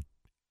being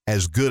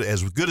as good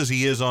as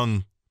he is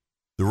on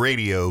the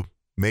radio,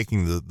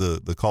 making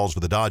the calls for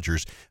the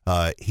Dodgers.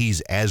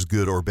 He's as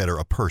good or better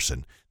a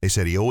person. They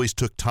said he always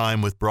took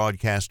time with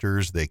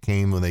broadcasters.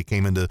 When they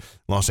came into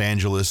Los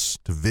Angeles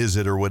to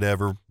visit or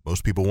whatever,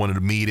 most people wanted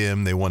to meet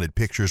him. They wanted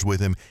pictures with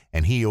him.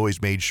 And he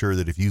always made sure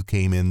that if you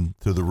came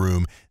into the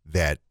room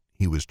that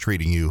he was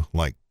treating you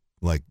like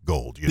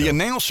gold. The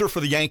announcer for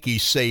the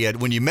Yankees said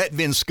when you met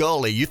Vin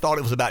Scully, you thought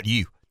it was about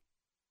you.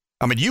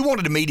 I mean, you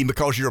wanted to meet him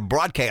because you're a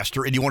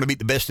broadcaster and you want to meet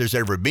the best there's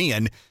ever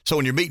been. So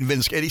when you're meeting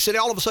Vin Scully, he said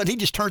all of a sudden he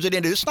just turns it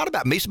into, it's not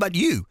about me, it's about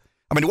you.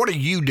 I mean, what are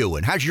you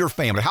doing? How's your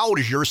family? How old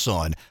is your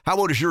son? How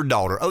old is your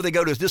daughter? Oh, they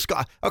go to this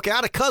guy. Okay, I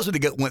had a cousin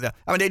that went there.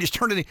 I mean, they just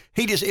turned it in.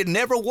 It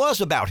never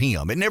was about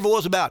him. It never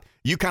was about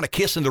you kind of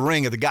kissing the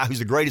ring of the guy who's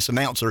the greatest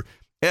announcer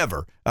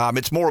ever.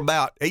 It's more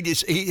about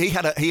he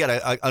had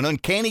an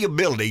uncanny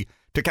ability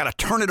to kind of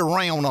turn it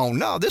around on,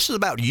 no, this is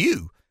about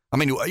you. I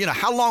mean,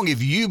 how long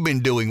have you been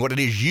doing what it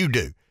is you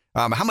do?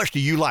 How much do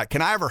you like?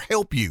 Can I ever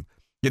help you?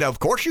 Of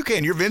course you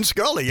can. You're Vin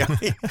Scully. I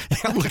mean,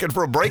 I'm looking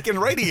for a break in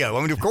radio.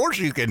 I mean, of course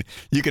you can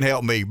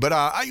help me. But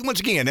once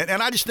again,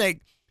 and I just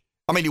think,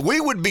 I mean,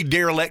 we would be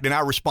derelict in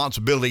our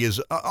responsibility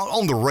as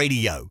on the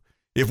radio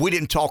if we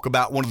didn't talk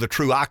about one of the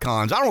true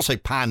icons. I don't want to say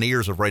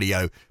pioneers of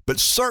radio, but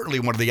certainly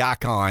one of the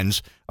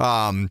icons.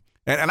 And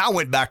I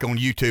went back on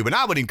YouTube, and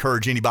I would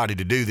encourage anybody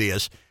to do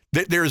this.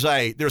 There's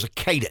a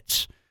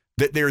cadence.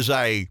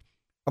 I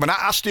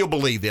still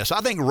believe this.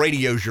 I think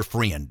radio's your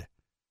friend.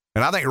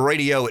 And I think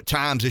radio at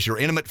times is your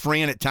intimate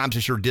friend, at times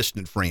is your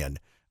distant friend.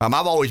 I've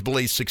always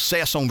believed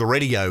success on the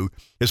radio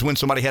is when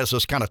somebody has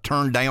us kind of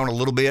turned down a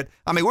little bit.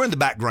 I mean, we're in the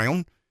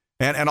background,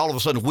 and all of a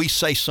sudden we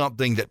say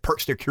something that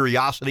perks their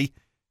curiosity,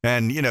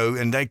 and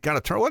they kind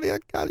of turn, what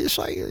did I just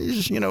say?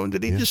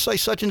 Did he just say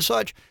such and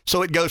such?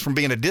 So it goes from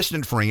being a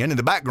distant friend in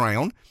the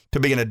background to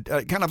being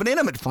a kind of an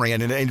intimate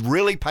friend and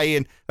really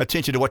paying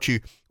attention to what you,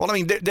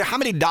 how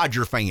many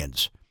Dodger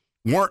fans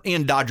weren't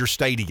in Dodger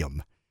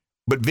Stadium,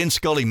 but Vin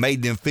Scully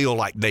made them feel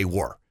like they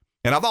were?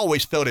 And I've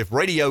always felt if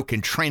radio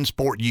can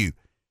transport you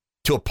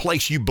to a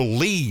place you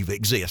believe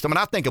exists. I mean,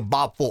 I think of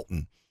Bob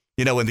Fulton,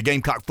 in the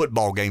Gamecock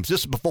football games.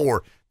 This is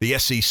before the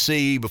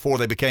SEC, before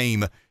they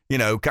became,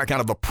 kind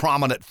of a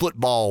prominent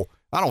football,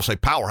 I don't say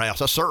powerhouse,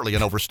 that's certainly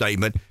an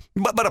overstatement,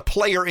 but a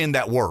player in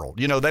that world.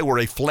 They were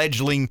a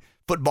fledgling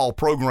football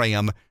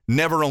program,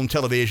 never on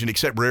television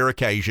except rare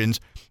occasions.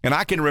 And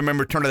I can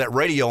remember turning that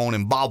radio on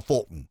and Bob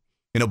Fulton.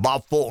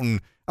 Bob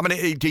Fulton, I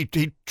mean,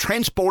 he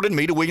transported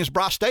me to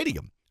Williams-Brice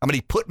Stadium. I mean,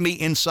 he put me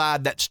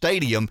inside that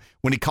stadium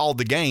when he called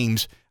the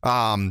games.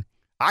 I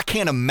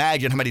can't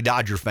imagine how many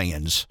Dodger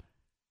fans,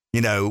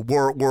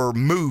 were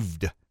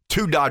moved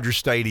to Dodger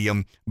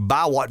Stadium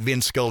by what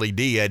Vin Scully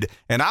did.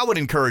 And I would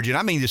encourage you, and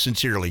I mean this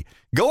sincerely,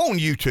 go on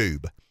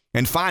YouTube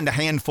and find a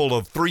handful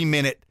of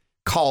 3-minute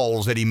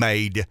calls that he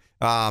made.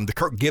 The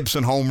Kirk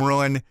Gibson home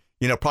run,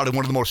 probably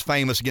one of the most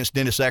famous against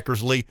Dennis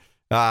Eckersley.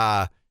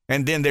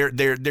 And then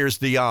there's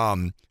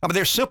the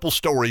there's simple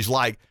stories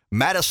like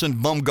Madison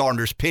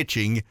Bumgarner's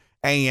pitching,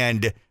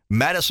 and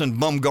Madison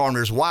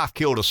Bumgarner's wife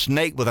killed a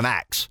snake with an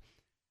axe,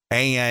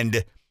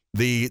 and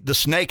the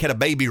snake had a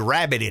baby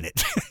rabbit in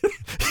it.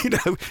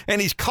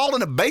 And he's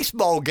calling a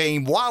baseball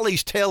game while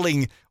he's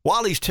telling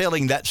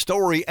that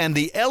story, and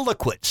the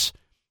eloquence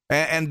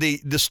and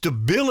the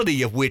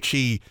stability of which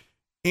he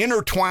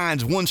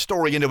intertwines one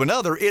story into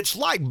another. It's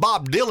like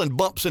Bob Dylan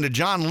bumps into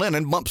John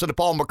Lennon, bumps into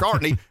Paul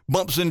McCartney,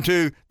 bumps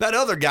into that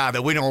other guy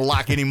that we don't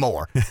like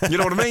anymore. You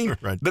know what I mean?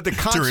 Right. That the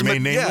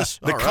consummate,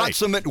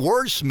 consummate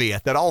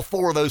wordsmith that all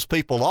four of those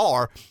people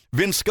are.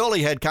 Vin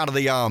Scully had kind of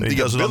the he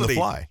does ability. it on the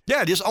fly.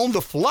 Yeah, just on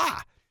the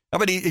fly. I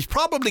mean, he's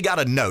probably got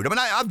a note. I mean,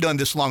 I've done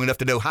this long enough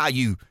to know how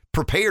you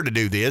prepare to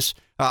do this.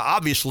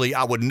 Obviously,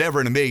 I would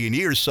never in a million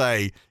years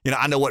say,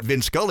 I know what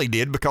Vin Scully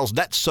did, because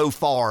that's so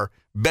far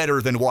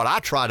better than what I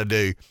try to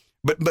do.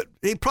 But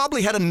he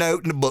probably had a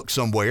note in a book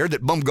somewhere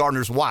that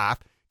Bumgarner's wife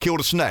killed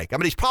a snake. I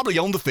mean, he's probably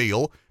on the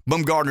field.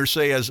 Bumgarner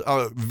says,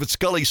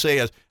 Scully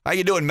says, "How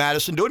you doing,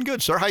 Madison?" "Doing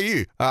good, sir. How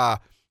you?" "I'm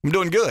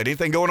doing good.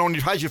 Anything going on?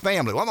 How's your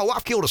family?" "Well, my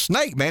wife killed a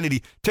snake, man." And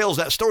he tells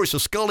that story. So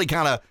Scully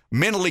kind of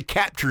mentally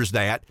captures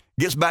that,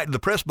 gets back to the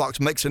press box,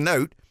 makes a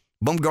note.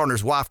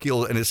 Bumgarner's wife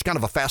killed, and it's kind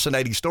of a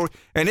fascinating story.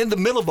 And in the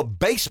middle of a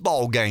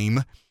baseball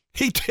game,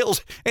 he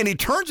turns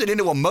it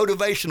into a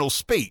motivational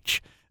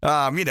speech.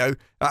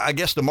 I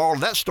guess the moral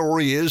of that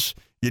story is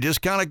you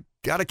just kind of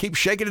got to keep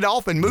shaking it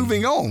off and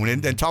moving on,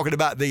 and talking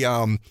about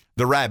the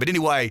rabbit.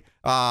 Anyway,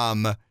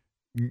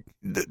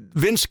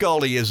 Vin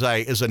Scully was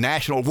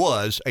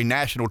a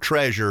national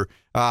treasure,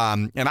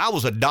 and I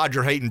was a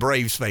Dodger hating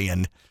Braves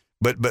fan,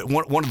 but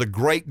one of the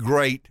great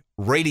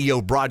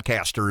radio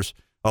broadcasters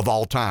of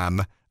all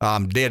time,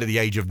 dead at the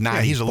age of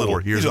 94 he's a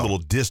years old. Little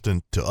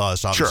distant to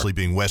us, obviously, Sure.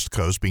 being West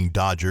Coast, being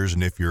Dodgers,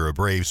 and if you're a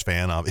Braves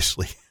fan,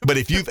 obviously. But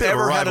if you've Bit of a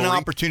ever had an rivalry.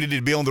 opportunity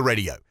to be on the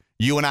radio,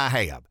 you and I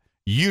have,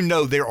 you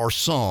know there are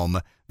some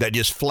that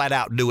just flat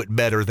out do it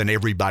better than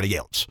everybody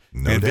else.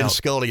 No and Vin doubt.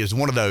 Scully is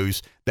one of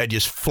those that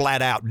just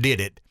flat out did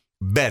it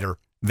better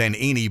than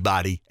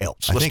anybody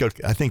else.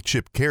 I think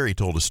Chip Carey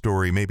told a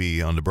story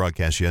maybe on the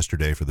broadcast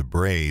yesterday for the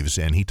Braves,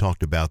 and he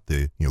talked about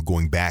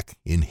going back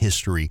in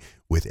history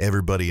with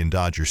everybody in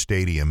Dodger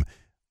Stadium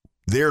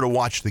there to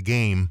watch the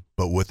game,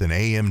 but with an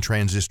AM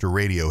transistor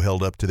radio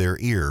held up to their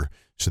ear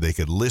so they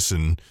could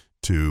listen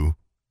to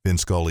Vin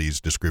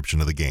Scully's description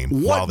of the game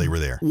while they were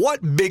there.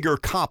 What bigger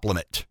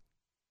compliment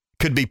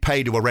could be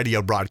paid to a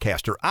radio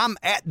broadcaster? I'm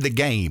at the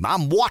game.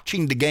 I'm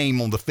watching the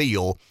game on the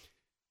field,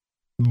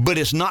 but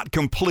it's not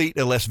complete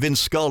unless Vin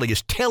Scully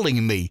is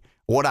telling me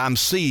what I'm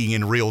seeing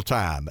in real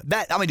time.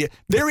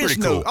 There is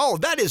no. Cool. Oh,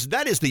 that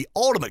is the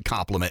ultimate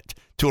compliment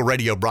to a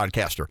radio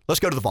broadcaster. Let's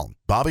go to the phone.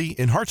 Bobby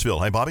in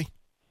Hartsville. Hey, Bobby.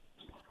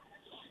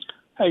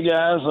 Hey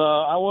guys,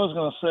 I was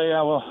going to say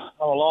I'm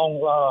a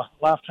long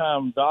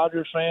lifetime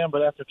Dodgers fan,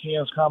 but after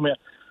Ken's comment,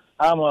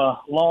 I'm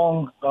a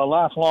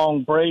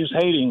lifelong Braves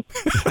hating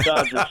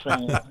Dodgers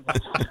fan.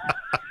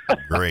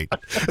 Great.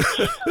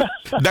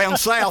 Down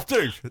south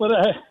too. But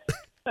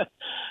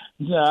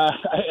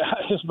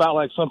it's about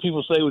like some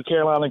people say with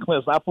Carolina and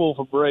Clemson. I pull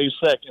for Braves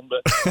second,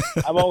 but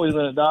I've always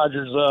been a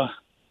Dodgers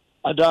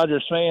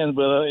fan.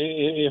 But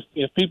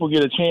if people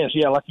get a chance,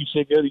 yeah, like you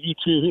said, go to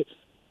YouTube.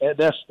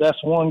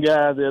 That's one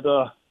guy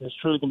that is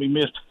truly going to be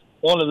missed.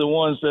 One of the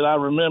ones that I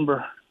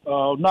remember,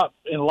 not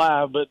in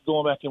live, but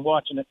going back and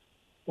watching it,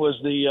 was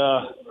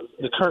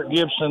the Kirk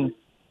Gibson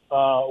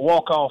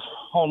walk-off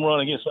home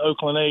run against the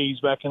Oakland A's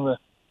back in the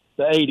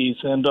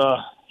 80s, and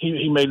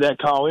he made that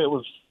call. It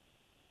was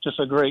just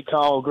a great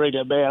call, great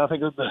at-bat. I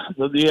think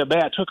the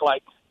at-bat took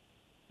like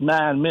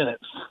 9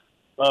 minutes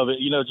of it,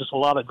 just a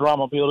lot of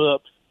drama built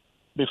up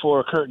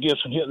before Kirk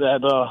Gibson hit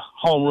that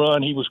home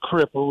run. He was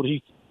crippled.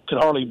 He could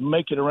hardly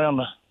make it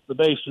around the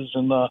bases,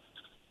 and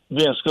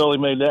Vin Scully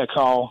made that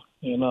call,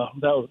 and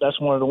that's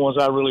one of the ones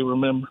I really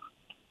remember.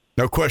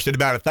 No question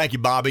about it. Thank you,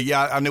 Bobby.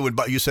 Yeah, I knew when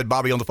you said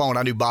Bobby on the phone,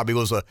 I knew Bobby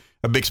was a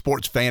big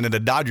sports fan and a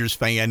Dodgers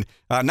fan.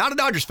 Not a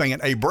Dodgers fan,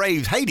 a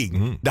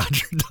Braves-hating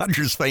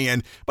Dodgers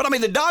fan. But,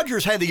 the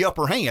Dodgers had the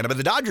upper hand.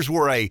 The Dodgers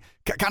were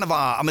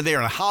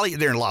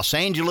they're in Los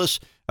Angeles,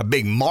 a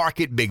big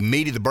market, big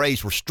media. The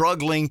Braves were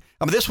struggling.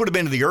 This would have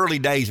been the early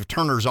days of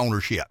Turner's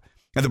ownership.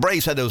 And the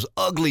Braves had those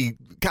ugly,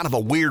 kind of a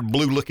weird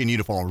blue-looking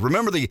uniforms.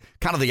 Remember the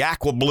kind of the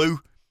aqua blue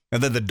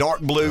and then the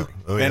dark blue?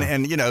 Yeah.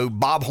 And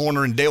Bob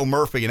Horner and Dale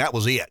Murphy, and that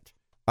was it.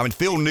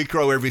 Phil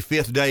Necro every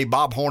fifth day,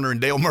 Bob Horner and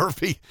Dale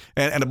Murphy,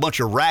 and a bunch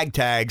of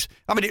ragtags.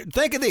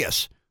 Think of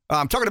this.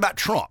 I'm talking about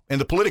Trump in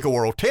the political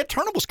world. Ted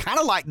Turner was kind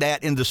of like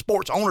that in the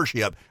sports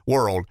ownership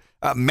world.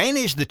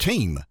 Managed the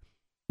team.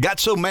 Got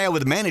so mad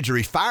with the manager,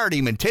 he fired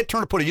him, and Ted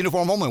Turner put a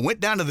uniform on and went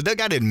down to the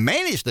dugout and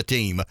managed the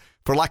team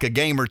for like a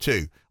game or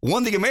two.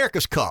 Won the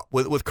America's Cup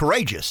with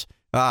Courageous.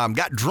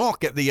 Got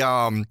drunk at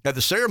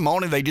the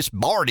ceremony. They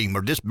disbarred him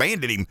or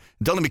disbanded him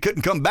and told him he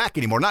couldn't come back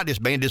anymore. Not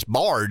disbanded,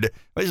 disbarred.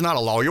 He's not a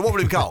lawyer. What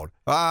would he be called?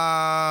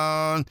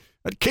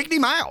 Kicked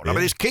him out. Yeah.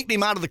 Just kicked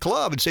him out of the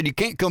club and said you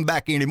can't come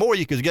back anymore.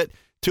 You could get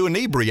too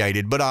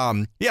inebriated. But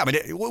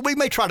we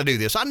may try to do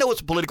this. I know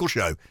it's a political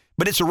show,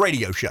 but it's a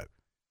radio show.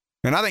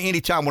 And I think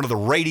anytime one of the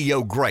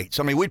radio greats,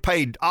 we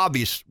paid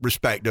obvious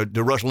respect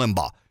to Rush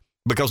Limbaugh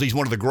because he's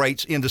one of the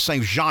greats in the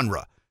same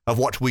genre of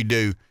what we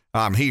do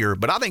here.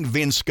 But I think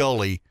Vin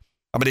Scully,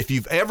 if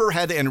you've ever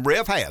had, and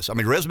Rev has,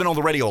 Rev's been on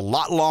the radio a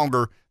lot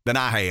longer than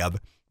I have,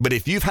 but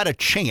if you've had a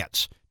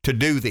chance to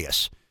do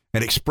this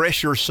and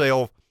express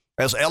yourself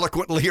as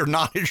eloquently or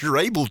not as you're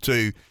able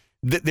to,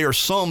 there are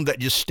some that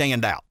just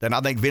stand out. And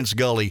I think Vin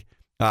Scully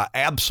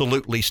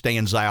absolutely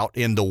stands out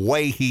in the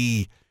way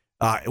he,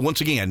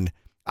 once again,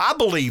 I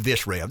believe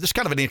this, Rev. This is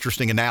kind of an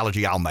interesting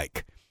analogy I'll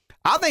make.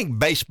 I think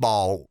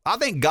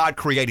God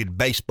created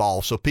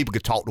baseball so people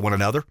could talk to one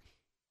another.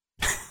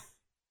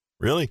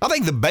 Really? I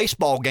think the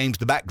baseball game's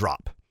the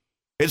backdrop.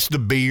 It's the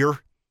beer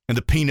and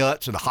the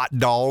peanuts and the hot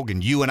dog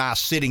and you and I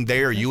sitting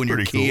there, you and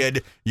your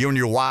kid, you and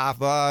your wife,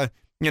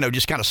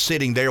 just kind of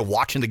sitting there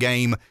watching the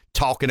game,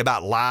 talking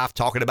about life,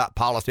 talking about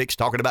politics,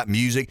 talking about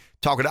music,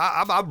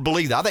 I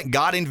believe that. I think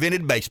God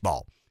invented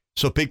baseball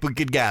so people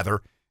could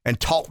gather and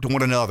talk to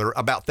one another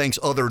about things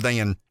other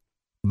than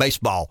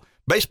baseball.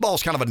 Baseball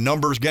is kind of a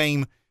numbers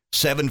game,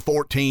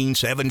 714,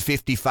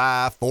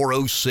 755,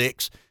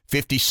 406,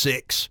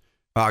 56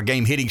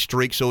 game hitting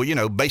streak. So,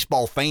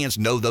 baseball fans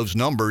know those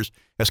numbers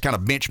as kind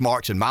of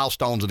benchmarks and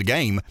milestones of the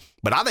game.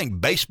 But I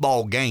think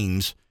baseball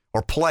games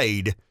are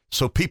played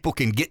so people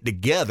can get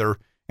together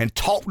and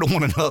talk to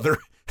one another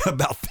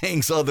about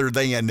things other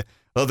than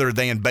other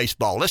than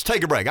baseball. Let's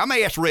take a break. I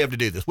may ask Rev to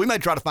do this. We may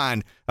try to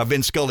find a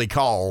Vin Scully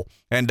call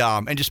and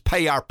just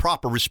pay our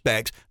proper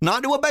respects,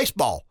 not to a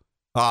baseball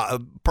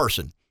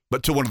person,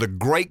 but to one of the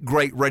great,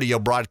 great radio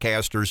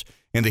broadcasters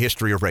in the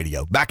history of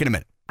radio. Back in a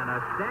minute. And a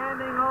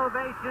standing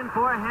ovation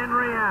for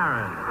Henry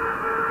Aaron.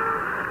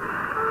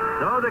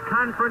 So the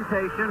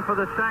confrontation for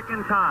the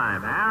second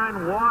time.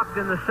 Aaron walked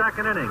in the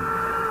second inning.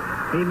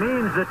 He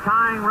means the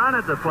tying run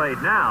at the plate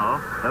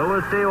now. So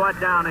we'll see what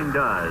Downing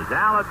does.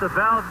 Al at the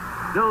belt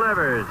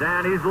delivers,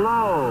 and he's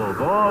low.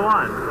 Ball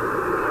one.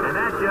 And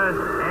that just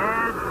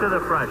adds to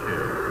the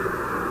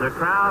pressure. The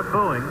crowd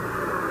booing.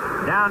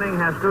 Downing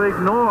has to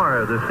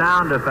ignore the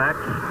sound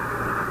effects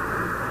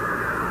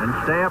and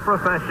stay a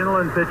professional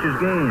and pitch his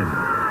game.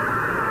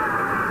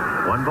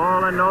 1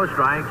 ball and no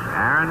strikes.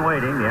 Aaron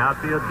waiting. The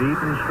outfield deep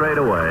and straight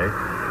away.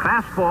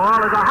 Fastball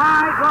is a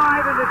high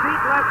drive into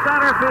deep left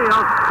center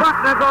field.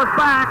 Buckner goes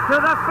back to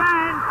the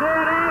fence.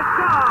 It is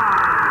gone.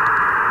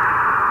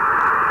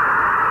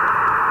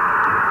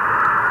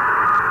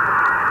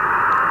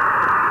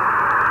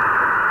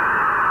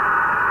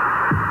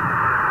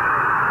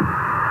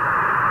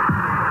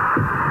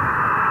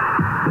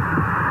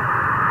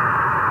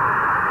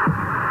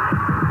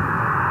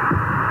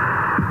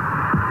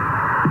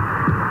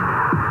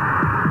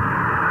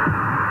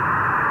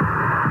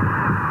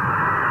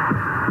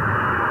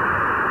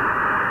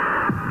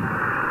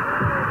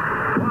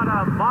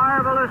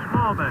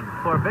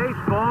 For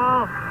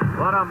baseball,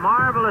 what a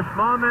marvelous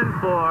moment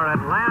for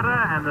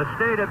Atlanta and the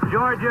state of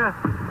Georgia.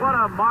 What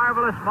a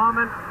marvelous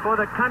moment for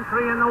the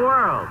country and the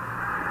world.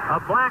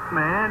 A black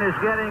man is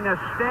getting a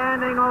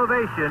standing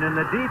ovation in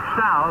the Deep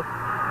South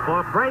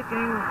for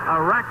breaking a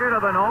record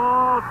of an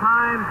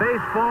all-time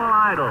baseball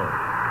idol.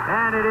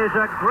 And it is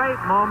a great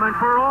moment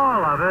for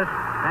all of us,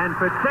 and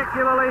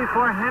particularly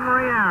for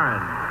Henry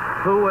Aaron,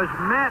 who was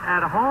met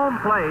at home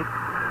plate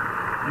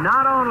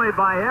not only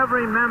by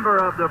every member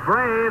of the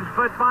Braves,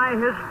 but by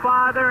his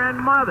father and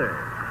mother.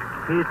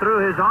 He threw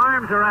his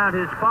arms around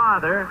his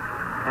father,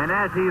 and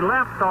as he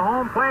left the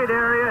home plate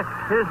area,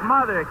 his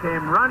mother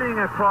came running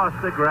across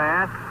the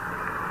grass,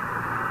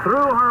 threw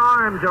her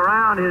arms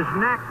around his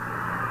neck,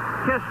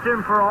 kissed him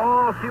for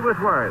all she was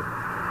worth.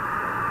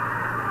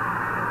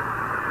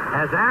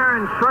 As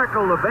Aaron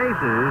circled the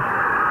bases,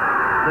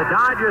 the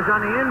Dodgers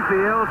on the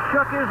infield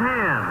shook his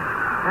hand,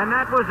 and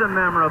that was a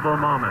memorable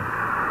moment.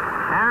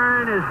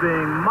 Aaron is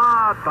being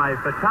mobbed by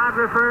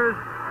photographers.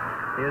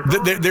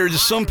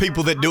 There's some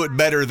people that do it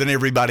better than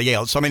everybody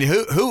else. I mean,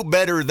 who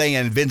better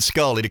than Vin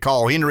Scully to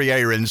call Henry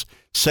Aaron's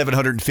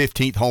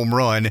 715th home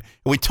run?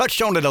 We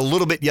touched on it a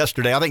little bit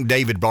yesterday. I think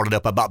David brought it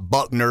up about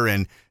Buckner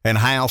and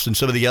House and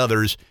some of the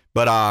others.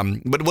 But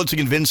once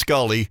again, Vin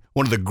Scully,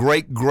 one of the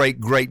great,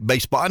 great, great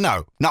baseball.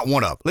 No, not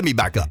one of. Let me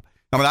back up.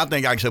 I mean, I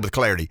think I can say with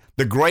clarity,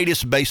 the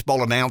greatest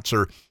baseball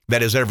announcer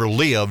that has ever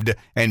lived,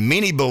 and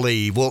many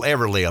believe will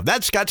ever live.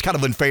 That's kind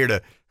of unfair to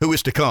who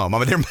is to come. I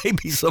mean, there may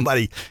be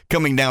somebody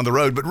coming down the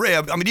road, but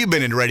Rev, I mean, you've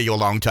been in radio a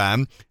long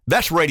time.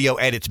 That's radio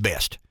at its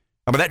best.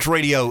 I mean, that's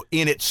radio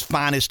in its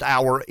finest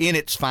hour, in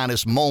its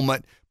finest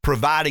moment,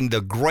 providing the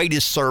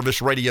greatest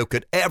service radio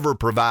could ever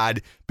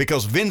provide,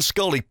 because Vin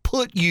Scully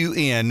put you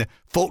in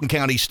Fulton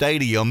County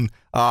Stadium.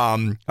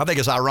 I think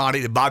it's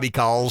ironic that Bobby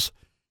calls,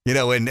 you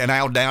know, and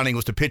Al Downing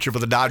was the pitcher for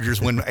the Dodgers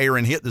when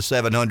Aaron hit the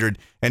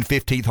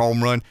 715th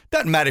home run.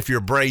 Doesn't matter if you're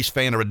a Braves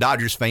fan or a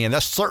Dodgers fan.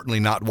 That's certainly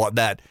not what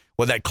that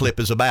clip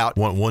is about.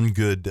 One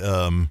good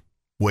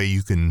way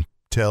you can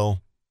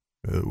tell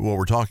what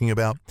we're talking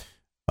about,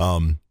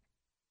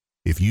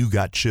 if you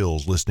got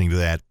chills listening to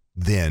that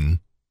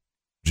then,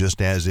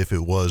 just as if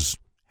it was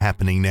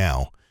happening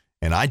now,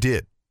 and I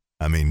did.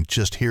 I mean,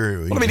 just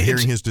hearing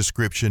his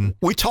description.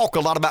 We talk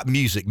a lot about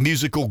music,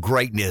 musical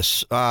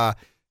greatness.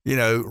 You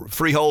know,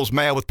 Freehold's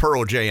mad with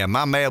Pearl Jam.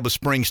 I'm mad with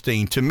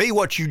Springsteen. To me,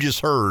 what you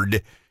just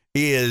heard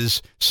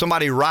is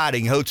somebody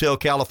writing Hotel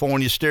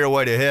California,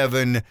 Stairway to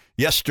Heaven,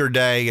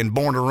 Yesterday, and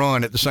Born to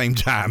Run at the same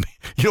time.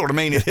 You know what I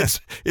mean?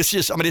 It's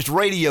just, I mean, it's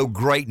radio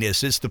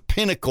greatness. It's the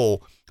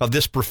pinnacle of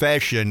this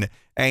profession,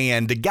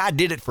 and the guy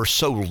did it for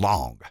so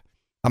long.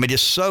 I mean,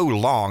 just so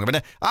long. I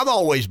mean, I've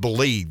always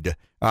believed,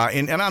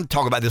 and I'm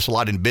talking about this a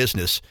lot in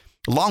business,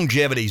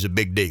 longevity is a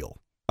big deal.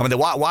 I mean,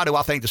 why do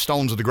I think the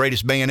Stones are the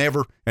greatest band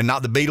ever and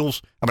not the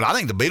Beatles? I mean, I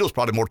think the Beatles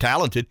probably more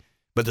talented,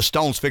 but the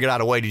Stones figured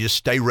out a way to just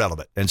stay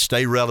relevant. And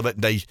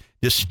they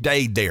just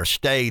stayed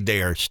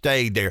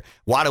there.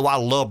 Why do I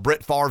love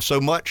Brett Favre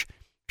so much?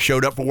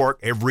 Showed up for work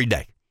every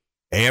day.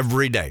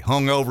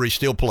 Hungover, he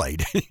still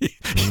played.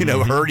 You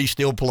know, hurt, he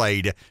still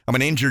played. I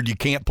mean, injured, you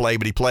can't play,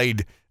 but he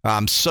played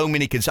so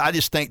many. I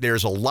just think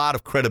there's a lot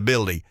of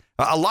credibility,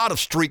 a lot of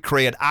street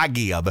cred I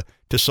give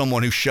to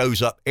someone who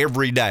shows up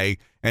every day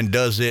and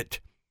does it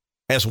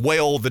as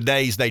well the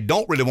days they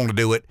don't really want to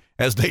do it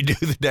as they do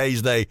the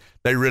days they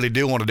really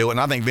do want to do it. And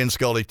I think Vin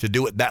Scully, to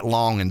do it that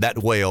long and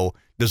that well,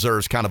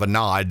 deserves kind of a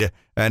nod.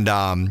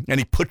 And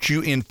he put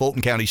you in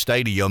Fulton County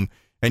Stadium,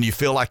 and you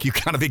feel like you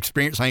kind of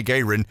experienced Hank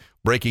Aaron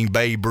breaking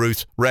Babe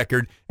Ruth's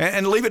record.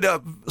 And leave it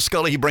up,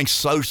 Scully, he brings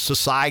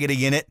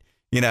society in it.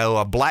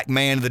 a black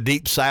man in the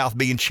Deep South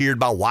being cheered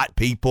by white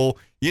people.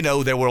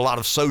 There were a lot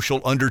of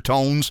social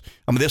undertones.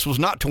 I mean, this was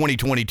not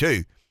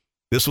 2022.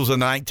 This was in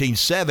the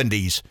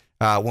 1970s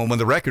when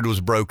the record was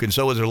broken.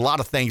 So there's a lot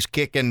of things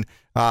kicking.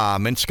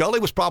 And Scully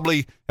was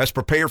probably as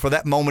prepared for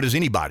that moment as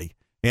anybody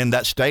in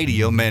that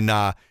stadium. And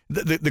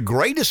the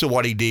greatest of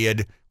what he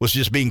did was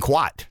just being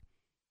quiet.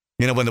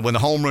 When the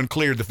home run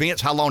cleared the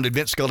fence, how long did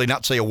Vince Scully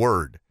not say a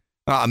word?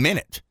 A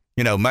minute.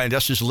 Man,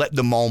 let's just let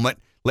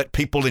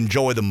people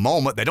enjoy the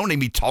moment. They don't need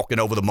me talking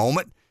over the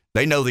moment.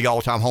 They know the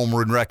all-time home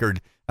run record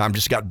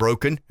just got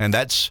broken, and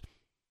that's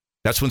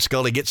when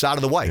Scully gets out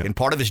of the way. Yeah. And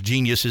part of his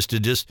genius is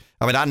to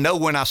I know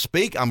when I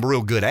speak, I'm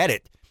real good at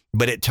it,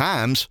 but at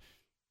times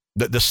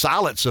the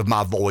silence of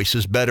my voice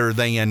is better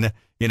than,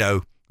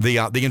 the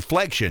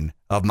inflection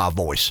of my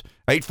voice.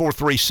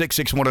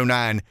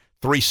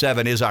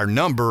 843-661-0937 is our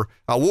number.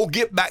 We'll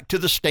get back to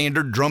the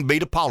standard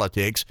drumbeat of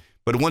politics,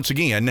 but once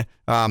again,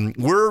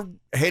 we're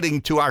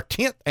heading to our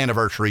 10th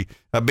anniversary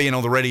of being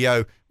on the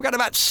radio. We got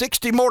about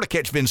 60 more to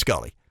catch Vin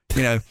Scully.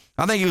 I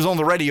think he was on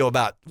the radio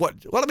about,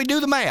 let me do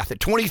the math, at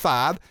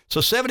 25.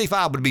 So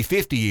 75 would be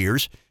 50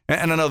 years,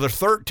 and another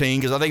 13,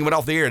 because I think he went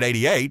off the air at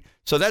 88.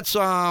 So that's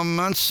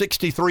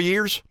 63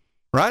 years,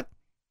 right?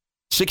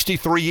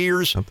 63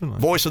 years,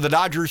 voice of the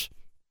Dodgers,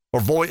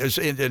 or voice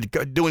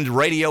doing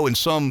radio in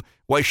some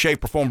way,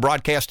 shape, or form,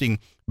 broadcasting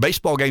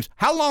baseball games.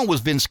 How long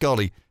was Vin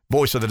Scully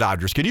voice of the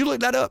Dodgers? Can you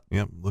look that up?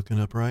 Yep, looking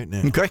up right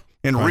now. Okay,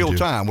 in real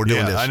time we're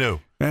doing this. I know.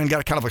 And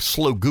got kind of a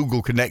slow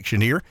Google connection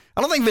here.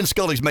 I don't think Vin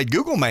Scully's made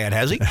Google mad,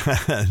 has he?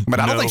 But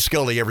I don't think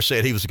Scully ever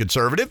said he was a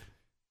conservative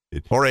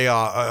or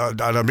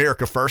an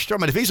America Firster. I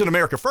mean, if he's an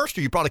America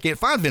Firster, you probably can't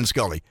find Vin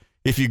Scully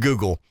if you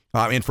Google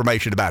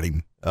information about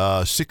him.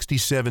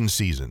 67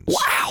 seasons.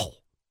 Wow.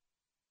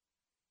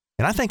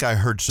 And I think I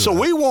heard so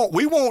we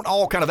want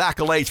all kind of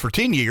accolades for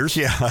 10 years.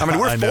 Yeah, I mean,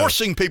 we're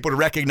forcing people to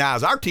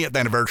recognize our 10th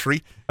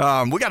anniversary.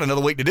 We got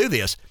another week to do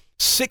this.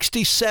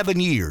 67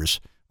 years,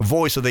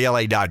 voice of the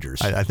L.A.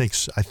 Dodgers. I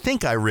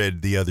think I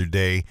read the other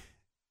day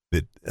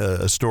that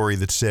a story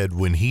that said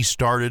when he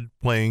started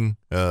playing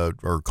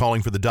or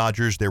calling for the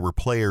Dodgers, there were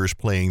players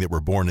playing that were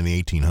born in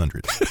the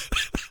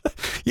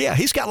 1800s. Yeah,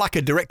 he's got like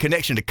a direct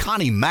connection to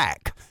Connie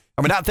Mack.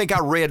 I mean, I think I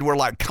read where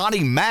like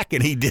Connie Mack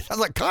and he did. I was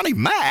like, Connie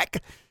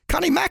Mack?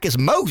 Connie Mack is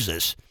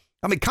Moses.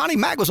 I mean, Connie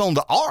Mack was on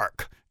the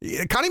ark.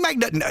 Connie Mack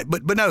doesn't,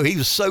 but no, he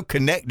was so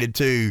connected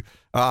to,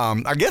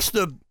 I guess,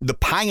 the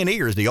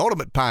pioneers, the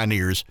ultimate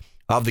pioneers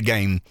of the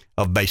game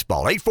of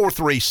baseball.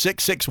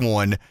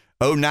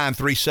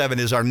 843-661-0937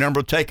 is our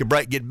number. Take a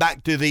break. Get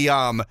back to the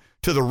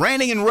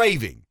ranting and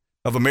raving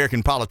of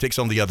American politics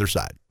on the other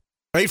side.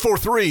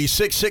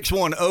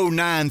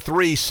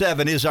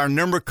 843-661-0937 is our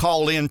number.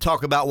 Call in,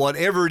 talk about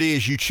whatever it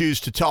is you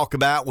choose to talk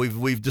about.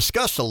 We've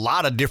discussed a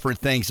lot of different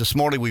things this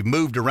morning. We've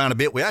moved around a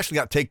bit. We actually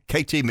got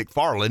KT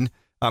Mcfarland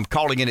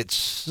calling in at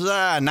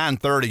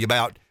 9:30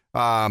 about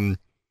the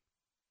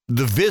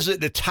visit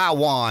to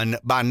Taiwan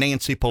by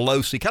Nancy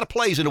Pelosi. Kind of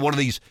plays into one of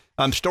these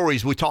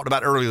stories we talked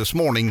about earlier this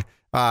morning.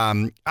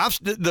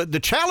 The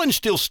challenge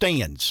still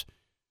stands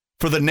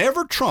for the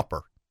never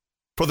Trumper,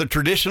 for the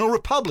traditional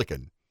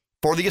Republican,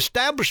 for the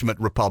establishment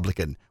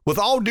Republican, with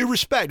all due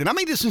respect, and I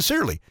mean this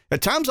sincerely.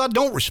 At times I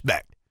don't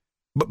respect,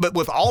 but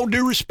with all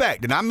due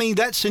respect, and I mean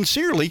that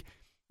sincerely,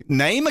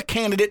 name a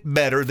candidate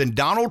better than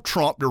Donald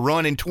Trump to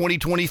run in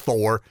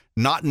 2024,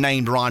 not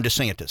named Ron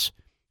DeSantis.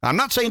 I'm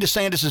not saying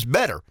DeSantis is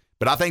better,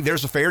 but I think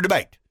there's a fair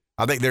debate.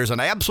 I think there's an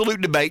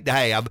absolute debate to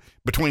have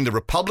between the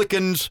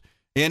Republicans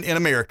in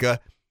America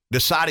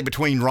deciding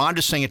between Ron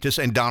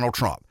DeSantis and Donald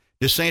Trump.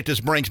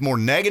 DeSantis brings more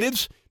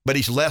negatives, but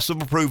he's less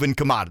of a proven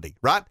commodity,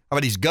 right? I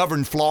mean, he's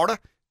governed Florida.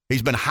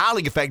 He's been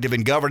highly effective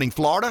in governing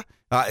Florida,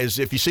 as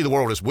if you see the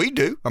world as we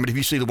do. I mean, if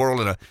you see the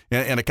world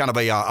in a kind of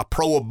a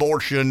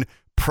pro-abortion,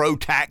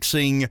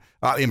 pro-taxing,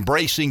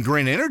 embracing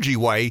green energy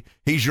way,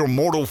 he's your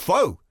mortal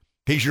foe.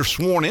 He's your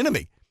sworn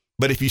enemy.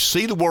 But if you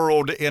see the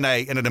world in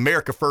an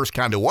America First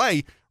kind of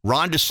way,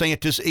 Ron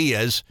DeSantis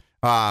is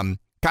kind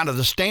of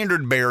the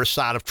standard bearer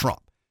side of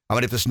Trump. I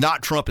mean, if it's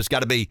not Trump, it's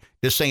got to be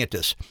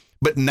DeSantis.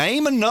 But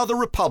name another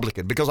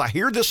Republican, because I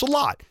hear this a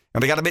lot.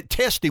 And we got a bit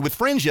testy with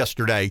friends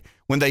yesterday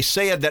when they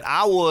said that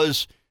I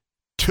was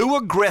too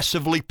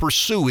aggressively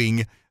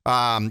pursuing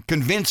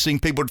convincing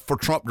people for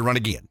Trump to run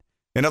again.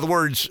 In other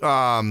words,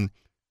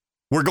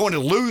 we're going to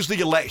lose the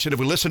election if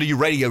we listen to you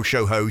radio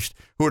show hosts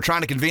who are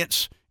trying to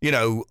convince,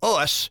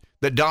 us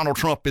that Donald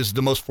Trump is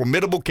the most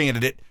formidable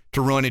candidate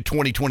to run in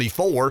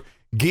 2024.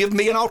 Give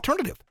me an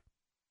alternative.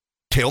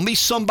 Tell me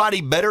somebody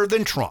better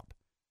than Trump.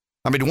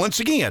 I mean, once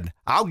again,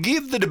 I'll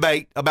give the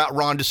debate about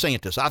Ron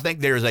DeSantis. I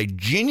think there is a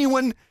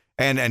genuine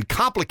and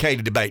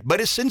complicated debate, but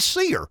it's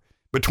sincere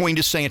between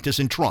DeSantis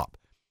and Trump.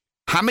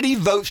 How many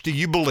votes do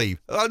you believe?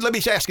 Let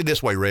me ask it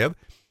this way, Rev.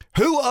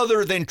 Who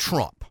other than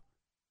Trump,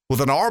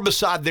 with an R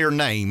beside their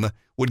name,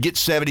 would get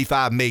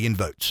 75 million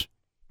votes?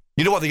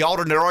 You know what the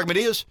alternate argument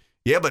is?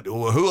 Yeah, but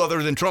who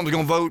other than Trump is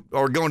going to vote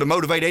or going to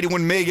motivate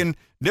 81 million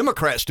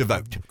Democrats to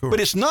vote?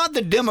 But it's not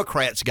the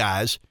Democrats,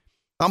 guys.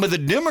 I mean, the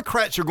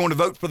Democrats are going to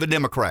vote for the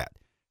Democrat.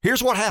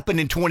 Here's what happened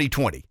in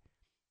 2020.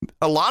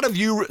 A lot of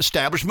you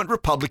establishment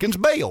Republicans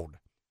bailed.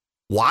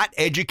 White,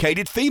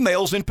 educated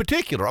females in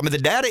particular. I mean, the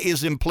data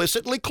is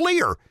implicitly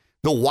clear.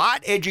 The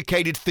white,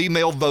 educated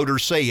female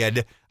voters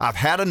said, I've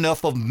had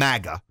enough of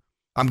MAGA.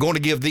 I'm going to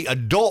give the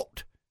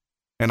adult,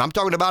 and I'm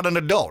talking about an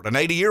adult, an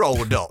 80-year-old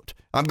adult.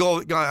 I'm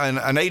going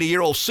an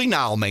 80-year-old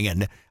senile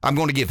man. I'm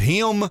going to give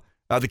him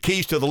the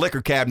keys to the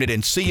liquor cabinet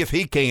and see if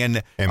he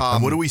can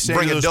and what do we say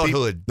bring to those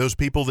adulthood. Those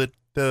people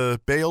that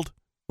bailed?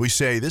 We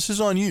say, this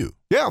is on you.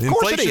 Yeah, of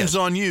course it is. Inflation's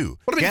on you.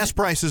 Gas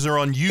prices are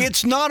on you.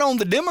 It's not on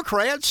the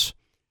Democrats.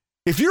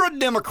 If you're a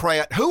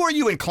Democrat, who are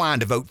you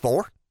inclined to vote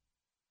for?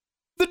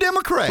 The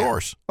Democrat. Of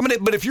course. I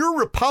mean, but if you're a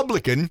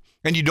Republican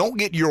and you don't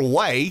get your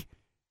way,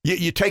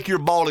 you take your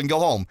ball and go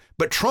home.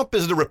 But Trump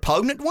is the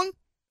repugnant one?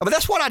 I mean,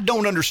 that's what I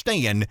don't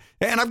understand.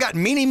 And I've got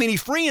many, many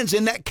friends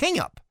in that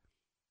camp.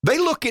 They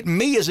look at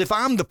me as if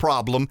I'm the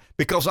problem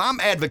because I'm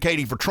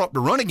advocating for Trump to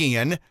run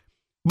again,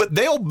 but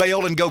they'll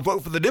bail and go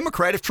vote for the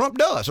Democrat if Trump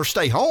does, or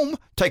stay home,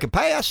 take a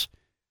pass.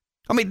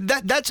 I mean,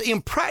 that's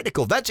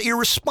impractical. That's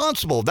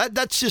irresponsible.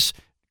 That's just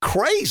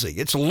crazy.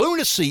 It's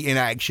lunacy in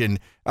action.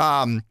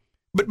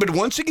 But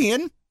once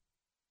again,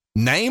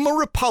 name a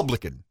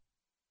Republican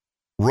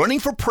running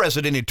for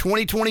president in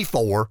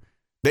 2024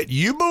 that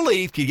you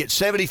believe could get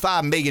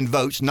 75 million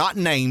votes, not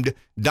named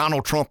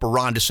Donald Trump or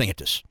Ron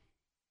DeSantis.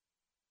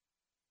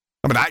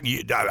 I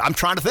mean, I'm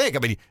trying to think. I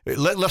mean,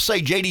 let's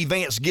say J.D.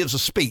 Vance gives a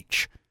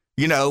speech,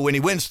 you know, when he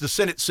wins the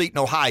Senate seat in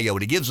Ohio,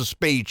 and he gives a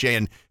speech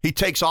and he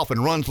takes off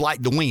and runs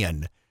like the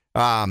wind.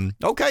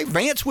 Okay,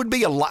 Vance would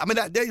be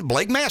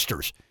Blake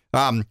Masters.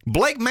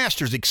 Blake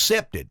Masters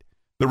accepted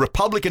the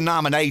Republican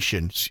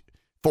nominations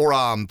for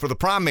the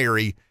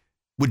primary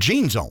with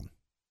jeans on.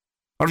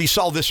 I don't know if you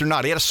saw this or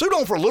not. He had a suit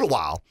on for a little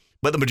while,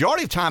 but the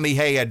majority of the time he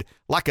had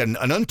like an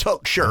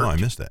untucked shirt. Oh, I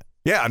missed that.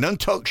 Yeah, an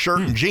untucked shirt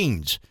and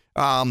jeans.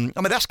 I mean,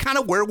 that's kind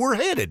of where we're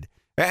headed.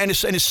 And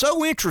it's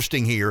so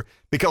interesting here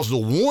because the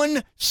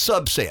one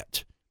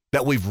subset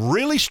that we've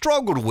really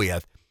struggled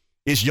with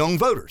is young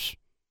voters.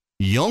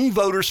 Young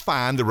voters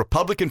find the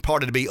Republican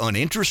Party to be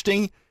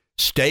uninteresting,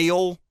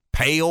 stale,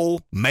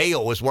 pale,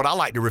 male is what I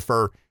like to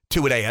refer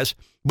to it as,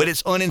 but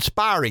it's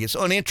uninspiring. It's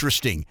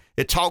uninteresting.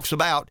 It talks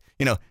about,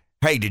 you know,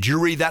 hey, did you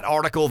read that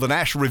article of the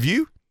National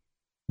Review?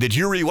 Did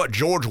you read what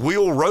George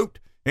Will wrote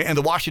in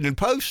the Washington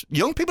Post?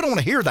 Young people don't want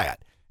to hear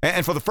that.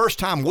 And for the first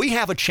time, we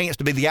have a chance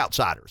to be the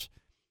outsiders.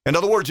 In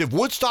other words, if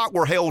Woodstock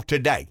were held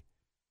today,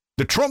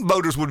 the Trump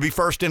voters would be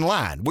first in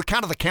line. We're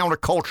kind of the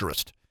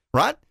counterculturist,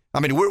 right? I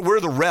mean, we're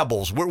the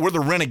rebels. We're the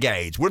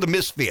renegades. We're the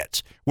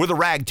misfits. We're the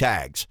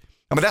ragtags.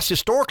 I mean, that's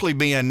historically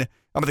been,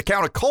 the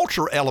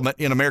counterculture element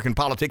in American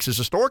politics has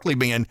historically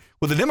been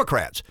with the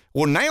Democrats.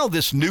 Well, now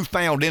this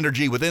newfound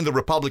energy within the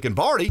Republican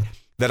Party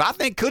that I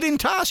think could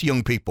entice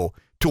young people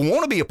to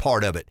want to be a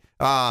part of it.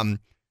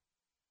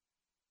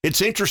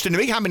 It's interesting to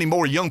me how many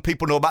more young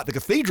people know about the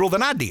cathedral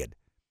than I did.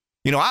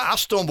 You know, I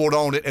stumbled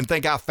on it and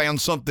think I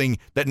found something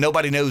that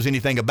nobody knows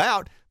anything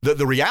about.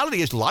 The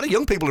reality is a lot of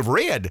young people have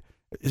read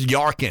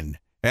Yarkin.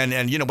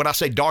 And you know, when I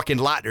say dark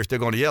enlighteners, they're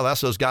going to yell,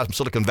 that's those guys from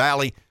Silicon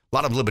Valley, a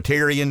lot of them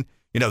libertarian.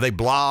 You know, they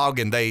blog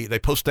and they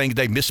post things,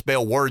 they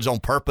misspell words on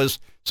purpose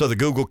so the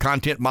Google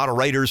content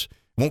moderators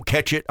won't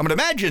catch it. I mean,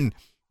 imagine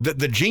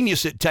the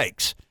genius it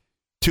takes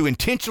to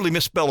intentionally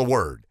misspell a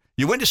word.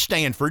 You went to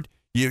Stanford.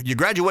 You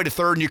graduated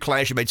third in your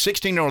class, you made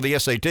 16 on the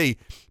SAT,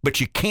 but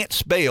you can't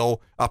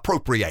spell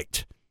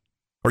appropriate,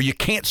 or you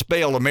can't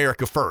spell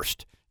America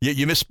first.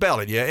 You misspell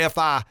it,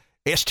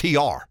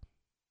 FISTR.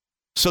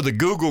 So the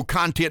Google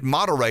content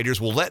moderators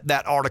will let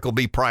that article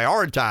be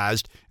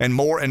prioritized, and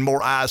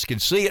more eyes can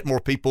see it, more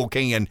people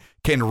can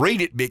read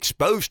it, be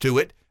exposed to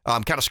it,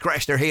 kind of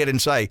scratch their head and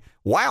say,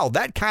 wow,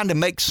 that kind of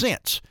makes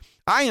sense.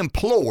 I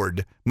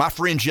implored my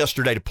friends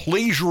yesterday to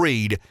please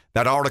read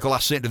that article I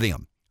sent to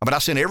them. But I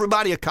sent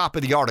everybody a copy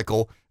of the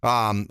article,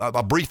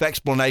 a brief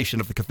explanation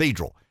of the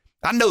cathedral.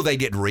 I know they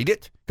didn't read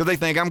it because they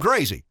think I'm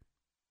crazy.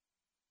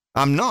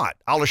 I'm not.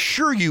 I'll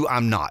assure you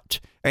I'm not.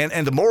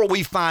 And the more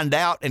we find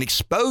out and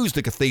expose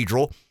the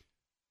cathedral,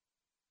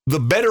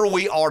 the better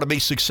we are to be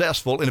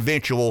successful in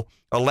eventual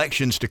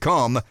elections to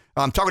come.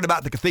 I'm talking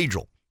about the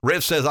cathedral.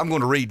 Rev says, I'm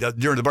going to read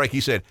during the break. He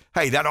said,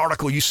 hey, that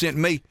article you sent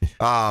me,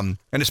 and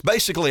it's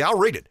basically, I'll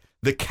read it.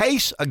 The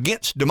case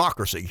against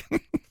democracy.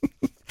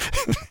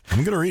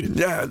 I'm going to read it.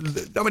 Yeah,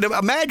 I mean,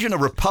 imagine a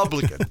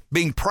Republican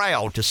being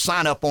proud to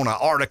sign up on an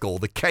article,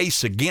 The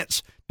Case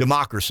Against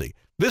Democracy.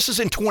 This is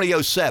in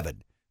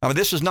 2007. I mean,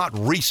 this is not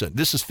recent.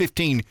 This is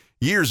 15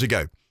 years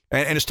ago.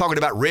 And it's talking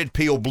about red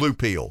pill, blue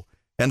pill.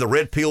 And the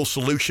red pill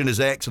solution is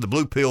X and the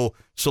blue pill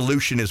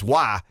solution is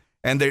Y.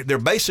 And they're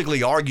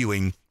basically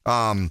arguing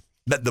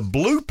that the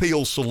blue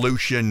pill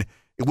solution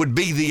would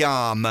be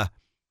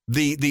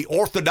the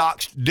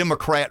orthodox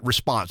Democrat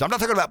response. I'm not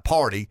talking about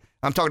party.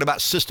 I'm talking about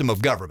system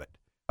of government.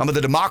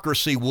 The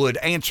democracy would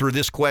answer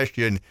this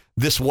question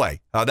this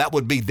way. That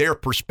would be their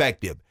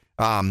perspective.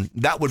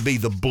 That would be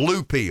the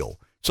blue pill.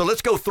 So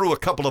let's go through a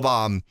couple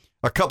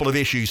of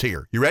issues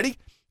here. You ready?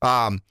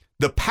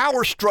 The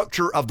power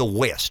structure of the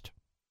West.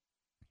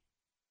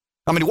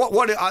 I mean,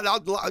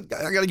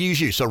 I got to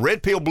use you. So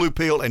red pill, blue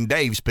pill, and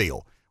Dave's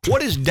pill.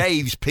 What is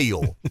Dave's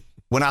pill?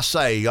 When I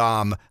say,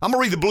 I'm going to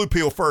read the blue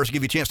pill first,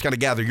 give you a chance to kind of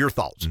gather your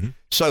thoughts. Mm-hmm.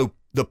 So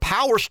the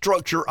power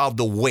structure of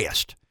the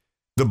West.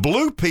 The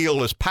blue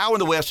pill is power in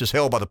the West is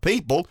held by the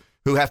people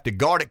who have to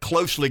guard it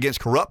closely against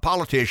corrupt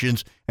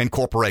politicians and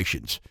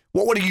corporations.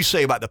 What do you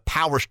say about the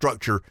power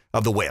structure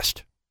of the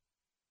West?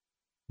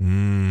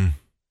 So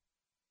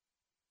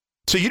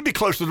you'd be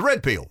close to the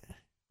red pill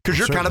because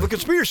you're kind of a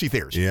conspiracy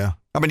theorist. Yeah.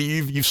 I mean,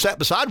 you've sat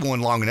beside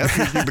one long enough,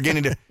 you're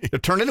beginning to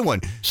turn into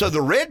one. So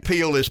the red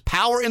pill is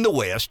power in the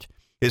West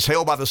is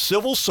held by the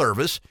civil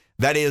service,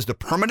 that is the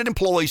permanent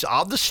employees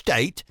of the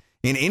state.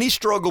 In any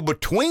struggle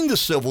between the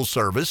civil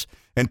service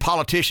and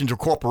politicians or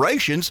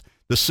corporations,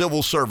 the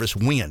civil service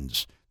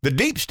wins. The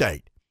deep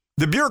state,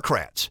 the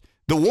bureaucrats,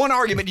 the one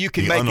argument you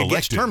can make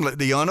against the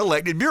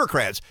unelected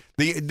bureaucrats,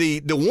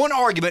 the one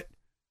argument,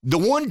 the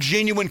one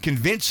genuine,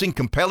 convincing,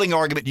 compelling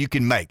argument you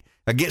can make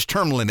against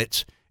term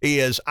limits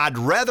is I'd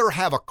rather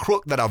have a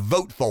crook that I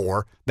vote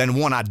for than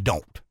one I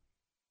don't.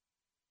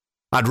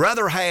 I'd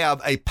rather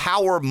have a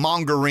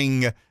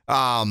power-mongering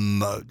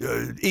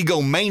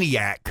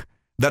egomaniac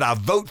that I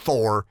vote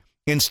for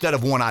instead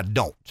of one I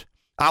don't.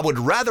 I would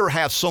rather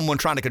have someone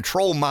trying to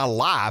control my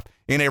life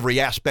in every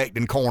aspect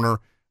and corner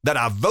that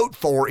I vote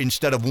for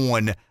instead of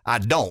one I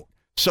don't.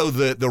 So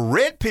the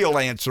red pill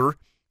answer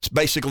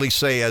basically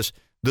says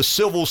the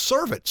civil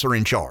servants are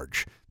in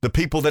charge. The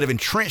people that have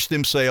entrenched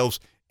themselves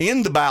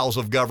in the bowels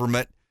of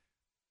government,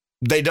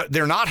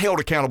 they're not held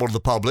accountable to the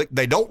public.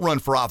 They don't run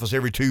for office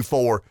every 2,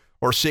 4,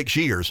 or 6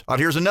 years.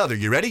 Here's another.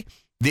 You ready?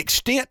 The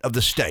extent of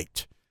the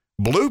state.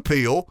 Blue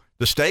pill,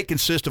 the state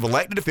consists of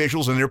elected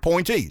officials and their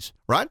appointees,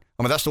 right?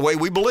 I mean, that's the way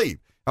we believe.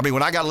 I mean,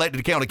 when I got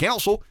elected to county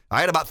council,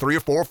 I had about 3 or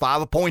 4 or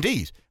 5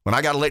 appointees. When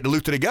I got elected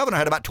lieutenant governor, I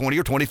had about 20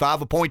 or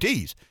 25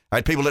 appointees. I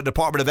had people at the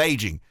Department of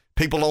Aging,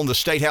 people on the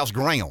State House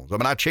grounds. I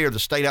mean, I chaired the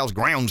State House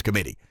grounds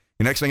committee.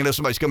 The next thing you know,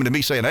 somebody's coming to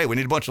me saying, hey, we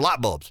need a bunch of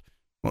light bulbs.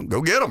 Well,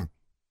 go get them.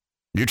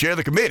 You chair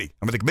the committee.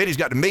 I mean, the committee's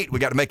got to meet. We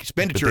got to make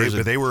expenditures.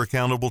 But they were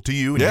accountable to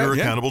you, and you're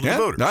accountable to the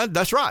voters. No,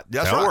 that's right.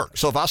 That's right.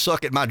 So if I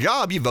suck at my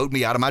job, you vote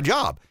me out of my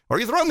job, or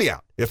you throw me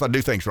out if I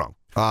do things wrong.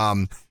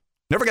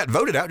 Never got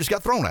voted out, just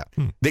got thrown out.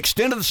 The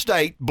extent of the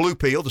state, blue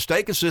pill, the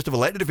state consists of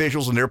elected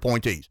officials and their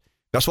appointees.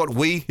 That's what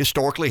we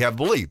historically have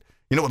believed.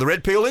 You know what the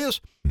red pill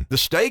is? The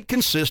state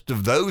consists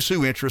of those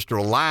whose interests are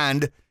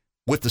aligned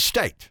with the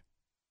state.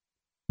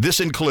 This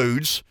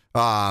includes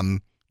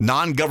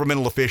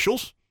non-governmental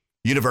officials,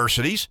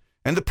 universities,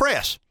 and the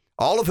press,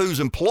 all of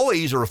whose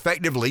employees are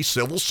effectively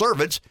civil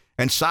servants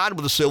and side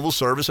with the civil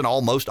service in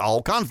almost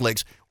all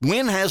conflicts.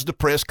 When has the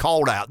press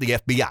called out the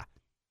FBI?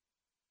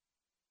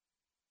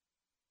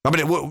 I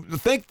mean,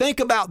 think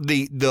about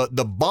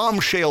the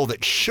bombshell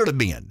that should have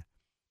been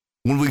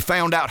when we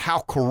found out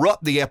how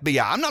corrupt the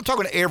FBI. I'm not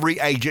talking to every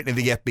agent in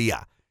the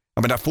FBI.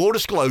 I mean, full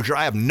disclosure,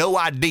 I have no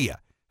idea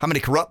how many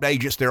corrupt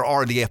agents there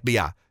are in the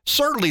FBI.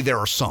 Certainly there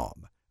are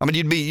some. I mean,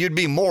 you'd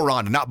be a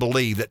moron to not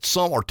believe that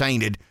some are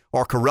tainted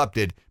or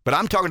corrupted, but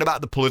I'm talking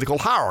about the political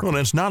hierarchy. Well,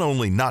 and it's not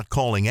only not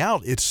calling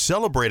out, it's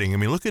celebrating. I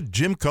mean, look at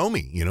Jim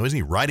Comey. You know, isn't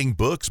he writing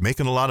books,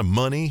 making a lot of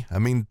money? I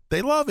mean,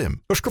 they love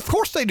him. Of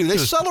course they do. They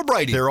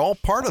celebrate him. They're all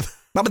part of it.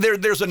 I mean,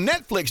 there's a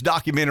Netflix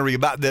documentary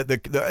about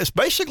it's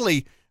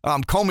basically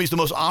Comey's the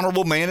most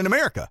honorable man in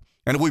America.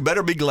 And we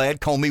better be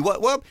glad Comey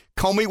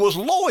was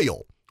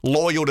loyal.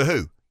 Loyal to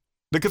who?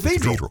 The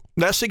cathedral.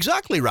 That's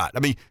exactly right.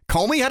 I mean,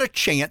 Comey had a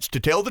chance to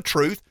tell the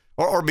truth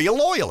or be a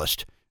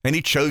loyalist, and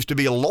he chose to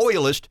be a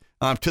loyalist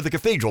to the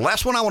cathedral.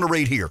 Last one I want to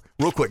read here,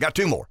 real quick. Got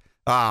 2 more.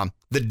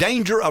 The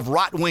danger of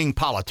right-wing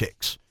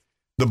politics.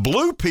 The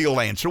blue pill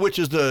answer, which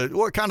is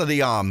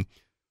the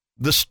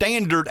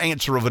standard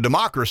answer of a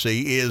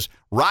democracy, is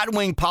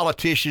right-wing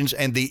politicians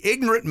and the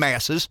ignorant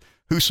masses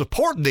who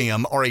support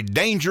them are a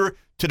danger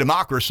to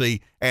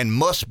democracy and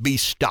must be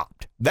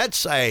stopped.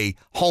 That's a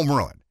home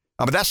run.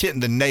 I mean, that's hitting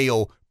the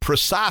nail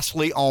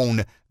precisely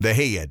on the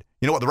head.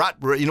 You know what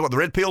the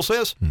red pill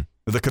says?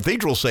 The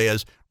cathedral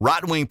says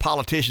right-wing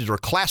politicians are a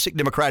classic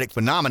democratic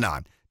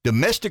phenomenon.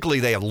 Domestically,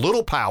 they have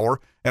little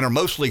power and are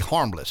mostly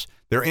harmless.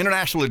 Their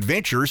international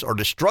adventures are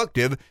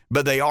destructive,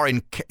 but they are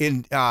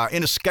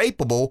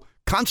inescapable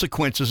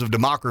consequences of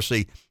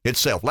democracy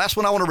itself. Last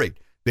one I want to read.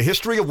 The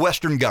history of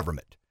Western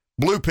government.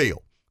 Blue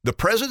pill. The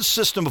present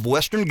system of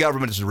Western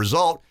government is the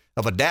result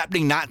of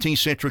adapting 19th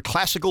century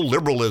classical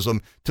liberalism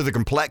to the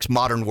complex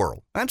modern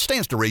world. That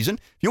stands to reason.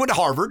 If you went to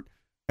Harvard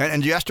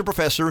and you asked a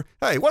professor,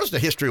 hey, what is the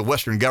history of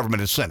Western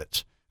government in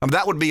sentence? I mean,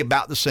 that would be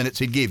about the sentence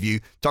he'd give you,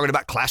 talking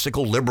about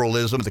classical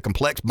liberalism, the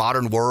complex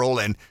modern world,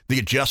 and the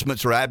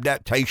adjustments or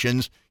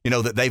adaptations,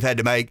 that they've had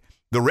to make.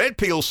 The red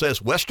pill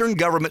says Western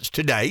governments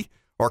today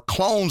are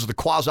clones of the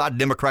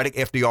quasi-democratic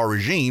FDR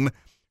regime,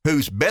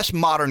 whose best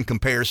modern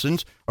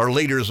comparisons are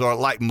leaders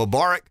like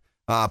Mubarak,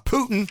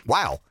 Putin.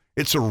 Wow.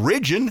 Its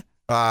origin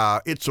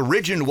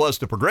was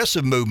the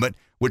progressive movement,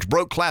 which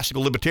broke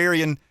classical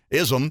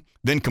libertarianism,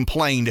 then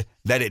complained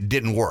that it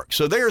didn't work.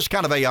 So there's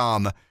kind of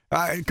a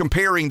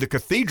comparing the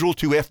cathedral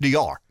to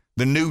FDR,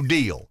 the New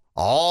Deal,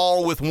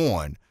 all with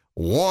one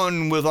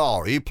one with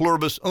all, e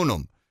pluribus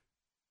unum.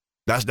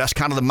 That's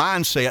kind of the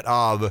mindset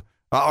of,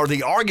 or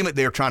the argument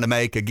they're trying to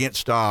make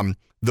against the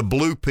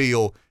blue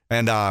pill.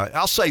 And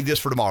I'll say this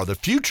for tomorrow: the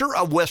future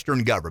of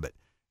Western government.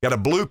 Got a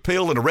blue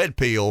pill and a red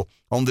pill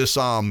on this.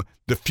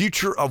 The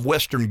future of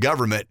Western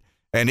government,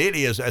 and it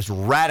is as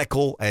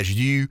radical as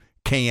you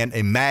can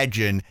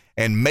imagine,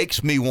 and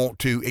makes me want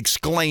to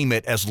exclaim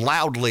it as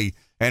loudly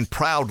and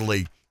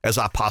proudly as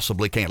I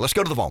possibly can. Let's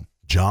go to the phone.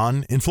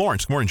 John in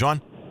Florence. Good morning,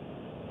 John.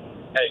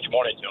 Hey, good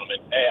morning, gentlemen.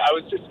 Hey, I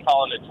was just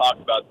calling to talk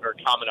about or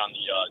comment on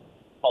the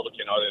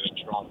Republican other than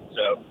Trump.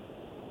 So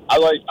I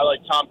like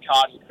Tom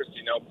Cotton,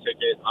 Kristi Noem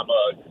ticket. I'm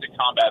a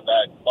combat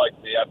vet. Like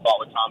me, I fought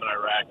with Tom in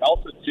Iraq.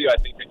 Also, too, I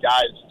think the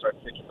guys start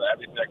thinking that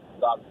everything that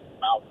comes out of his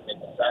mouth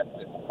makes sense.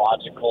 It's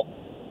logical.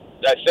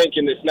 I think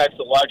in this next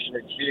election,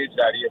 it's huge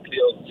that he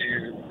appeals to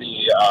the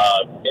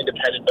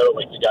independent vote,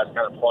 like you guys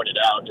kind of pointed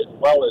out, as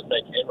well as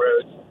make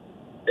inroads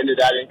into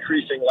that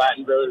increasing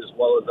Latin vote as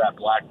well as that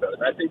black vote.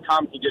 And I think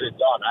Tom can get it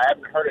done. I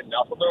haven't heard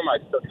enough of them. I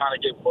still kind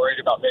of get worried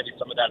about maybe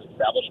some of that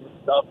establishment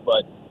stuff,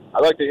 but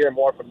I'd like to hear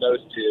more from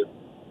those two.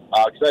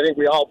 Because I think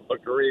we all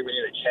agree we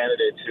need a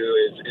candidate who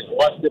is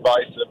less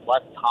divisive,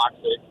 less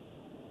toxic,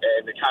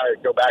 and to kind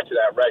of go back to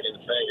that Reagan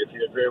thing, if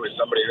you agree with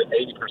somebody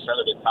 80%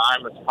 of the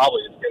time, it's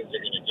probably as good as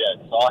you're going to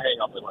get. So I'll hang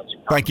up and let you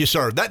comment. Thank you,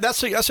 sir.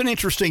 That's an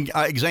interesting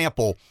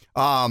example.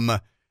 I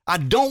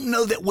don't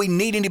know that we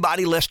need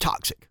anybody less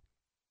toxic.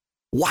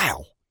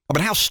 Wow. I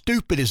mean, how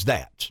stupid is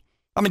that?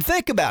 I mean,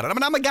 think about it. I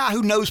mean, I'm a guy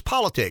who knows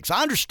politics.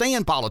 I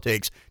understand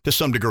politics to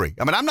some degree.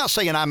 I mean, I'm not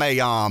saying I'm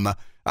an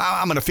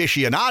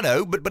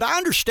aficionado, but I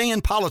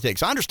understand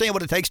politics. I understand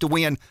what it takes to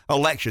win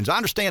elections. I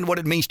understand what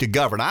it means to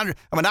govern. I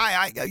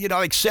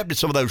accepted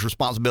some of those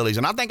responsibilities,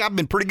 and I think I've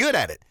been pretty good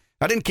at it.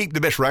 I didn't keep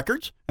the best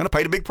records, and I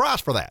paid a big price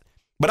for that.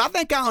 But I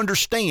think I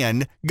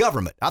understand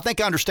government. I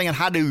think I understand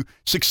how to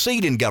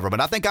succeed in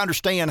government. I think I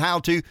understand how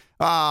to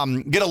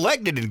get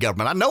elected in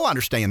government. I know I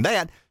understand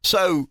that.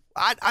 So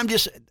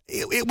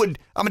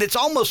it's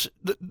almost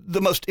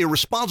the most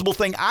irresponsible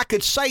thing I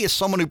could say as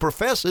someone who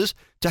professes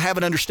to have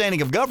an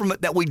understanding of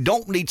government that we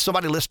don't need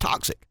somebody less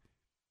toxic.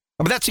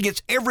 I mean, that's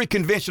against every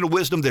conventional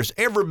wisdom there's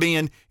ever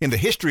been in the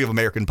history of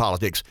American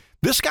politics.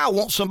 This guy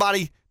wants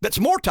somebody that's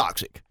more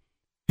toxic.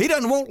 He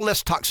doesn't want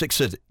less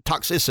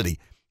toxicity.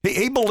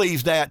 He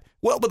believes that,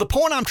 but the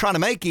point I'm trying to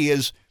make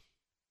is,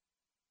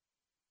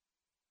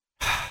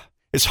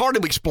 it's hard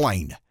to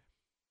explain.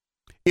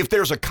 If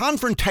there's a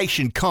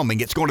confrontation coming,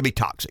 it's going to be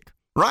toxic,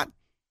 right?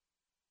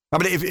 I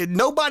mean, if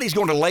nobody's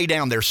going to lay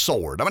down their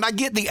sword. I mean, I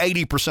get the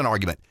 80%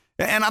 argument.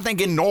 And I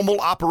think in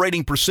normal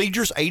operating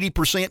procedures,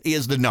 80%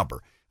 is the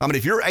number. I mean,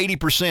 if you're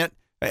 80%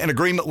 in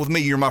agreement with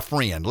me, you're my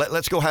friend.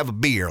 Let's go have a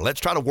beer. Let's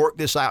try to work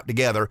this out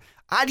together.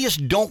 I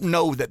just don't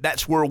know that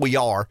that's where we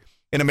are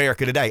in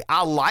America today.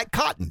 I like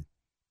Cotton.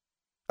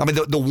 I mean,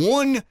 the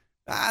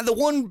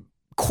one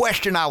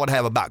question I would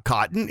have about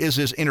Cotton is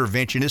his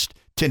interventionist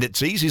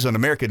tendencies. He's a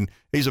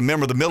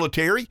member of the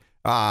military.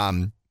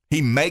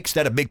 He makes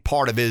that a big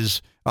part of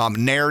his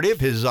narrative.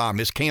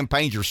 His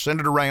campaigns are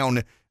centered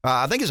around,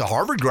 I think he's a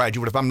Harvard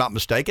graduate, if I'm not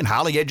mistaken,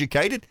 highly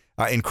educated,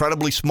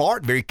 incredibly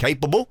smart, very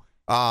capable.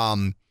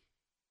 And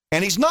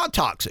he's not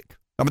toxic.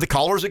 I mean, the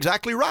caller's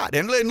exactly right.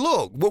 And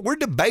look, we're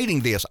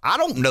debating this. I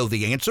don't know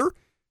the answer.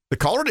 The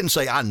caller didn't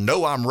say, I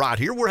know I'm right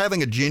here. We're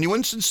having a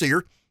genuine,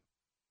 sincere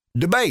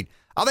debate.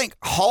 I think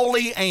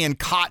Hawley and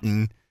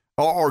Cotton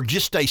are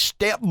just a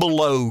step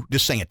below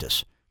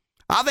DeSantis.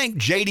 I think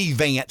J.D.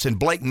 Vance and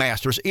Blake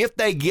Masters, if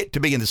they get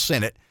to be in the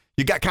Senate,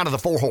 you got kind of the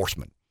four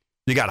horsemen.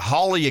 You got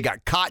Hawley, you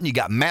got Cotton, you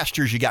got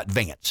Masters, you got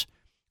Vance.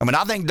 I mean,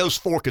 I think those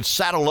four could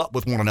saddle up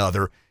with one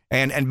another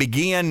and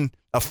begin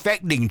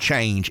affecting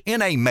change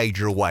in a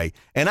major way.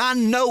 And I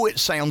know it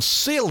sounds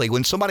silly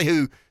when somebody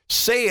who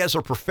says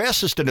or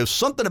professes to know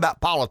something about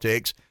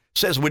politics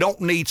says we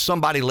don't need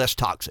somebody less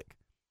toxic.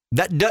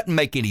 That doesn't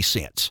make any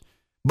sense.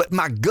 But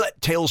my gut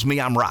tells me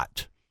I'm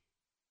right.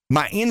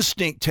 My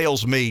instinct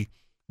tells me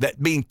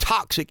that being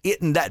toxic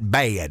isn't that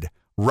bad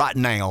right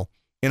now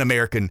in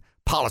American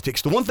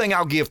politics. The one thing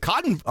I'll give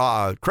Cotton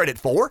credit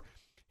for,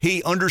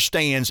 he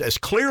understands as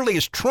clearly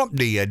as Trump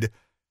did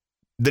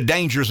the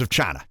dangers of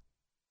China.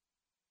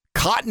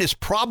 Cotton is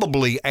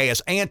probably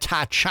as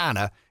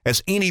anti-China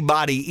as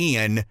anybody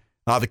in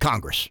the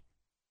Congress.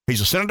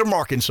 He's a senator from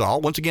Arkansas.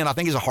 Once again, I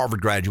think he's a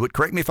Harvard graduate.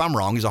 Correct me if I'm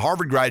wrong. He's a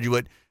Harvard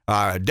graduate,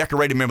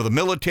 decorated member of the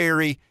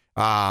military,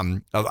 a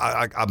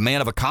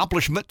man of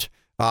accomplishment,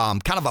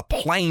 kind of a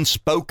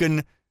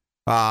plain-spoken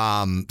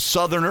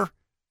Southerner.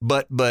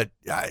 But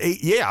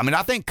yeah, I mean,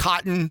 I think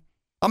Cotton,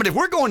 I mean, if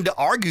we're going to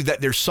argue that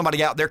there's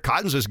somebody out there,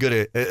 Cotton's as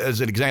good as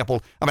an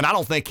example. I mean, I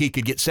don't think he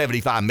could get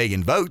 75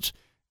 million votes.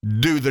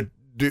 Does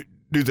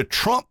the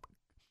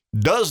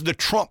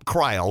Trump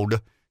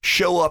crowd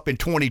show up in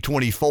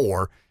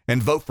 2024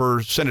 and vote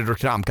for Senator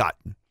Tom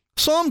Cotton?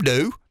 Some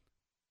do.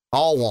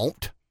 All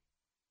won't.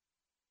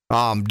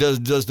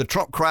 Does the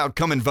Trump crowd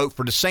come and vote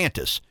for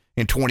DeSantis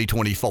in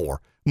 2024?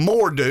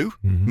 More do.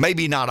 Mm-hmm.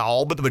 Maybe not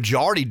all, but the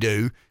majority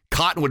do.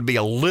 cotton would be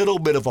a little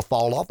bit of a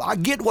fall off. I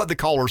get what the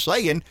caller's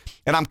saying,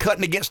 and I'm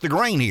cutting against the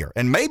grain here.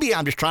 And maybe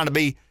I'm just trying to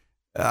be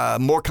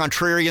more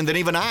contrarian than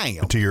even I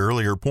am. To your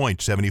earlier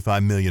point,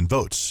 75 million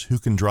votes. Who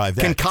can drive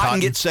that? Can cotton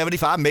get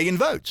 75 million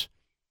votes?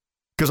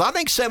 Because I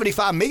think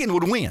 75 million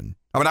would win.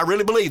 I mean, I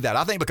really believe that.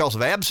 I think because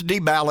of absentee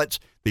ballots,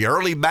 the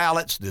early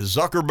ballots, the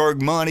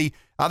Zuckerberg money,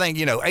 I think,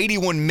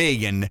 81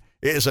 million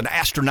is an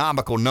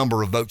astronomical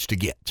number of votes to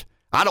get.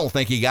 I don't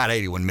think he got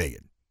 81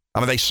 million. I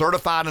mean, they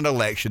certified an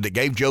election that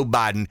gave Joe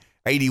Biden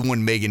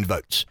 81 million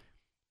votes.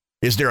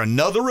 Is there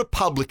another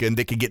Republican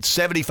that could get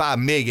 75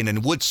 million,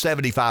 and would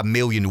 75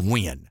 million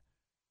win?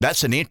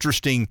 That's an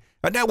interesting.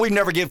 Now, we've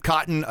never give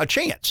Cotton a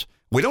chance.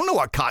 We don't know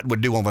what Cotton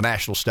would do on the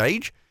national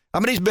stage. I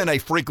mean, he's been a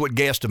frequent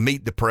guest to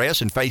Meet the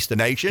Press and Face the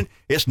Nation.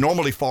 It's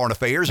normally foreign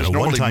affairs. And it's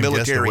normally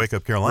military Wake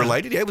Up Carolina.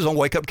 related. Yeah, it was on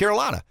Wake Up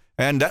Carolina.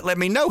 And that let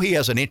me know he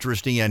has an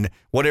interest in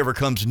whatever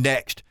comes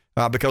next.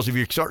 Because if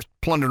you start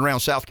plundering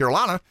around South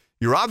Carolina,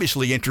 you're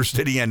obviously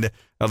interested in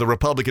the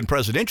Republican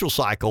presidential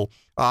cycle.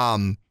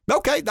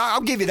 Okay,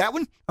 I'll give you that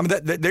one. I mean,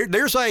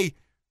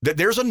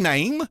 there's a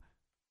name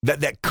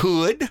that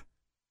could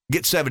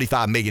get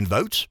 75 million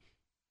votes.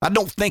 I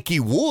don't think he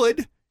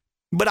would,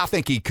 but I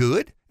think he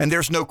could. And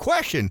there's no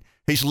question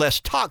he's less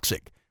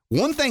toxic.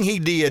 One thing he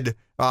did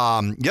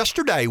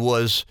yesterday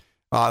was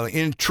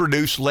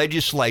introduce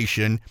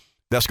legislation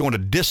that's going to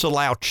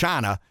disallow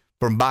China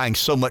from buying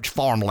so much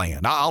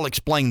farmland. I'll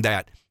explain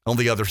that on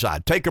the other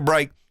side. Take a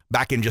break.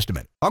 Back in just a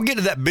minute. I'll get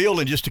to that bill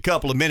in just a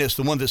couple of minutes,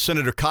 the one that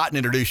Senator Cotton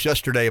introduced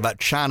yesterday about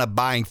China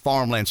buying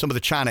farmland, some of the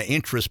China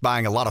interests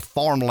buying a lot of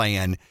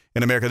farmland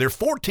in America. There are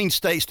 14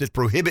 states that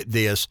prohibit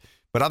this,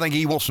 but I think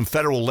he wants some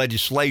federal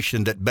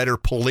legislation that better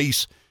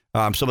police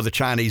some of the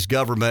Chinese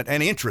government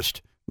and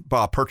interest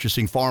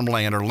purchasing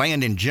farmland or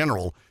land in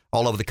general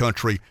all over the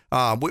country.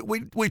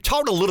 We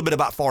talked a little bit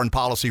about foreign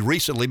policy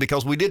recently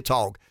because we did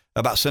talk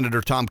about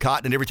Senator Tom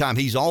Cotton, and every time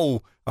he's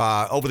on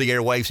over the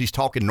airwaves, he's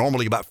talking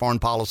normally about foreign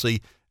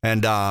policy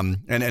and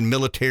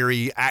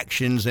military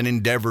actions and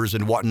endeavors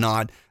and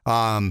whatnot.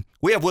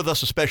 We have with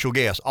us a special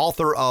guest,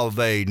 author of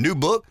a new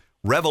book,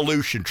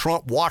 Revolution,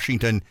 Trump,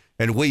 Washington,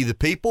 and We the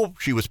People.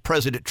 She was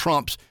President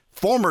Trump's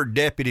former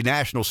Deputy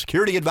National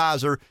Security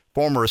Advisor,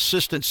 former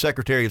Assistant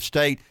Secretary of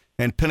State,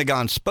 and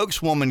Pentagon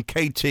spokeswoman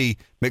KT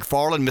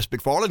Mcfarland. Ms.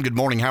 Mcfarland, good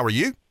morning. How are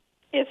you?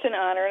 It's an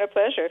honor and a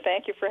pleasure.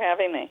 Thank you for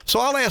having me. So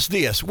I'll ask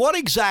this. What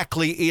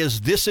exactly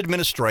is this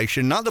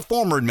administration, not the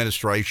former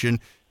administration,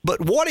 but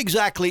what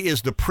exactly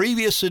is the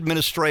previous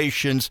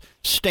administration's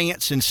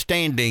stance and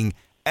standing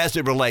as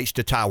it relates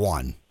to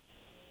Taiwan?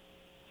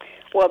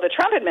 Well, the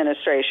Trump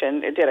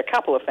administration did a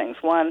couple of things.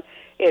 One,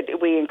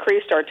 we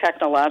increased our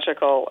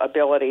technological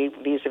ability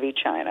vis-a-vis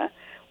China.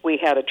 We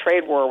had a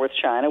trade war with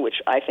China, which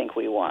I think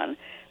we won.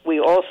 We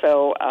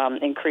also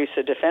increased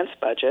the defense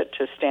budget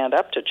to stand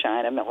up to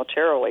China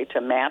militarily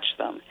to match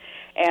them.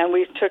 And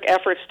we took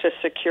efforts to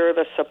secure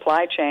the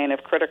supply chain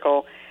of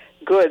critical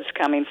goods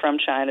coming from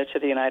China to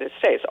the United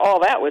States. All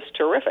that was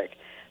terrific.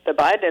 The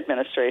Biden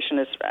administration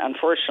has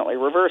unfortunately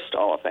reversed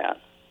all of that.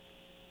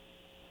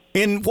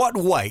 In what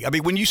way? I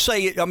mean, when you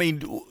say it,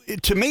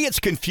 to me, it's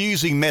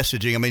confusing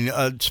messaging. I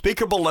mean,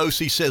 Speaker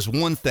Pelosi says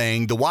one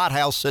thing, the White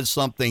House says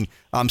something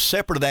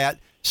separate of that.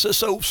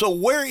 So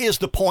where is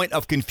the point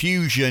of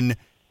confusion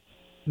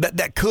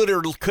that could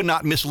or could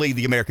not mislead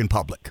the American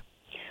public?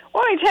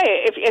 Well, let me tell you,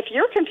 if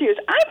you're confused,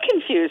 I'm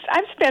confused.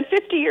 I've spent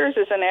 50 years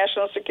as a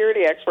national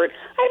security expert.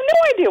 I have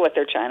no idea what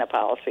their China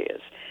policy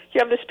is. You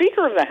have the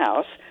Speaker of the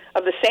House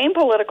of the same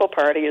political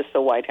party as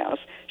the White House.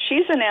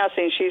 She's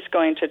announcing she's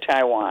going to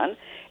Taiwan.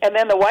 And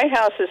then the White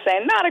House is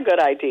saying, not a good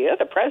idea.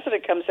 The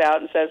president comes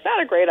out and says,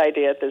 not a great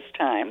idea at this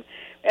time.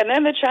 And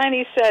then the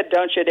Chinese said,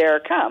 don't you dare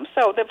come.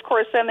 So, of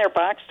course, then they're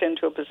boxed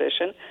into a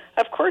position.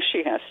 Of course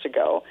she has to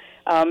go,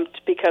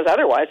 because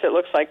otherwise it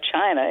looks like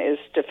China is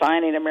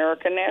defining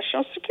American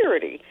national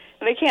security.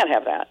 And they can't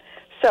have that.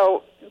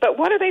 So, but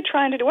what are they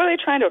trying to do? What are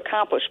they trying to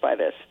accomplish by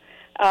this?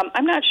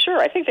 I'm not sure.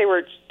 I think they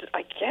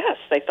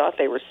thought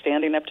they were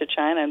standing up to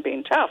China and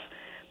being tough.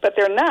 But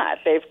they're not.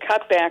 They've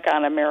cut back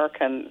on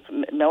American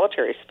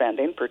military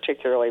spending,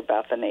 particularly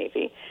about the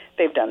Navy.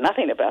 They've done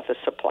nothing about the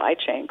supply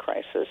chain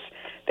crisis.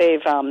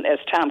 They've, as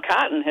Tom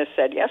Cotton has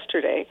said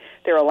yesterday,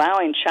 they're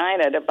allowing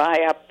China to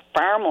buy up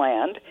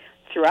farmland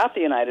throughout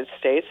the United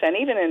States, and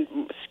even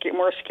in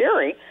more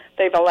scary,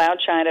 they've allowed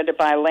China to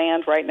buy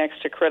land right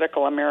next to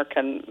critical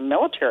American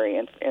military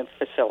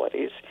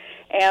facilities.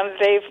 And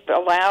they've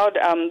allowed,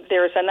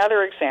 there's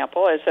another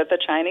example, is that the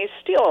Chinese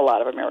steal a lot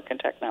of American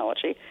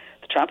technology.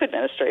 The Trump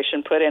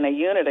administration put in a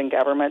unit in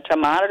government to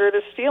monitor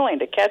the stealing,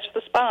 to catch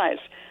the spies.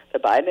 The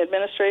Biden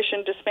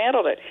administration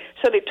dismantled it.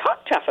 So they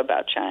talk tough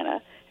about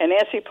China, and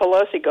Nancy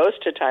Pelosi goes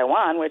to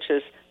Taiwan, which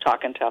is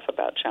talking tough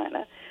about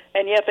China,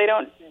 and yet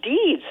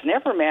deeds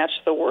never match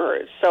the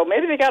words. So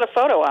maybe they got a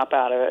photo op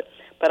out of it,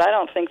 but I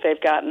don't think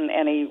they've gotten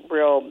any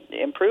real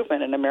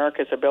improvement in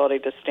America's ability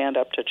to stand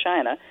up to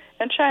China,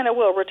 and China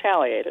will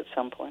retaliate at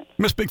some point.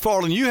 Ms.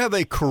 Mcfarland, you have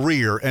a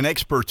career and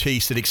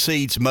expertise that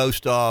exceeds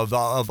most of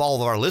all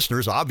of our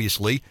listeners,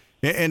 obviously.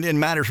 in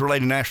matters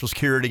related to national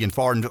security and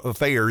foreign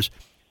affairs,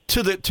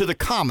 to the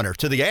commoner,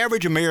 to the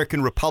average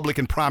American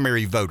Republican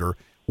primary voter,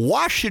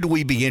 why should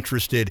we be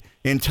interested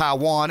in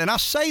Taiwan? And I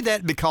say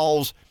that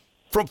because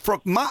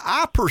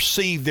I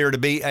perceive there to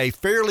be a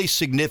fairly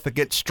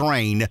significant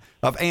strain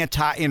of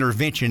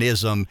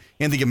anti-interventionism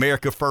in the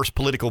America First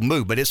political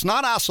movement. It's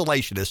not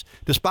isolationist,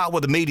 despite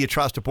what the media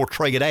tries to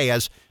portray it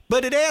as,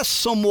 but it is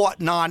somewhat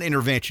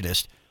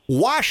non-interventionist.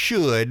 Why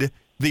should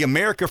the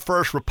America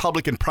First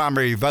Republican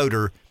primary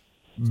voter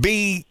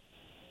be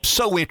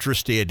so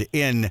interested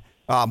in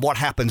what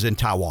happens in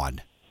Taiwan?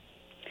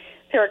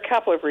 There are a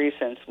couple of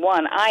reasons.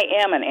 One, I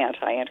am an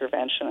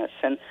anti-interventionist,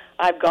 and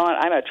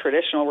I'm a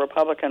traditional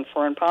Republican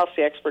foreign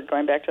policy expert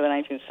going back to the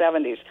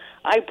 1970s.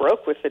 I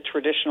broke with the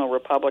traditional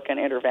Republican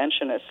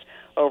interventionists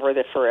over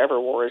the forever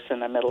wars in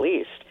the Middle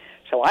East.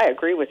 So I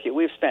agree with you.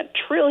 We've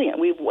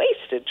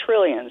wasted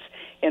trillions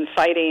in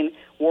fighting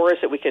wars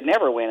that we could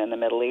never win in the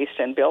Middle East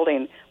and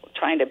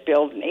trying to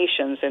build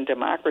nations and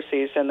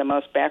democracies in the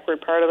most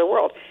backward part of the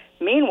world.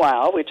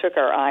 Meanwhile, we took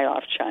our eye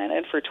off China,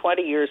 and for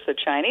 20 years the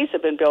Chinese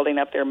have been building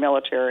up their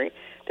military,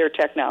 their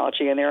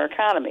technology, and their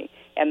economy,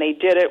 and they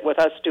did it with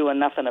us doing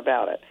nothing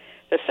about it.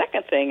 The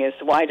second thing is,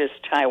 why does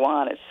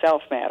Taiwan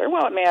itself matter?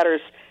 Well, it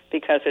matters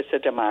because it's a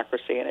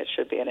democracy and it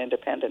should be an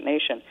independent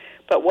nation.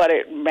 But what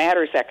it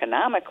matters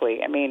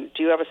economically, I mean,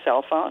 do you have a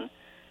cell phone?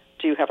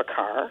 Do you have a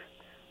car?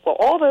 Well,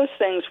 all those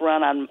things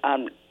run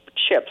on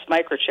chips,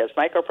 microchips,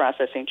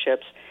 microprocessing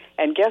chips,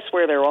 and guess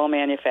where they're all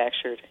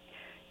manufactured?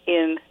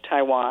 In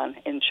Taiwan,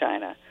 in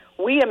China.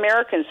 We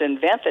Americans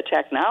invent the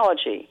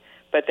technology,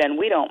 but then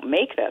we don't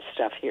make that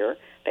stuff here.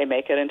 They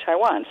make it in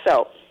Taiwan.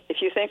 So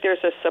if you think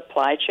there's a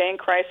supply chain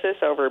crisis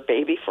over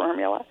baby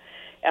formula,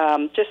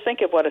 just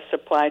think of what a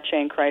supply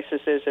chain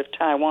crisis is if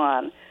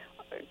Taiwan,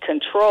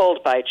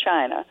 controlled by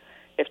China,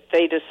 if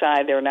they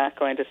decide they're not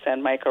going to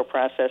send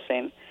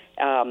microprocessing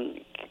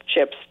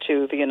chips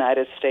to the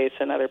United States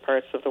and other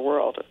parts of the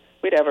world.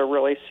 We'd have a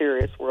really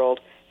serious world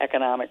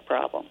economic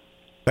problem.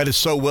 That is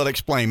so well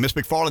explained. Ms.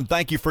 Mcfarland,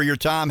 thank you for your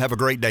time. Have a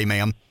great day,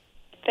 ma'am.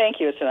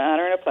 Thank you. It's an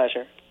honor and a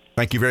pleasure.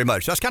 Thank you very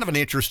much. That's kind of an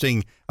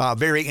interesting,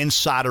 very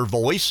insider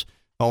voice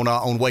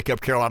on Wake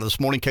Up Carolina this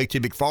morning. KT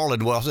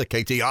Mcfarland. Well, I said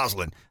KT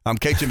Oslin. I'm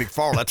KT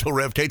Mcfarland. I told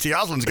Rev KT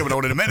Oslin's coming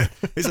on in a minute.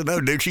 He said,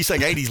 no, dude, she's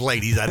saying 80s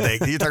ladies, I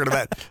think. You're talking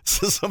about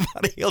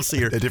somebody else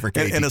here a different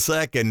KT. In a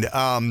second.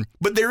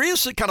 But there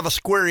is kind of a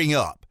squaring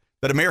up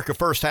that America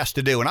First has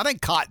to do. And I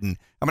think Cotton,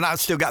 I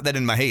still got that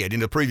in my head.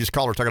 The previous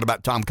caller talking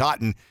about Tom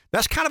Cotton.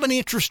 That's kind of an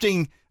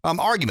interesting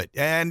argument.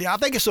 And I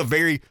think it's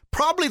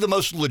probably the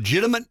most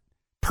legitimate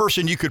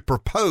person you could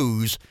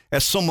propose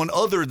as someone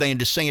other than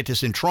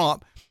DeSantis and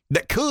Trump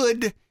that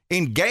could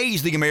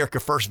engage the America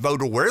First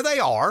voter where they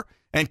are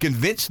and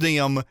convince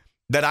them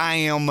that I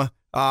am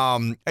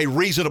a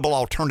reasonable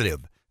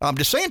alternative.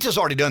 DeSantis has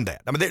already done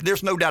that.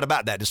 There's no doubt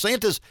about that.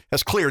 DeSantis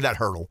has cleared that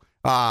hurdle.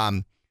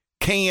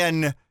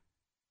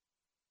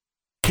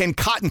 Can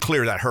Cotton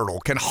clear that hurdle?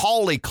 Can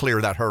Hawley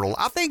clear that hurdle?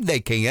 I think they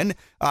can.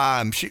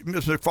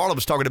 Ms. McFarland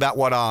was talking about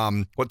what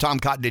Tom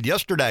Cotton did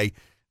yesterday.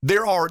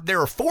 There are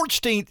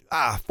 14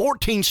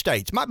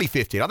 states, might be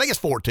 15. I think it's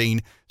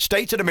 14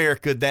 states in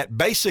America that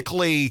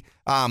basically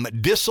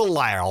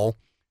disallow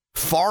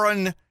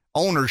foreign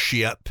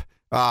ownership.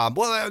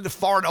 The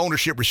foreign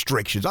ownership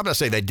restrictions. I'm not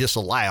saying they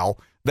disallow.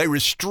 They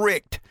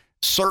restrict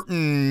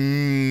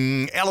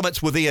certain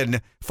elements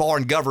within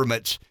foreign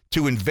governments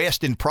to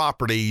invest in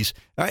properties.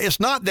 It's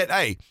not that,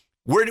 hey,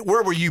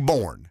 where were you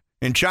born?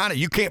 In China,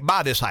 you can't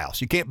buy this house.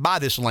 You can't buy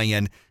this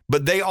land.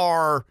 But there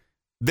are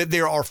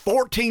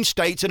 14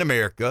 states in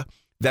America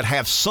that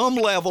have some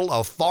level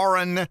of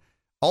foreign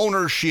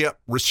ownership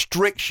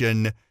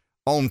restriction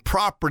on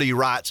property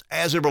rights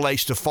as it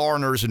relates to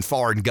foreigners and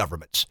foreign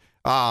governments.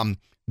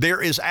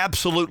 There is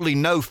absolutely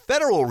no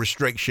federal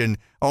restriction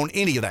on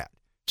any of that.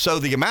 So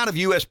the amount of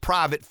U.S.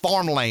 private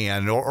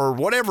farmland or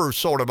whatever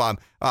sort of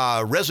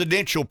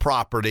residential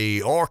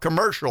property or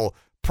commercial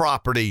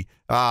property,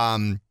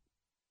 some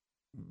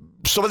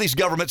of these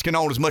governments can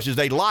own as much as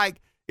they like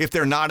if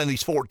they're not in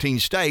these 14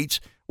 states.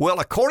 Well,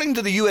 according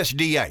to the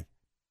USDA,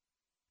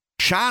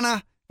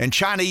 China and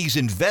Chinese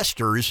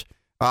investors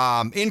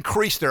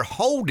increased their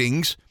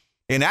holdings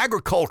in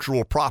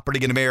agricultural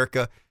property in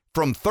America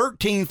from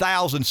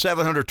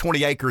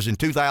 13,720 acres in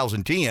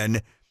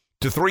 2010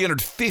 to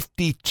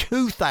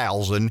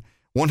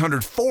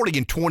 352,140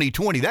 in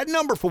 2020. That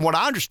number, from what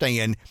I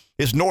understand,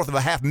 is north of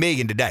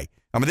 500,000 today.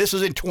 This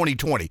is in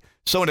 2020.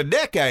 So in a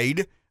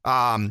decade,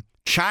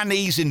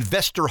 Chinese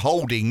investor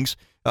holdings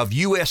of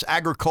U.S.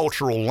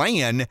 agricultural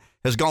land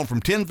has gone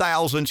from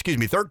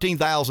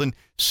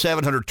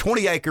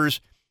 13,720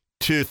 acres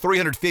to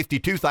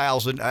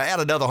 352,000, add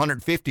another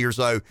 150 or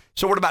so.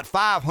 So we're at about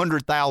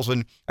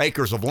 500,000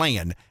 acres of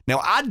land. Now,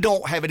 I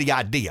don't have any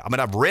idea.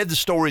 I've read the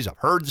stories. I've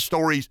heard the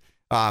stories.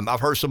 I've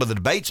heard some of the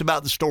debates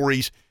about the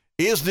stories.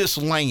 Is this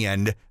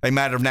land a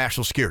matter of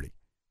national security?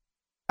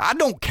 I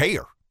don't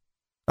care.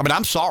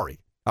 I'm sorry.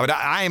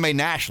 I am a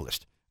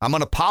nationalist. I'm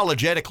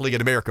unapologetically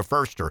an America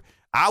firster.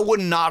 I would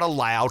not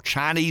allow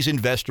Chinese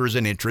investors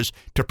and interests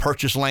to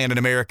purchase land in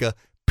America,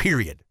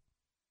 period.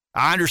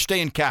 I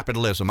understand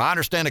capitalism. I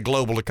understand a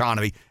global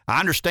economy. I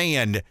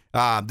understand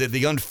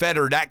the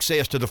unfettered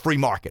access to the free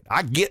market.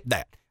 I get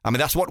that. I mean,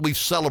 that's what we've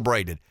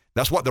celebrated.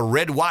 That's what the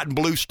red, white, and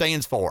blue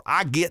stands for.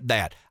 I get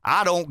that.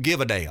 I don't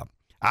give a damn.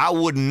 I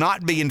would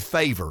not be in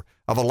favor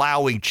of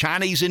allowing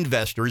Chinese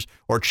investors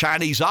or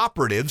Chinese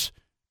operatives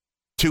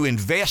to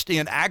invest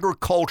in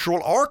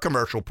agricultural or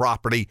commercial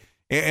property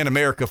in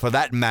America, for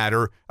that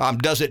matter.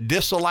 Does it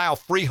disallow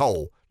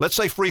freehold? Let's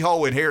say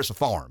freehold inherits a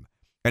farm,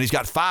 and he's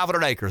got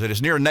 500 acres, and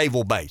it's near a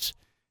naval base,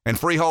 and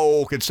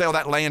freehold could sell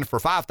that land for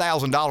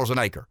 $5,000 an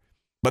acre,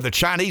 but the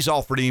Chinese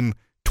offered him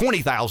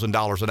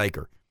 $20,000 an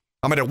acre.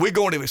 I mean, are we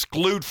going to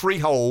exclude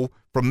freehold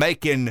from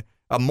making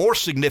a more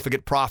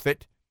significant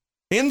profit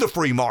in the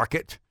free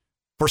market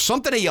for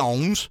something he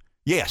owns?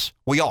 Yes,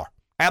 we are.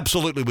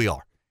 Absolutely we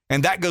are.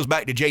 And that goes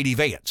back to J.D.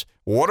 Vance.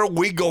 What are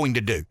we going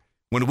to do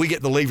when we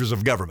get the levers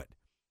of government?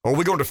 Are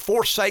we going to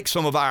forsake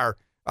some of our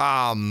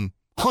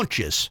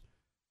hunches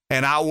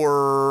and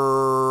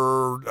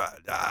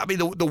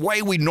the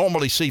way we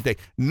normally see things?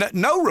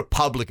 No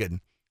Republican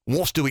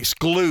wants to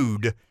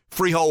exclude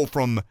freehold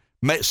from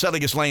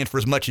selling his land for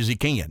as much as he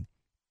can.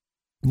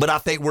 But I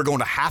think we're going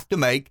to have to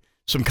make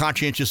some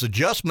conscientious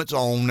adjustments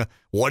on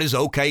what is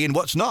okay and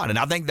what's not. And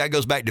I think that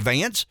goes back to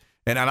Vance.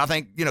 And I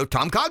think,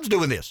 Tom Cott's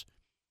doing this.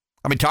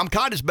 I mean, Tom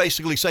Cott is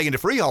basically saying to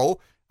freehold,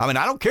 I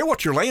don't care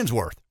what your land's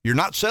worth. You're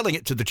not selling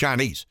it to the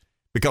Chinese,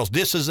 because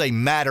this is a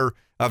matter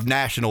of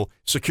national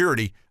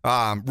security,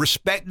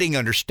 respecting,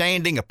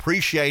 understanding,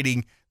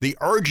 appreciating the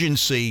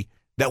urgency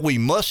that we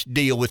must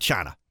deal with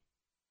China.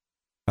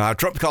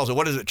 Trump calls it,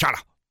 what is it, China?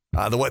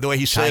 The way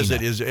he says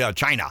it is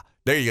China.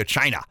 There you go,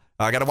 China.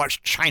 I got to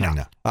watch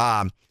China.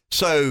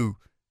 So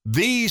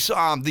these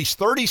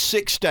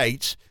 36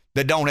 states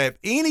that don't have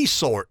any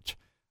sort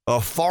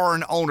of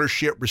foreign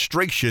ownership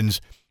restrictions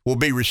will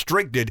be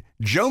restricted.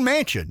 Joe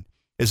Manchin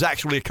is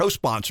actually a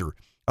co-sponsor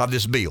of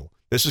this bill.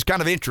 This is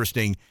kind of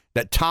interesting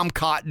that Tom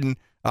Cotton,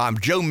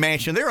 Joe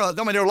Manchin, there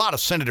are a lot of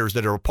senators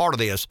that are a part of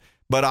this,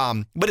 but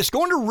it's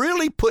going to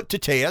really put to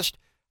test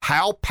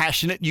how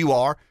passionate you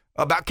are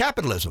about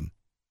capitalism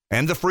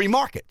and the free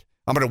market.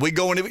 Are we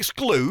going to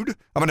exclude?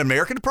 An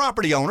American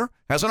property owner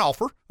has an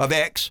offer of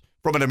X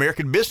from an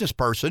American business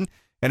person,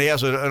 and he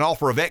has an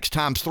offer of X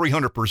times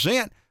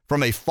 300%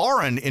 from a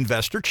foreign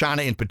investor,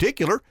 China in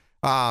particular.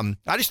 I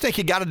just think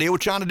you got to deal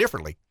with China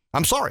differently.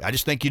 I'm sorry. I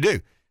just think you do.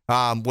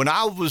 When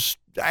I was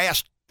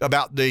asked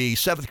about the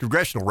 7th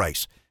congressional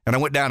race, and I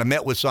went down and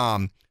met with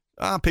some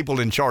people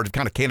in charge of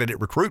kind of candidate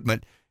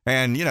recruitment,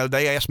 and,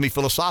 they asked me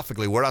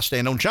philosophically where I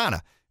stand on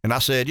China. And I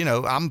said,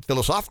 I'm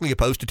philosophically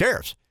opposed to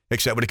tariffs,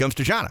 except when it comes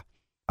to China.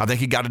 I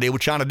think you got to deal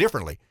with China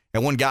differently.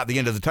 And one guy at the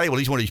end of the table,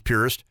 he's one of these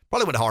purists,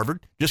 probably went to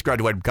Harvard, just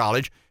graduated from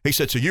college. He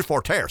said, so you're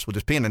for tariffs, with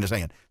his pen in his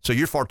hand. So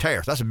you're for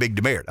tariffs. That's a big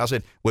demerit. I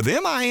said, with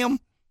them I am.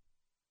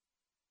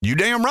 You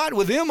damn right,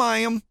 with them I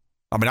am.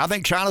 I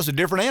think China's a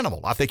different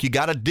animal. I think you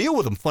got to deal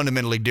with them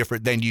fundamentally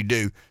different than you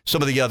do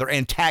some of the other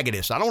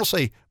antagonists. I don't want to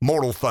say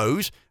mortal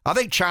foes. I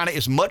think China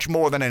is much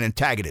more than an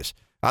antagonist.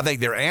 I think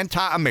they're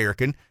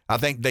anti-American. I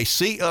think they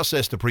see us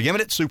as the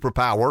preeminent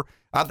superpower.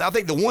 I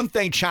think the one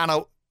thing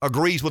China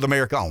agrees with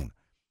America on,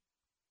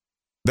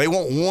 they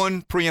want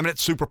one preeminent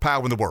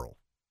superpower in the world.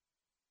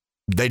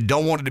 They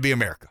don't want it to be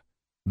America.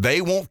 They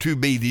want to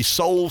be the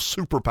sole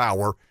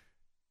superpower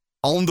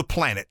on the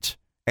planet.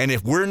 And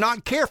if we're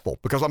not careful,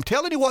 because I'm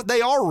telling you what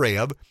they are,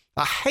 Rev,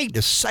 I hate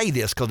to say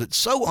this because it's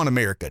so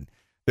un-American.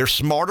 They're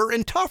smarter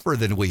and tougher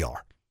than we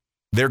are.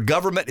 Their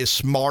government is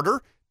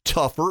smarter,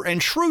 tougher,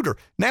 and shrewder.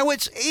 Now,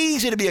 it's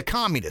easy to be a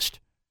communist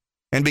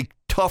and be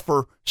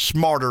tougher,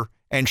 smarter,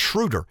 and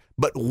shrewder,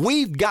 but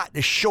we've got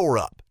to shore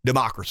up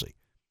democracy.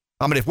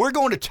 If we're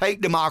going to take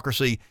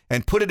democracy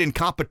and put it in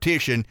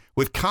competition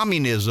with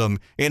communism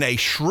in a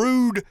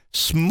shrewd,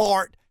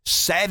 smart,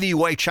 savvy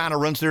way China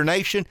runs their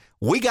nation,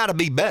 we got to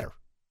be better.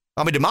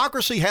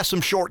 Democracy has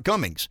some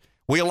shortcomings.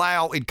 We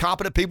allow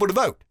incompetent people to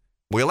vote.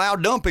 We allow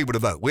dumb people to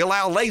vote. We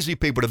allow lazy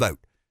people to vote.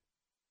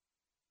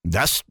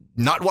 That's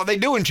not what they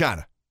do in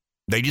China.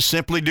 They just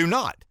simply do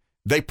not.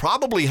 They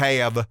probably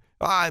have,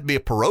 it'd be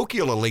a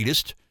parochial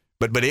elitist,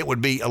 but it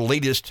would be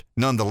elitist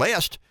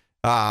nonetheless.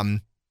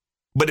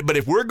 But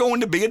if we're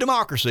going to be a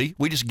democracy,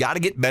 we just got to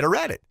get better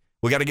at it.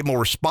 We got to get more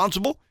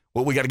responsible.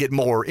 We got to get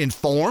more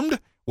informed.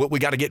 We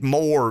got to get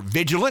more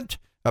vigilant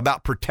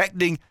about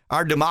protecting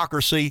our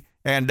democracy.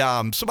 And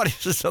somebody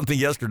said something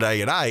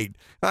yesterday, and I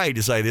hate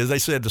to say this. They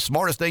said the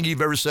smartest thing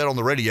you've ever said on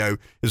the radio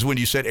is when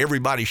you said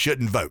everybody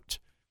shouldn't vote.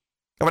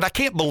 I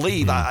can't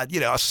believe I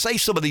say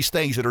some of these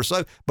things that are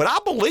so, but I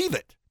believe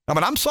it.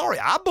 I'm sorry.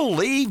 I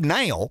believe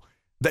now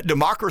that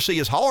democracy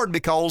is hard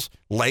because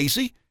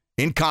lazy,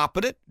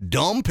 incompetent,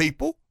 dumb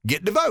people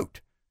get to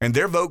vote. And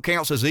their vote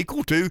counts as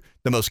equal to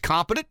the most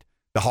competent,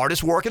 the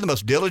hardest working, the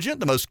most diligent,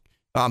 the most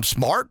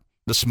smart,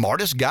 the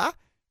smartest guy.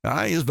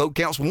 His vote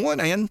counts one,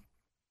 and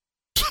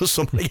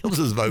somebody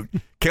else's vote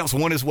counts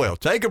one as well.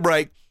 Take a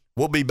break.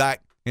 We'll be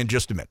back in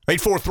just a minute.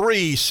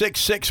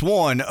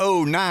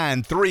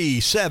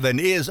 843-661-0937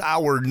 is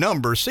our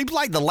number. Seems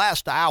like the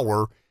last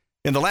hour,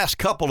 in the last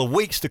couple of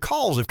weeks, the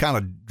calls have kind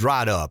of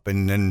dried up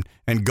and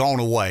gone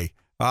away.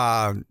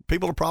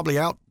 People are probably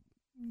out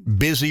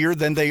busier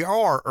than they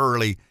are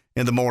early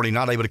in the morning,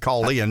 not able to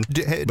call in.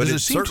 But it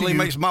certainly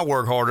makes my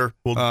work harder.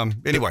 Well,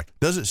 anyway.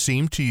 Does it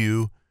seem to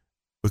you,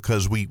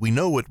 because we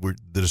know what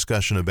the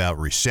discussion about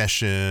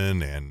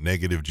recession and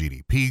negative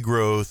GDP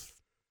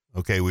growth,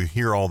 okay, we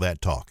hear all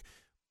that talk.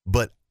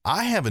 But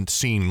I haven't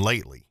seen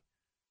lately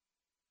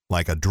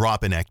like a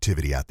drop in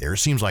activity out there. It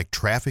seems like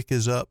traffic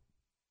is up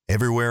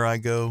everywhere I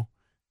go.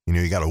 You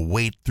know, you got to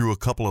wait through a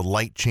couple of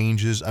light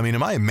changes. I mean,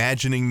 am I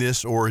imagining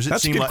this, or is it?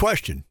 That's a good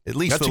question. At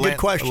least that's a good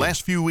question. The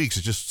last few weeks,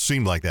 it just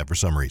seemed like that for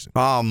some reason.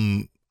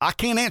 I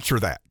can't answer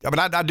that. I mean,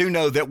 I do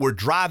know that we're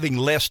driving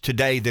less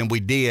today than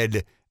we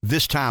did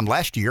this time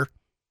last year.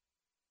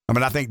 I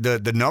mean, I think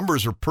the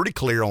numbers are pretty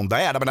clear on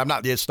that. I mean,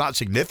 it's not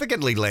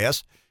significantly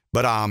less,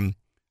 but I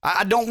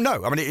don't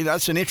know. I mean,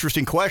 that's an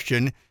interesting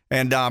question.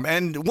 And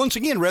once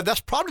again, Rev,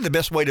 that's probably the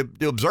best way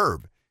to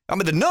observe. I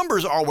mean, the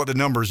numbers are what the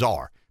numbers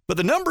are. But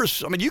the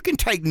numbers, I mean, you can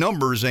take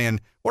numbers and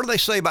what do they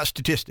say about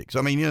statistics?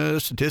 I mean, you know,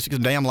 statistics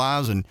and damn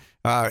lies. And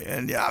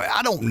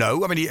I don't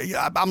know. I mean,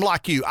 I'm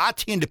like you. I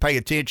tend to pay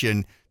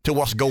attention to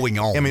what's going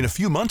on. I mean, a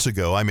few months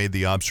ago, I made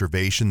the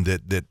observation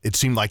that it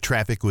seemed like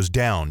traffic was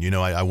down. You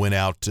know, I went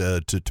out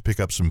to pick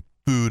up some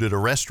food at a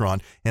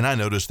restaurant, and I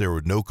noticed there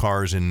were no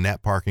cars in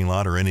that parking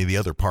lot or any of the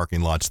other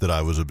parking lots that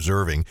I was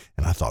observing.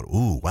 And I thought,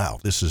 ooh, wow,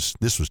 this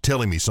was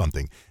telling me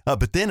something.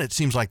 But then it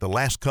seems like the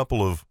last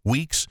couple of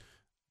weeks,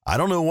 I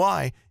don't know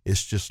why,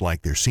 it's just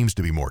like there seems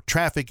to be more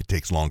traffic. It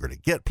takes longer to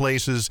get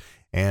places,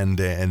 and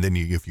then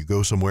if you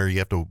go somewhere, you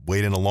have to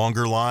wait in a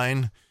longer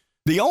line.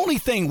 The only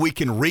thing we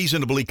can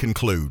reasonably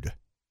conclude,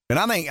 and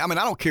I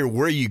don't care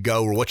where you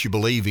go or what you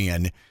believe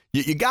in,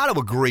 you got to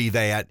agree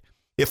that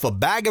if a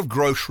bag of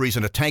groceries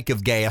and a tank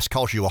of gas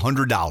cost you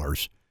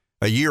 $100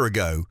 a year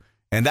ago,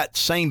 and that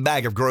same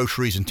bag of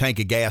groceries and tank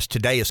of gas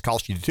today has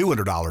cost you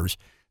 $200,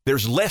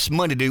 there's less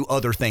money to do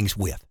other things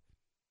with,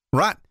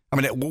 right? I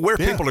mean, where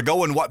people are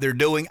going, what they're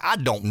doing, I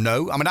don't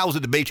know. I mean, I was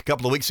at the beach a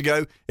couple of weeks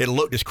ago. It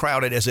looked as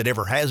crowded as it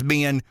ever has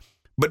been.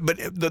 But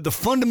the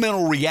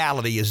fundamental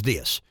reality is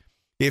this.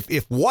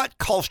 If what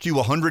cost you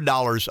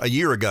 $100 a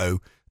year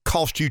ago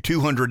cost you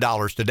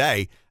 $200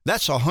 today,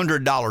 that's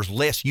 $100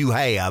 less you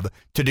have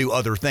to do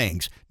other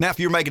things. Now, if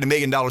you're making $1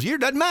 million a year,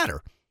 it doesn't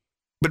matter.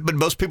 But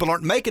most people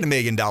aren't making $1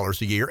 million a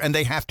year, and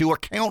they have to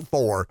account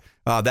for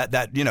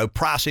that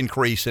price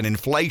increase and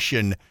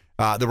inflation,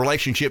 the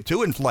relationship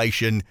to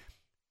inflation.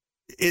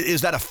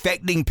 Is that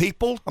affecting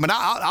people? I mean,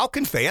 I'll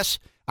confess,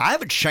 I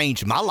haven't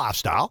changed my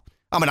lifestyle.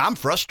 I mean, I'm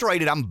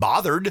frustrated. I'm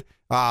bothered.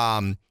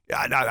 I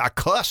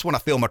cuss when I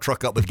fill my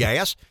truck up with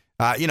gas.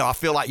 I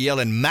feel like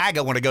yelling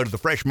MAGA when I go to the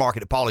Fresh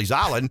Market at Pawleys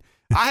Island.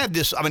 I have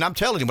this, I mean, I'm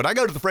telling you, when I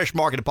go to the Fresh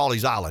Market at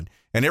Pawleys Island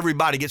and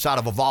everybody gets out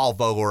of a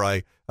Volvo or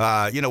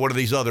one of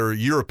these other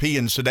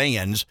European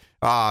sedans,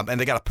 and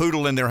they got a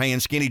poodle in their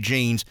hand, skinny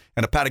jeans,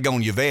 and a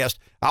Patagonia vest,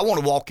 I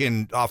want to walk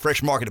in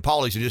Fresh Market at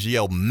Pawleys and just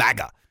yell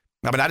MAGA.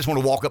 I mean, I just want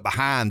to walk up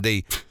behind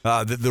the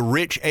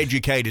rich,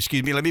 educated,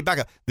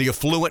 the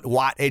affluent,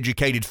 white,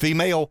 educated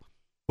female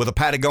with a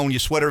Patagonia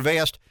sweater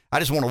vest. I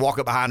just want to walk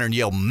up behind her and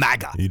yell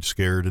MAGA. You'd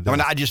scare her to death. I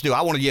mean, I just do.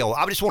 I want to yell.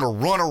 I just want to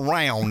run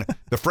around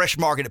the Fresh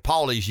Market at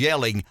Pawleys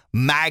yelling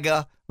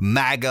MAGA,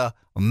 MAGA,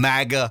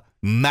 MAGA,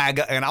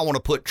 MAGA, and I want to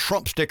put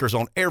Trump stickers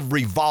on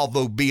every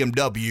Volvo,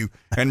 BMW,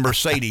 and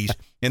Mercedes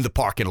in the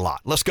parking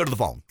lot. Let's go to the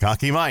phone.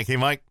 Cocky Mike. Hey,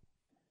 Mike.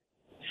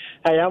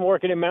 Hey, I'm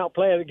working in Mount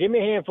Pleasant. Give me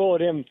a handful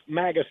of them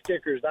MAGA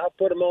stickers. I'll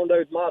put them on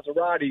those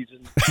Maseratis.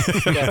 And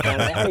that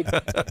kind of.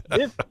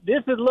 Hey, this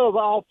is a little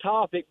off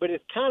topic, but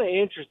it's kind of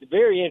interesting,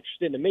 very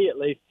interesting to me at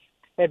least.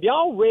 Have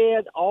y'all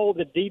read all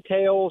the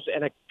details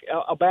and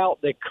about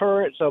the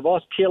occurrence of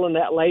us killing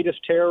that latest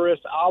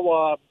terrorist,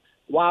 Wawa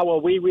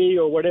Wee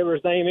or whatever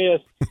his name is?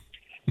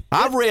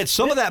 I've read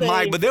some of that,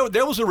 Mike, but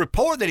there was a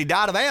report that he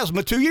died of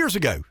asthma 2 years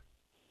ago.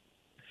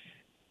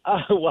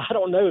 Well, I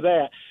don't know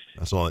that.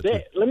 That's all.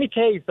 Let me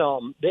tell you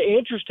something. The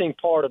interesting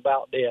part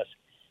about this,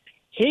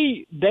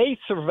 they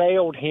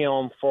surveilled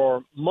him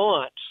for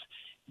months.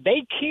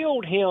 They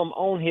killed him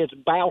on his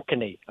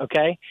balcony,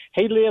 okay?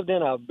 He lived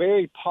in a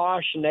very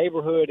posh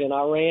neighborhood in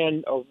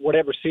Iran, or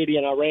whatever city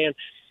in Iran,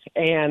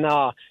 and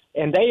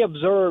they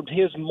observed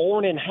his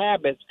morning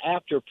habits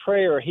after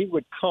prayer. He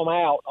would come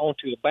out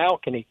onto the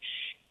balcony.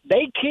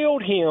 They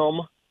killed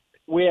him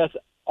with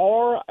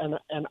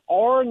an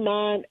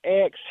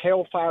R9X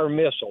Hellfire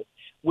missile,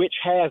 which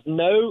has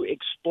no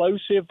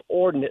explosive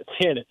ordnance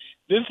in it.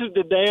 This is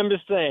the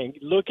damnedest thing.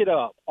 Look it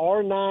up.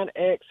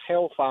 R9X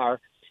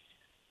Hellfire.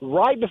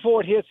 Right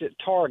before it hits its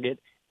target,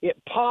 it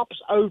pops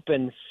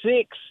open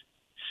 6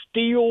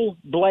 steel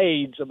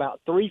blades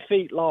about 3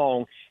 feet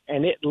long,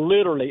 and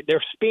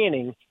they're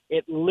spinning.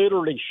 It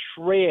literally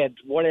shreds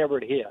whatever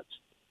it hits.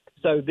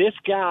 So this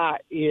guy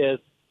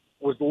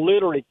was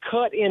literally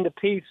cut into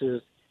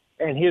pieces,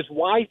 and his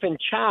wife and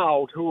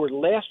child, who were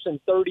less than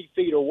 30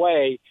 feet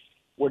away,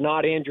 were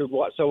not injured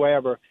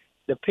whatsoever.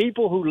 the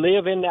people who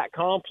live in that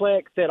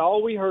complex said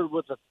all we heard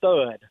was a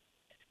thud.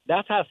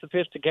 That's how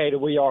sophisticated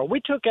we are.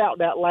 We took out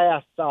that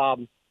last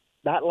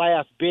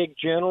big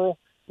general.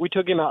 We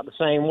took him out the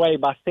same way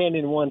by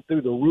sending one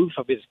through the roof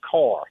of his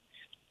car.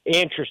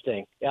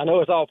 Interesting. I know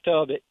it's off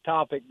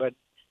topic, but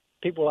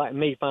people like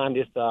me find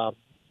this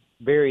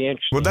very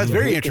interesting. Well, that's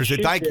very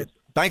interesting. Thank you.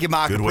 Thank you,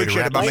 Michael.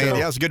 Appreciate it, my man.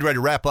 That was a good way to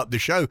wrap up the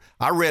show.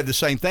 I read the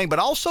same thing, but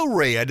also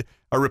read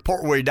a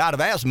report where he died of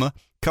asthma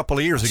a couple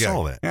of years ago. I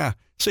saw that. Yeah.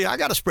 See, I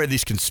got to spread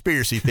these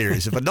conspiracy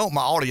theories. If I don't,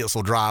 my audience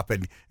will drop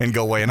and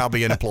go away, and I'll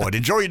be unemployed.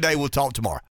 Enjoy your day. We'll talk tomorrow.